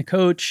athlete and a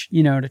coach,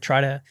 to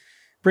try to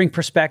bring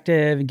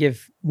perspective and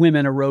give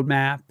women a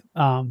roadmap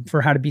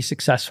for how to be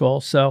successful.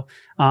 So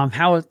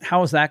how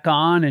has that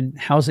gone and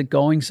how's it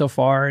going so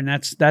far? And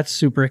that's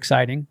super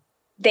exciting.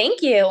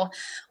 Thank you.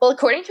 Well,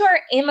 according to our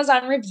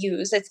Amazon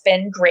reviews, it's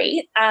been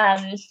great.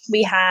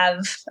 We have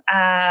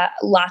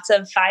lots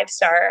of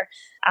 5-star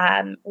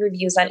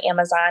reviews on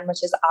Amazon,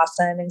 which is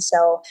awesome. And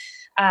so,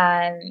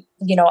 I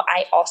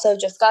also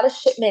just got a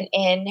shipment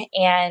in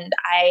and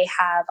I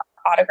have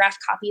autographed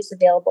copies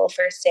available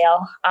for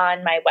sale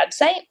on my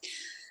website.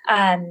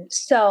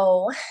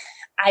 So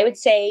I would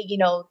say,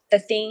 the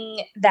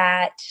thing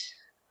that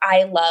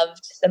I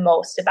loved the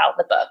most about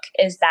the book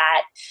is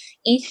that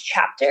each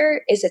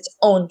chapter is its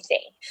own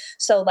thing.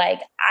 So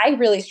like, I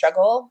really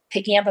struggle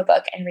picking up a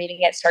book and reading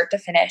it start to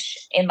finish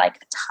in like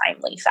a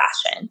timely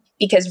fashion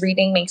because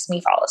reading makes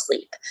me fall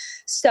asleep.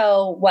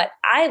 So what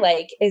I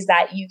like is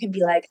that you can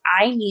be like,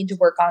 I need to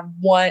work on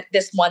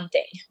this one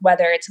thing,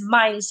 whether it's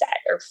mindset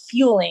or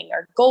fueling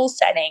or goal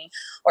setting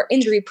or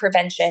injury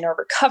prevention or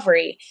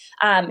recovery.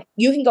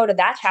 You can go to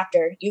that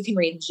chapter. You can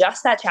read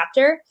just that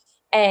chapter.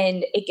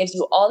 And it gives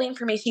you all the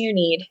information you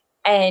need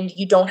and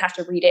you don't have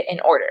to read it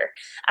in order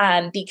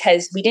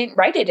because we didn't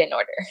write it in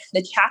order.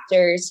 The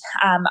chapters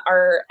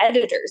our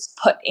editors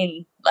put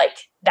in like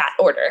that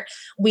order.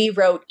 We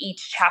wrote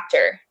each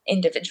chapter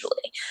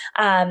individually.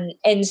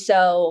 And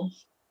so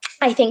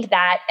I think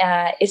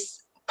that is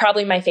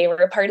probably my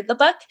favorite part of the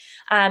book.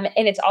 And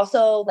it's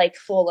also like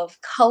full of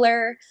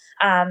color.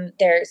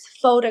 There's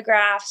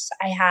photographs.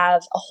 I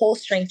have a whole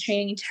strength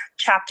training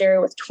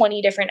chapter with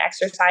 20 different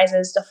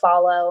exercises to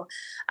follow.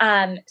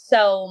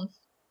 So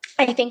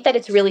I think that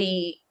it's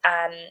really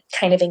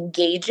kind of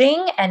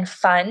engaging and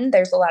fun.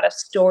 There's a lot of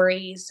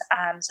stories.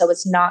 So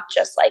it's not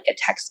just like a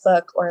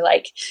textbook or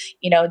like,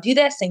 do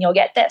this and you'll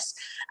get this.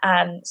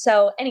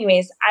 So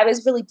anyways, I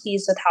was really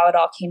pleased with how it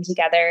all came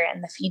together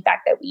and the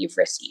feedback that we've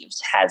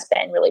received has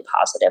been really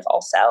positive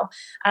also.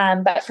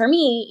 But for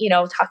me,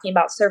 talking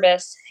about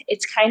service,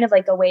 it's kind of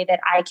like a way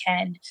that I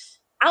can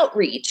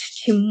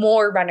outreach to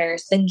more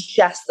runners than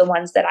just the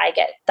ones that I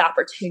get the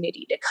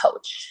opportunity to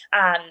coach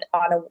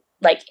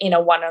in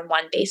a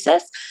one-on-one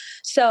basis.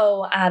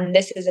 So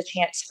this is a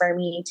chance for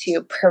me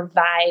to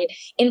provide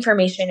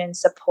information and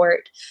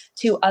support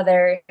to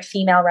other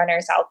female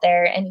runners out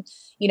there. And,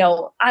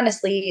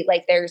 honestly,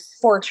 like there's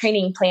 4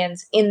 training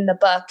plans in the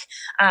book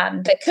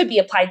that could be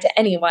applied to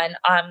anyone.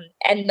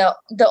 And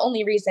the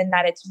only reason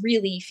that it's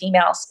really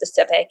female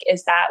specific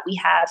is that we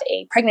have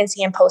a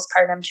pregnancy and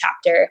postpartum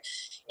chapter,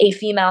 a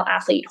female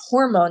athlete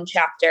hormone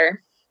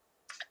chapter,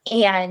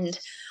 and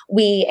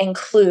we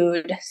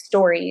include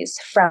stories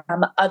from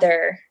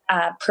other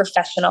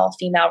professional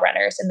female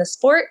runners in the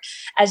sport,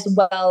 as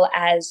well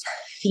as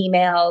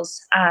females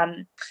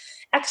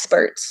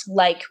experts.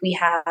 Like we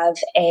have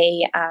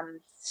a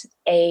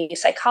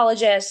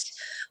psychologist,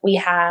 we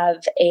have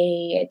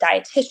a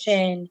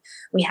dietitian,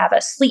 we have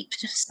a sleep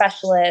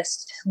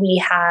specialist,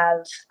 we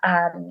have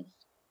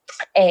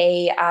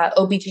a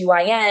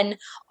OBGYN,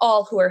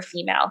 all who are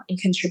female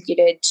and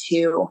contributed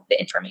to the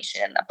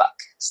information in the book.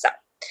 So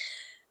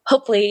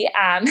hopefully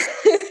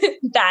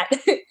that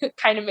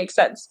kind of makes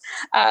sense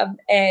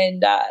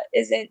and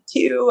isn't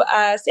too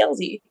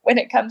salesy when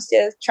it comes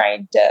to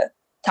trying to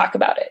talk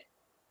about it.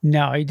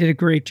 No, you did a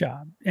great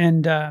job,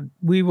 and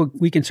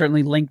we can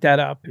certainly link that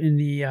up in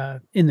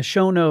the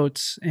show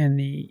notes and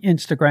the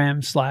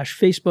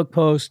Instagram/Facebook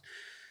post.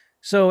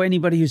 So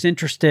anybody who's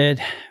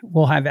interested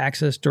will have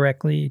access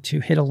directly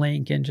to hit a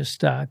link and just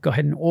go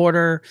ahead and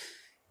order.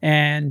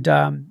 And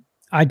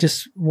I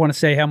just want to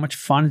say how much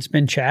fun it's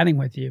been chatting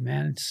with you,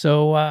 man.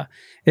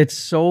 It's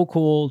so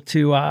cool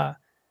to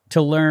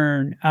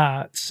learn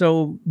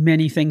so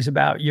many things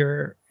about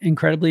your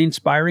incredibly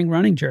inspiring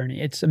running journey.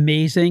 It's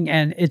amazing,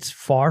 and it's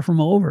far from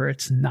over.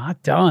 It's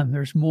not done.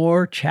 There's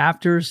more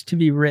chapters to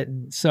be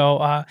written. So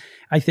I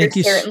thank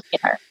you. Certainly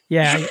are.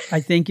 Yeah,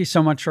 I thank you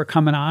so much for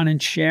coming on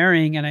and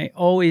sharing. And I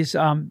always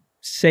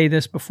say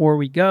this before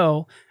we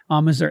go.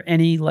 Is there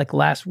any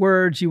last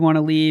words you want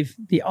to leave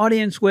the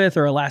audience with,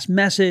 or a last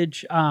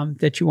message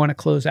that you want to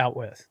close out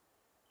with?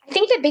 I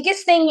think the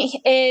biggest thing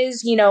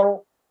is,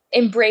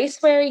 embrace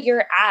where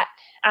you're at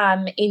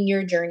in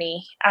your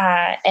journey.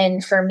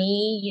 And for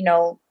me,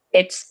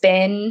 it's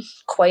been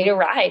quite a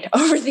ride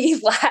over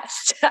these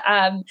last,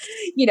 5.5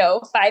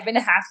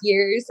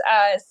 years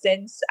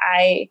since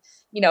I,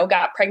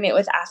 got pregnant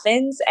with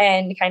Athens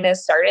and kind of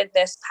started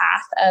this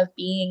path of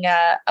being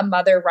a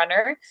mother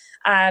runner.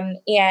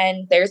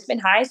 And there's been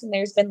highs and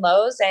there's been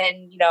lows.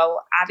 And,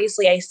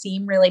 obviously I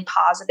seem really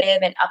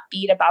positive and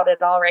upbeat about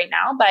it all right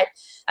now, but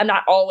I'm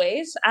not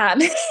always.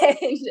 And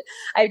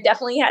I've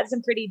definitely had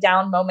some pretty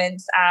down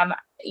moments.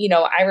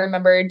 I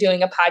remember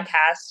doing a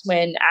podcast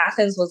when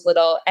Athens was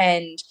little,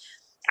 and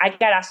I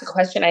got asked a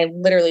question. I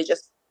literally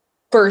just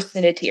burst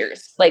into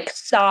tears,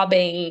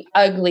 sobbing,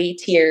 ugly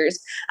tears.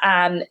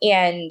 And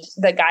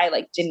the guy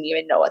didn't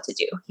even know what to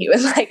do. He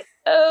was like,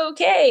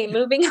 okay,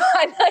 moving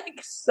on,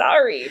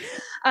 sorry.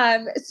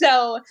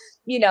 So,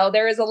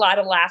 there was a lot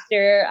of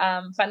laughter,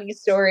 funny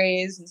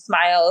stories and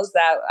smiles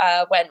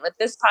that went with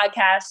this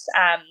podcast.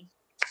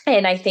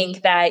 And I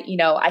think that,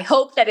 I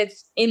hope that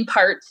it's in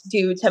part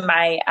due to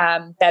my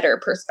better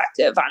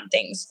perspective on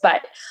things.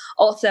 But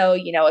also,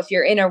 if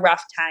you're in a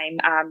rough time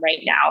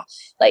right now,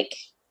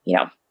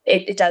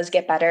 it does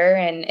get better.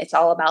 And it's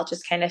all about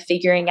just kind of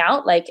figuring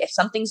out, if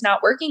something's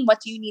not working,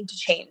 what do you need to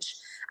change?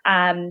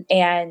 And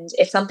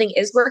if something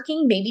is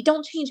working, maybe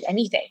don't change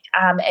anything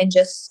and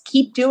just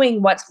keep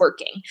doing what's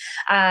working.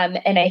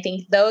 And I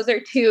think those are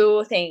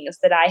two things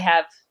that I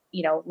have,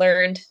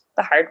 learned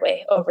the hard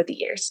way over the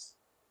years.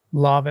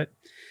 Love it.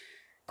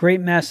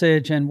 Great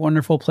message and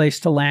wonderful place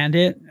to land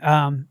it.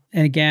 And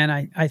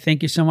again, I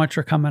thank you so much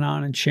for coming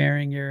on and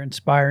sharing your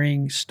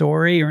inspiring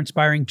story or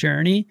inspiring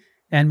journey.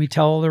 And we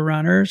tell all the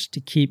runners to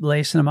keep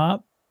lacing them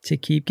up, to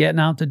keep getting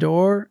out the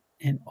door,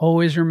 and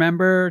always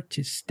remember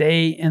to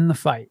stay in the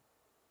fight.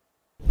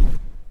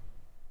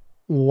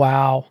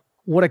 Wow.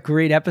 What a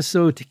great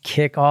episode to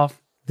kick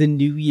off the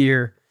new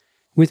year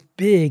with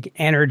big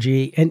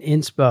energy and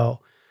inspo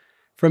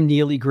from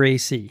Neely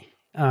Gracie.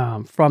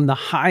 From the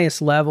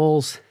highest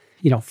levels,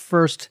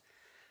 first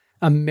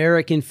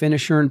American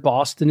finisher in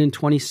Boston in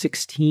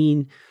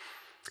 2016,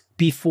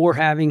 before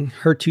having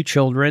her 2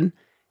 children,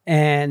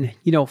 and,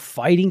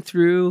 fighting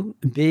through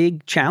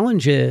big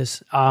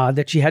challenges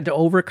that she had to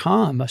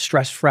overcome, a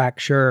stress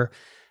fracture,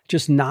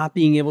 just not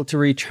being able to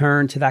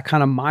return to that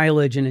kind of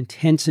mileage and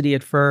intensity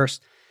at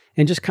first,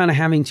 and just kind of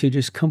having to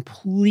just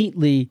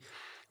completely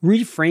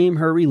reframe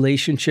her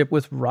relationship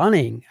with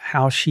running,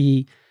 how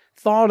she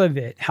thought of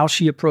it, how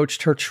she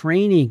approached her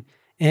training,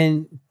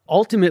 and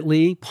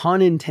ultimately,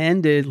 pun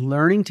intended,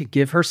 learning to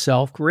give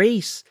herself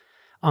grace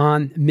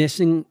on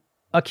missing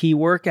a key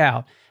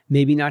workout,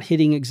 maybe not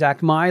hitting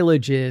exact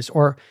mileages,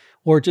 or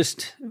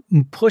just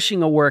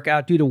pushing a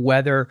workout due to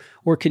weather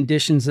or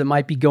conditions that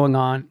might be going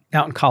on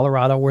out in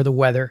Colorado, where the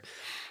weather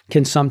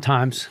can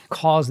sometimes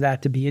cause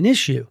that to be an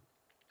issue.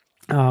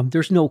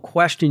 There's no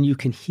question you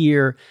can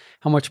hear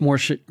how much more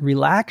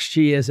relaxed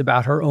she is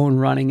about her own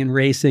running and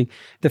racing.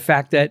 The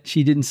fact that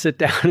she didn't sit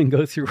down and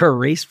go through her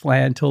race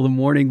plan until the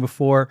morning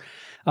before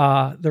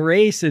the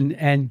race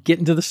and get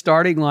into the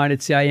starting line at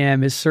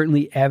CIM is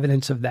certainly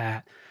evidence of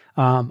that.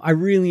 I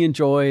really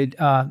enjoyed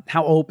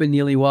how open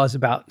Neely was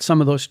about some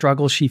of those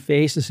struggles she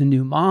faced as a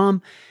new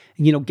mom.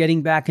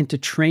 Getting back into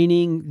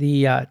training,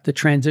 the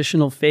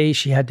transitional phase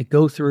she had to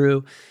go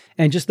through,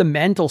 and just the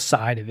mental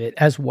side of it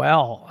as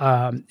well.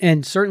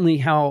 And certainly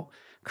how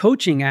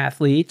coaching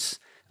athletes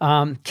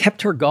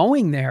kept her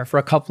going there for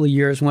a couple of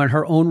years when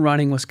her own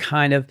running was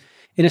kind of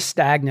in a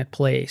stagnant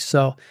place.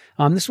 So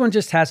this one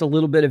just has a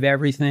little bit of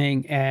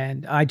everything,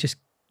 and I just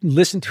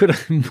listened to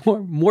it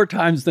more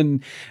times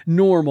than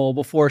normal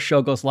before a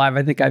show goes live.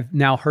 I think I've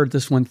now heard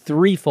this one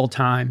 3 full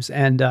times,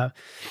 and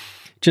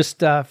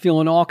just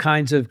feeling all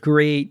kinds of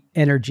great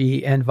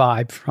energy and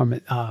vibe from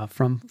it,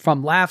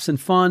 from laughs and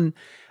fun,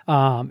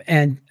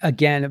 and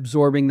again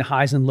absorbing the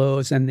highs and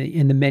lows and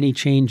the many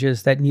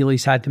changes that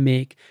Neely's had to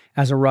make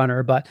as a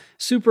runner. But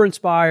super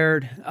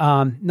inspired,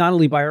 not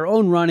only by her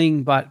own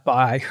running, but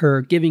by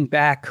her giving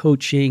back,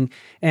 coaching,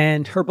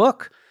 and her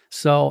book.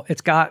 So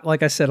it's got,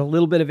 like I said, a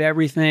little bit of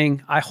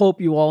everything. I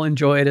hope you all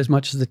enjoy it as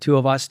much as the two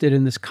of us did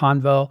in this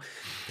convo.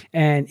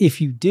 And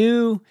if you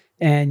do,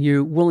 and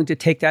you're willing to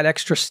take that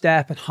extra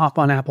step and hop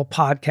on Apple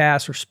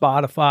Podcasts or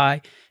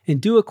Spotify and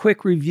do a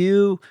quick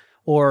review,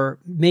 or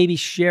maybe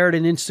share it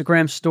in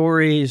Instagram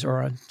stories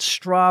or on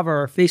Strava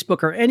or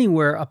Facebook or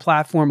anywhere a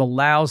platform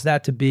allows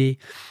that to be,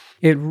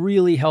 it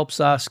really helps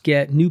us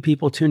get new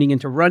people tuning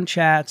into Run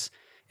Chats.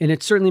 And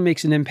it certainly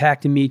makes an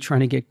impact in me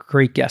trying to get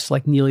great guests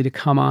like Neely to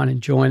come on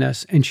and join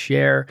us and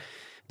share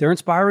their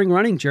inspiring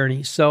running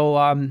journey.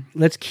 So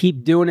let's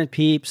keep doing it,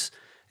 peeps.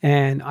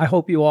 And I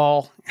hope you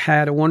all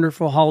had a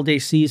wonderful holiday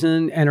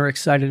season and are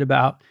excited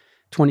about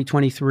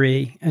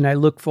 2023. And I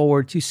look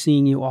forward to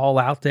seeing you all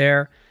out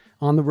there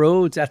on the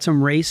roads at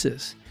some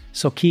races.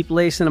 So keep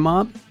lacing them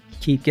up,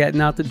 keep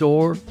getting out the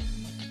door,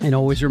 and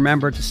always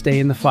remember to stay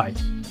in the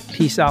fight.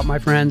 Peace out, my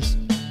friends.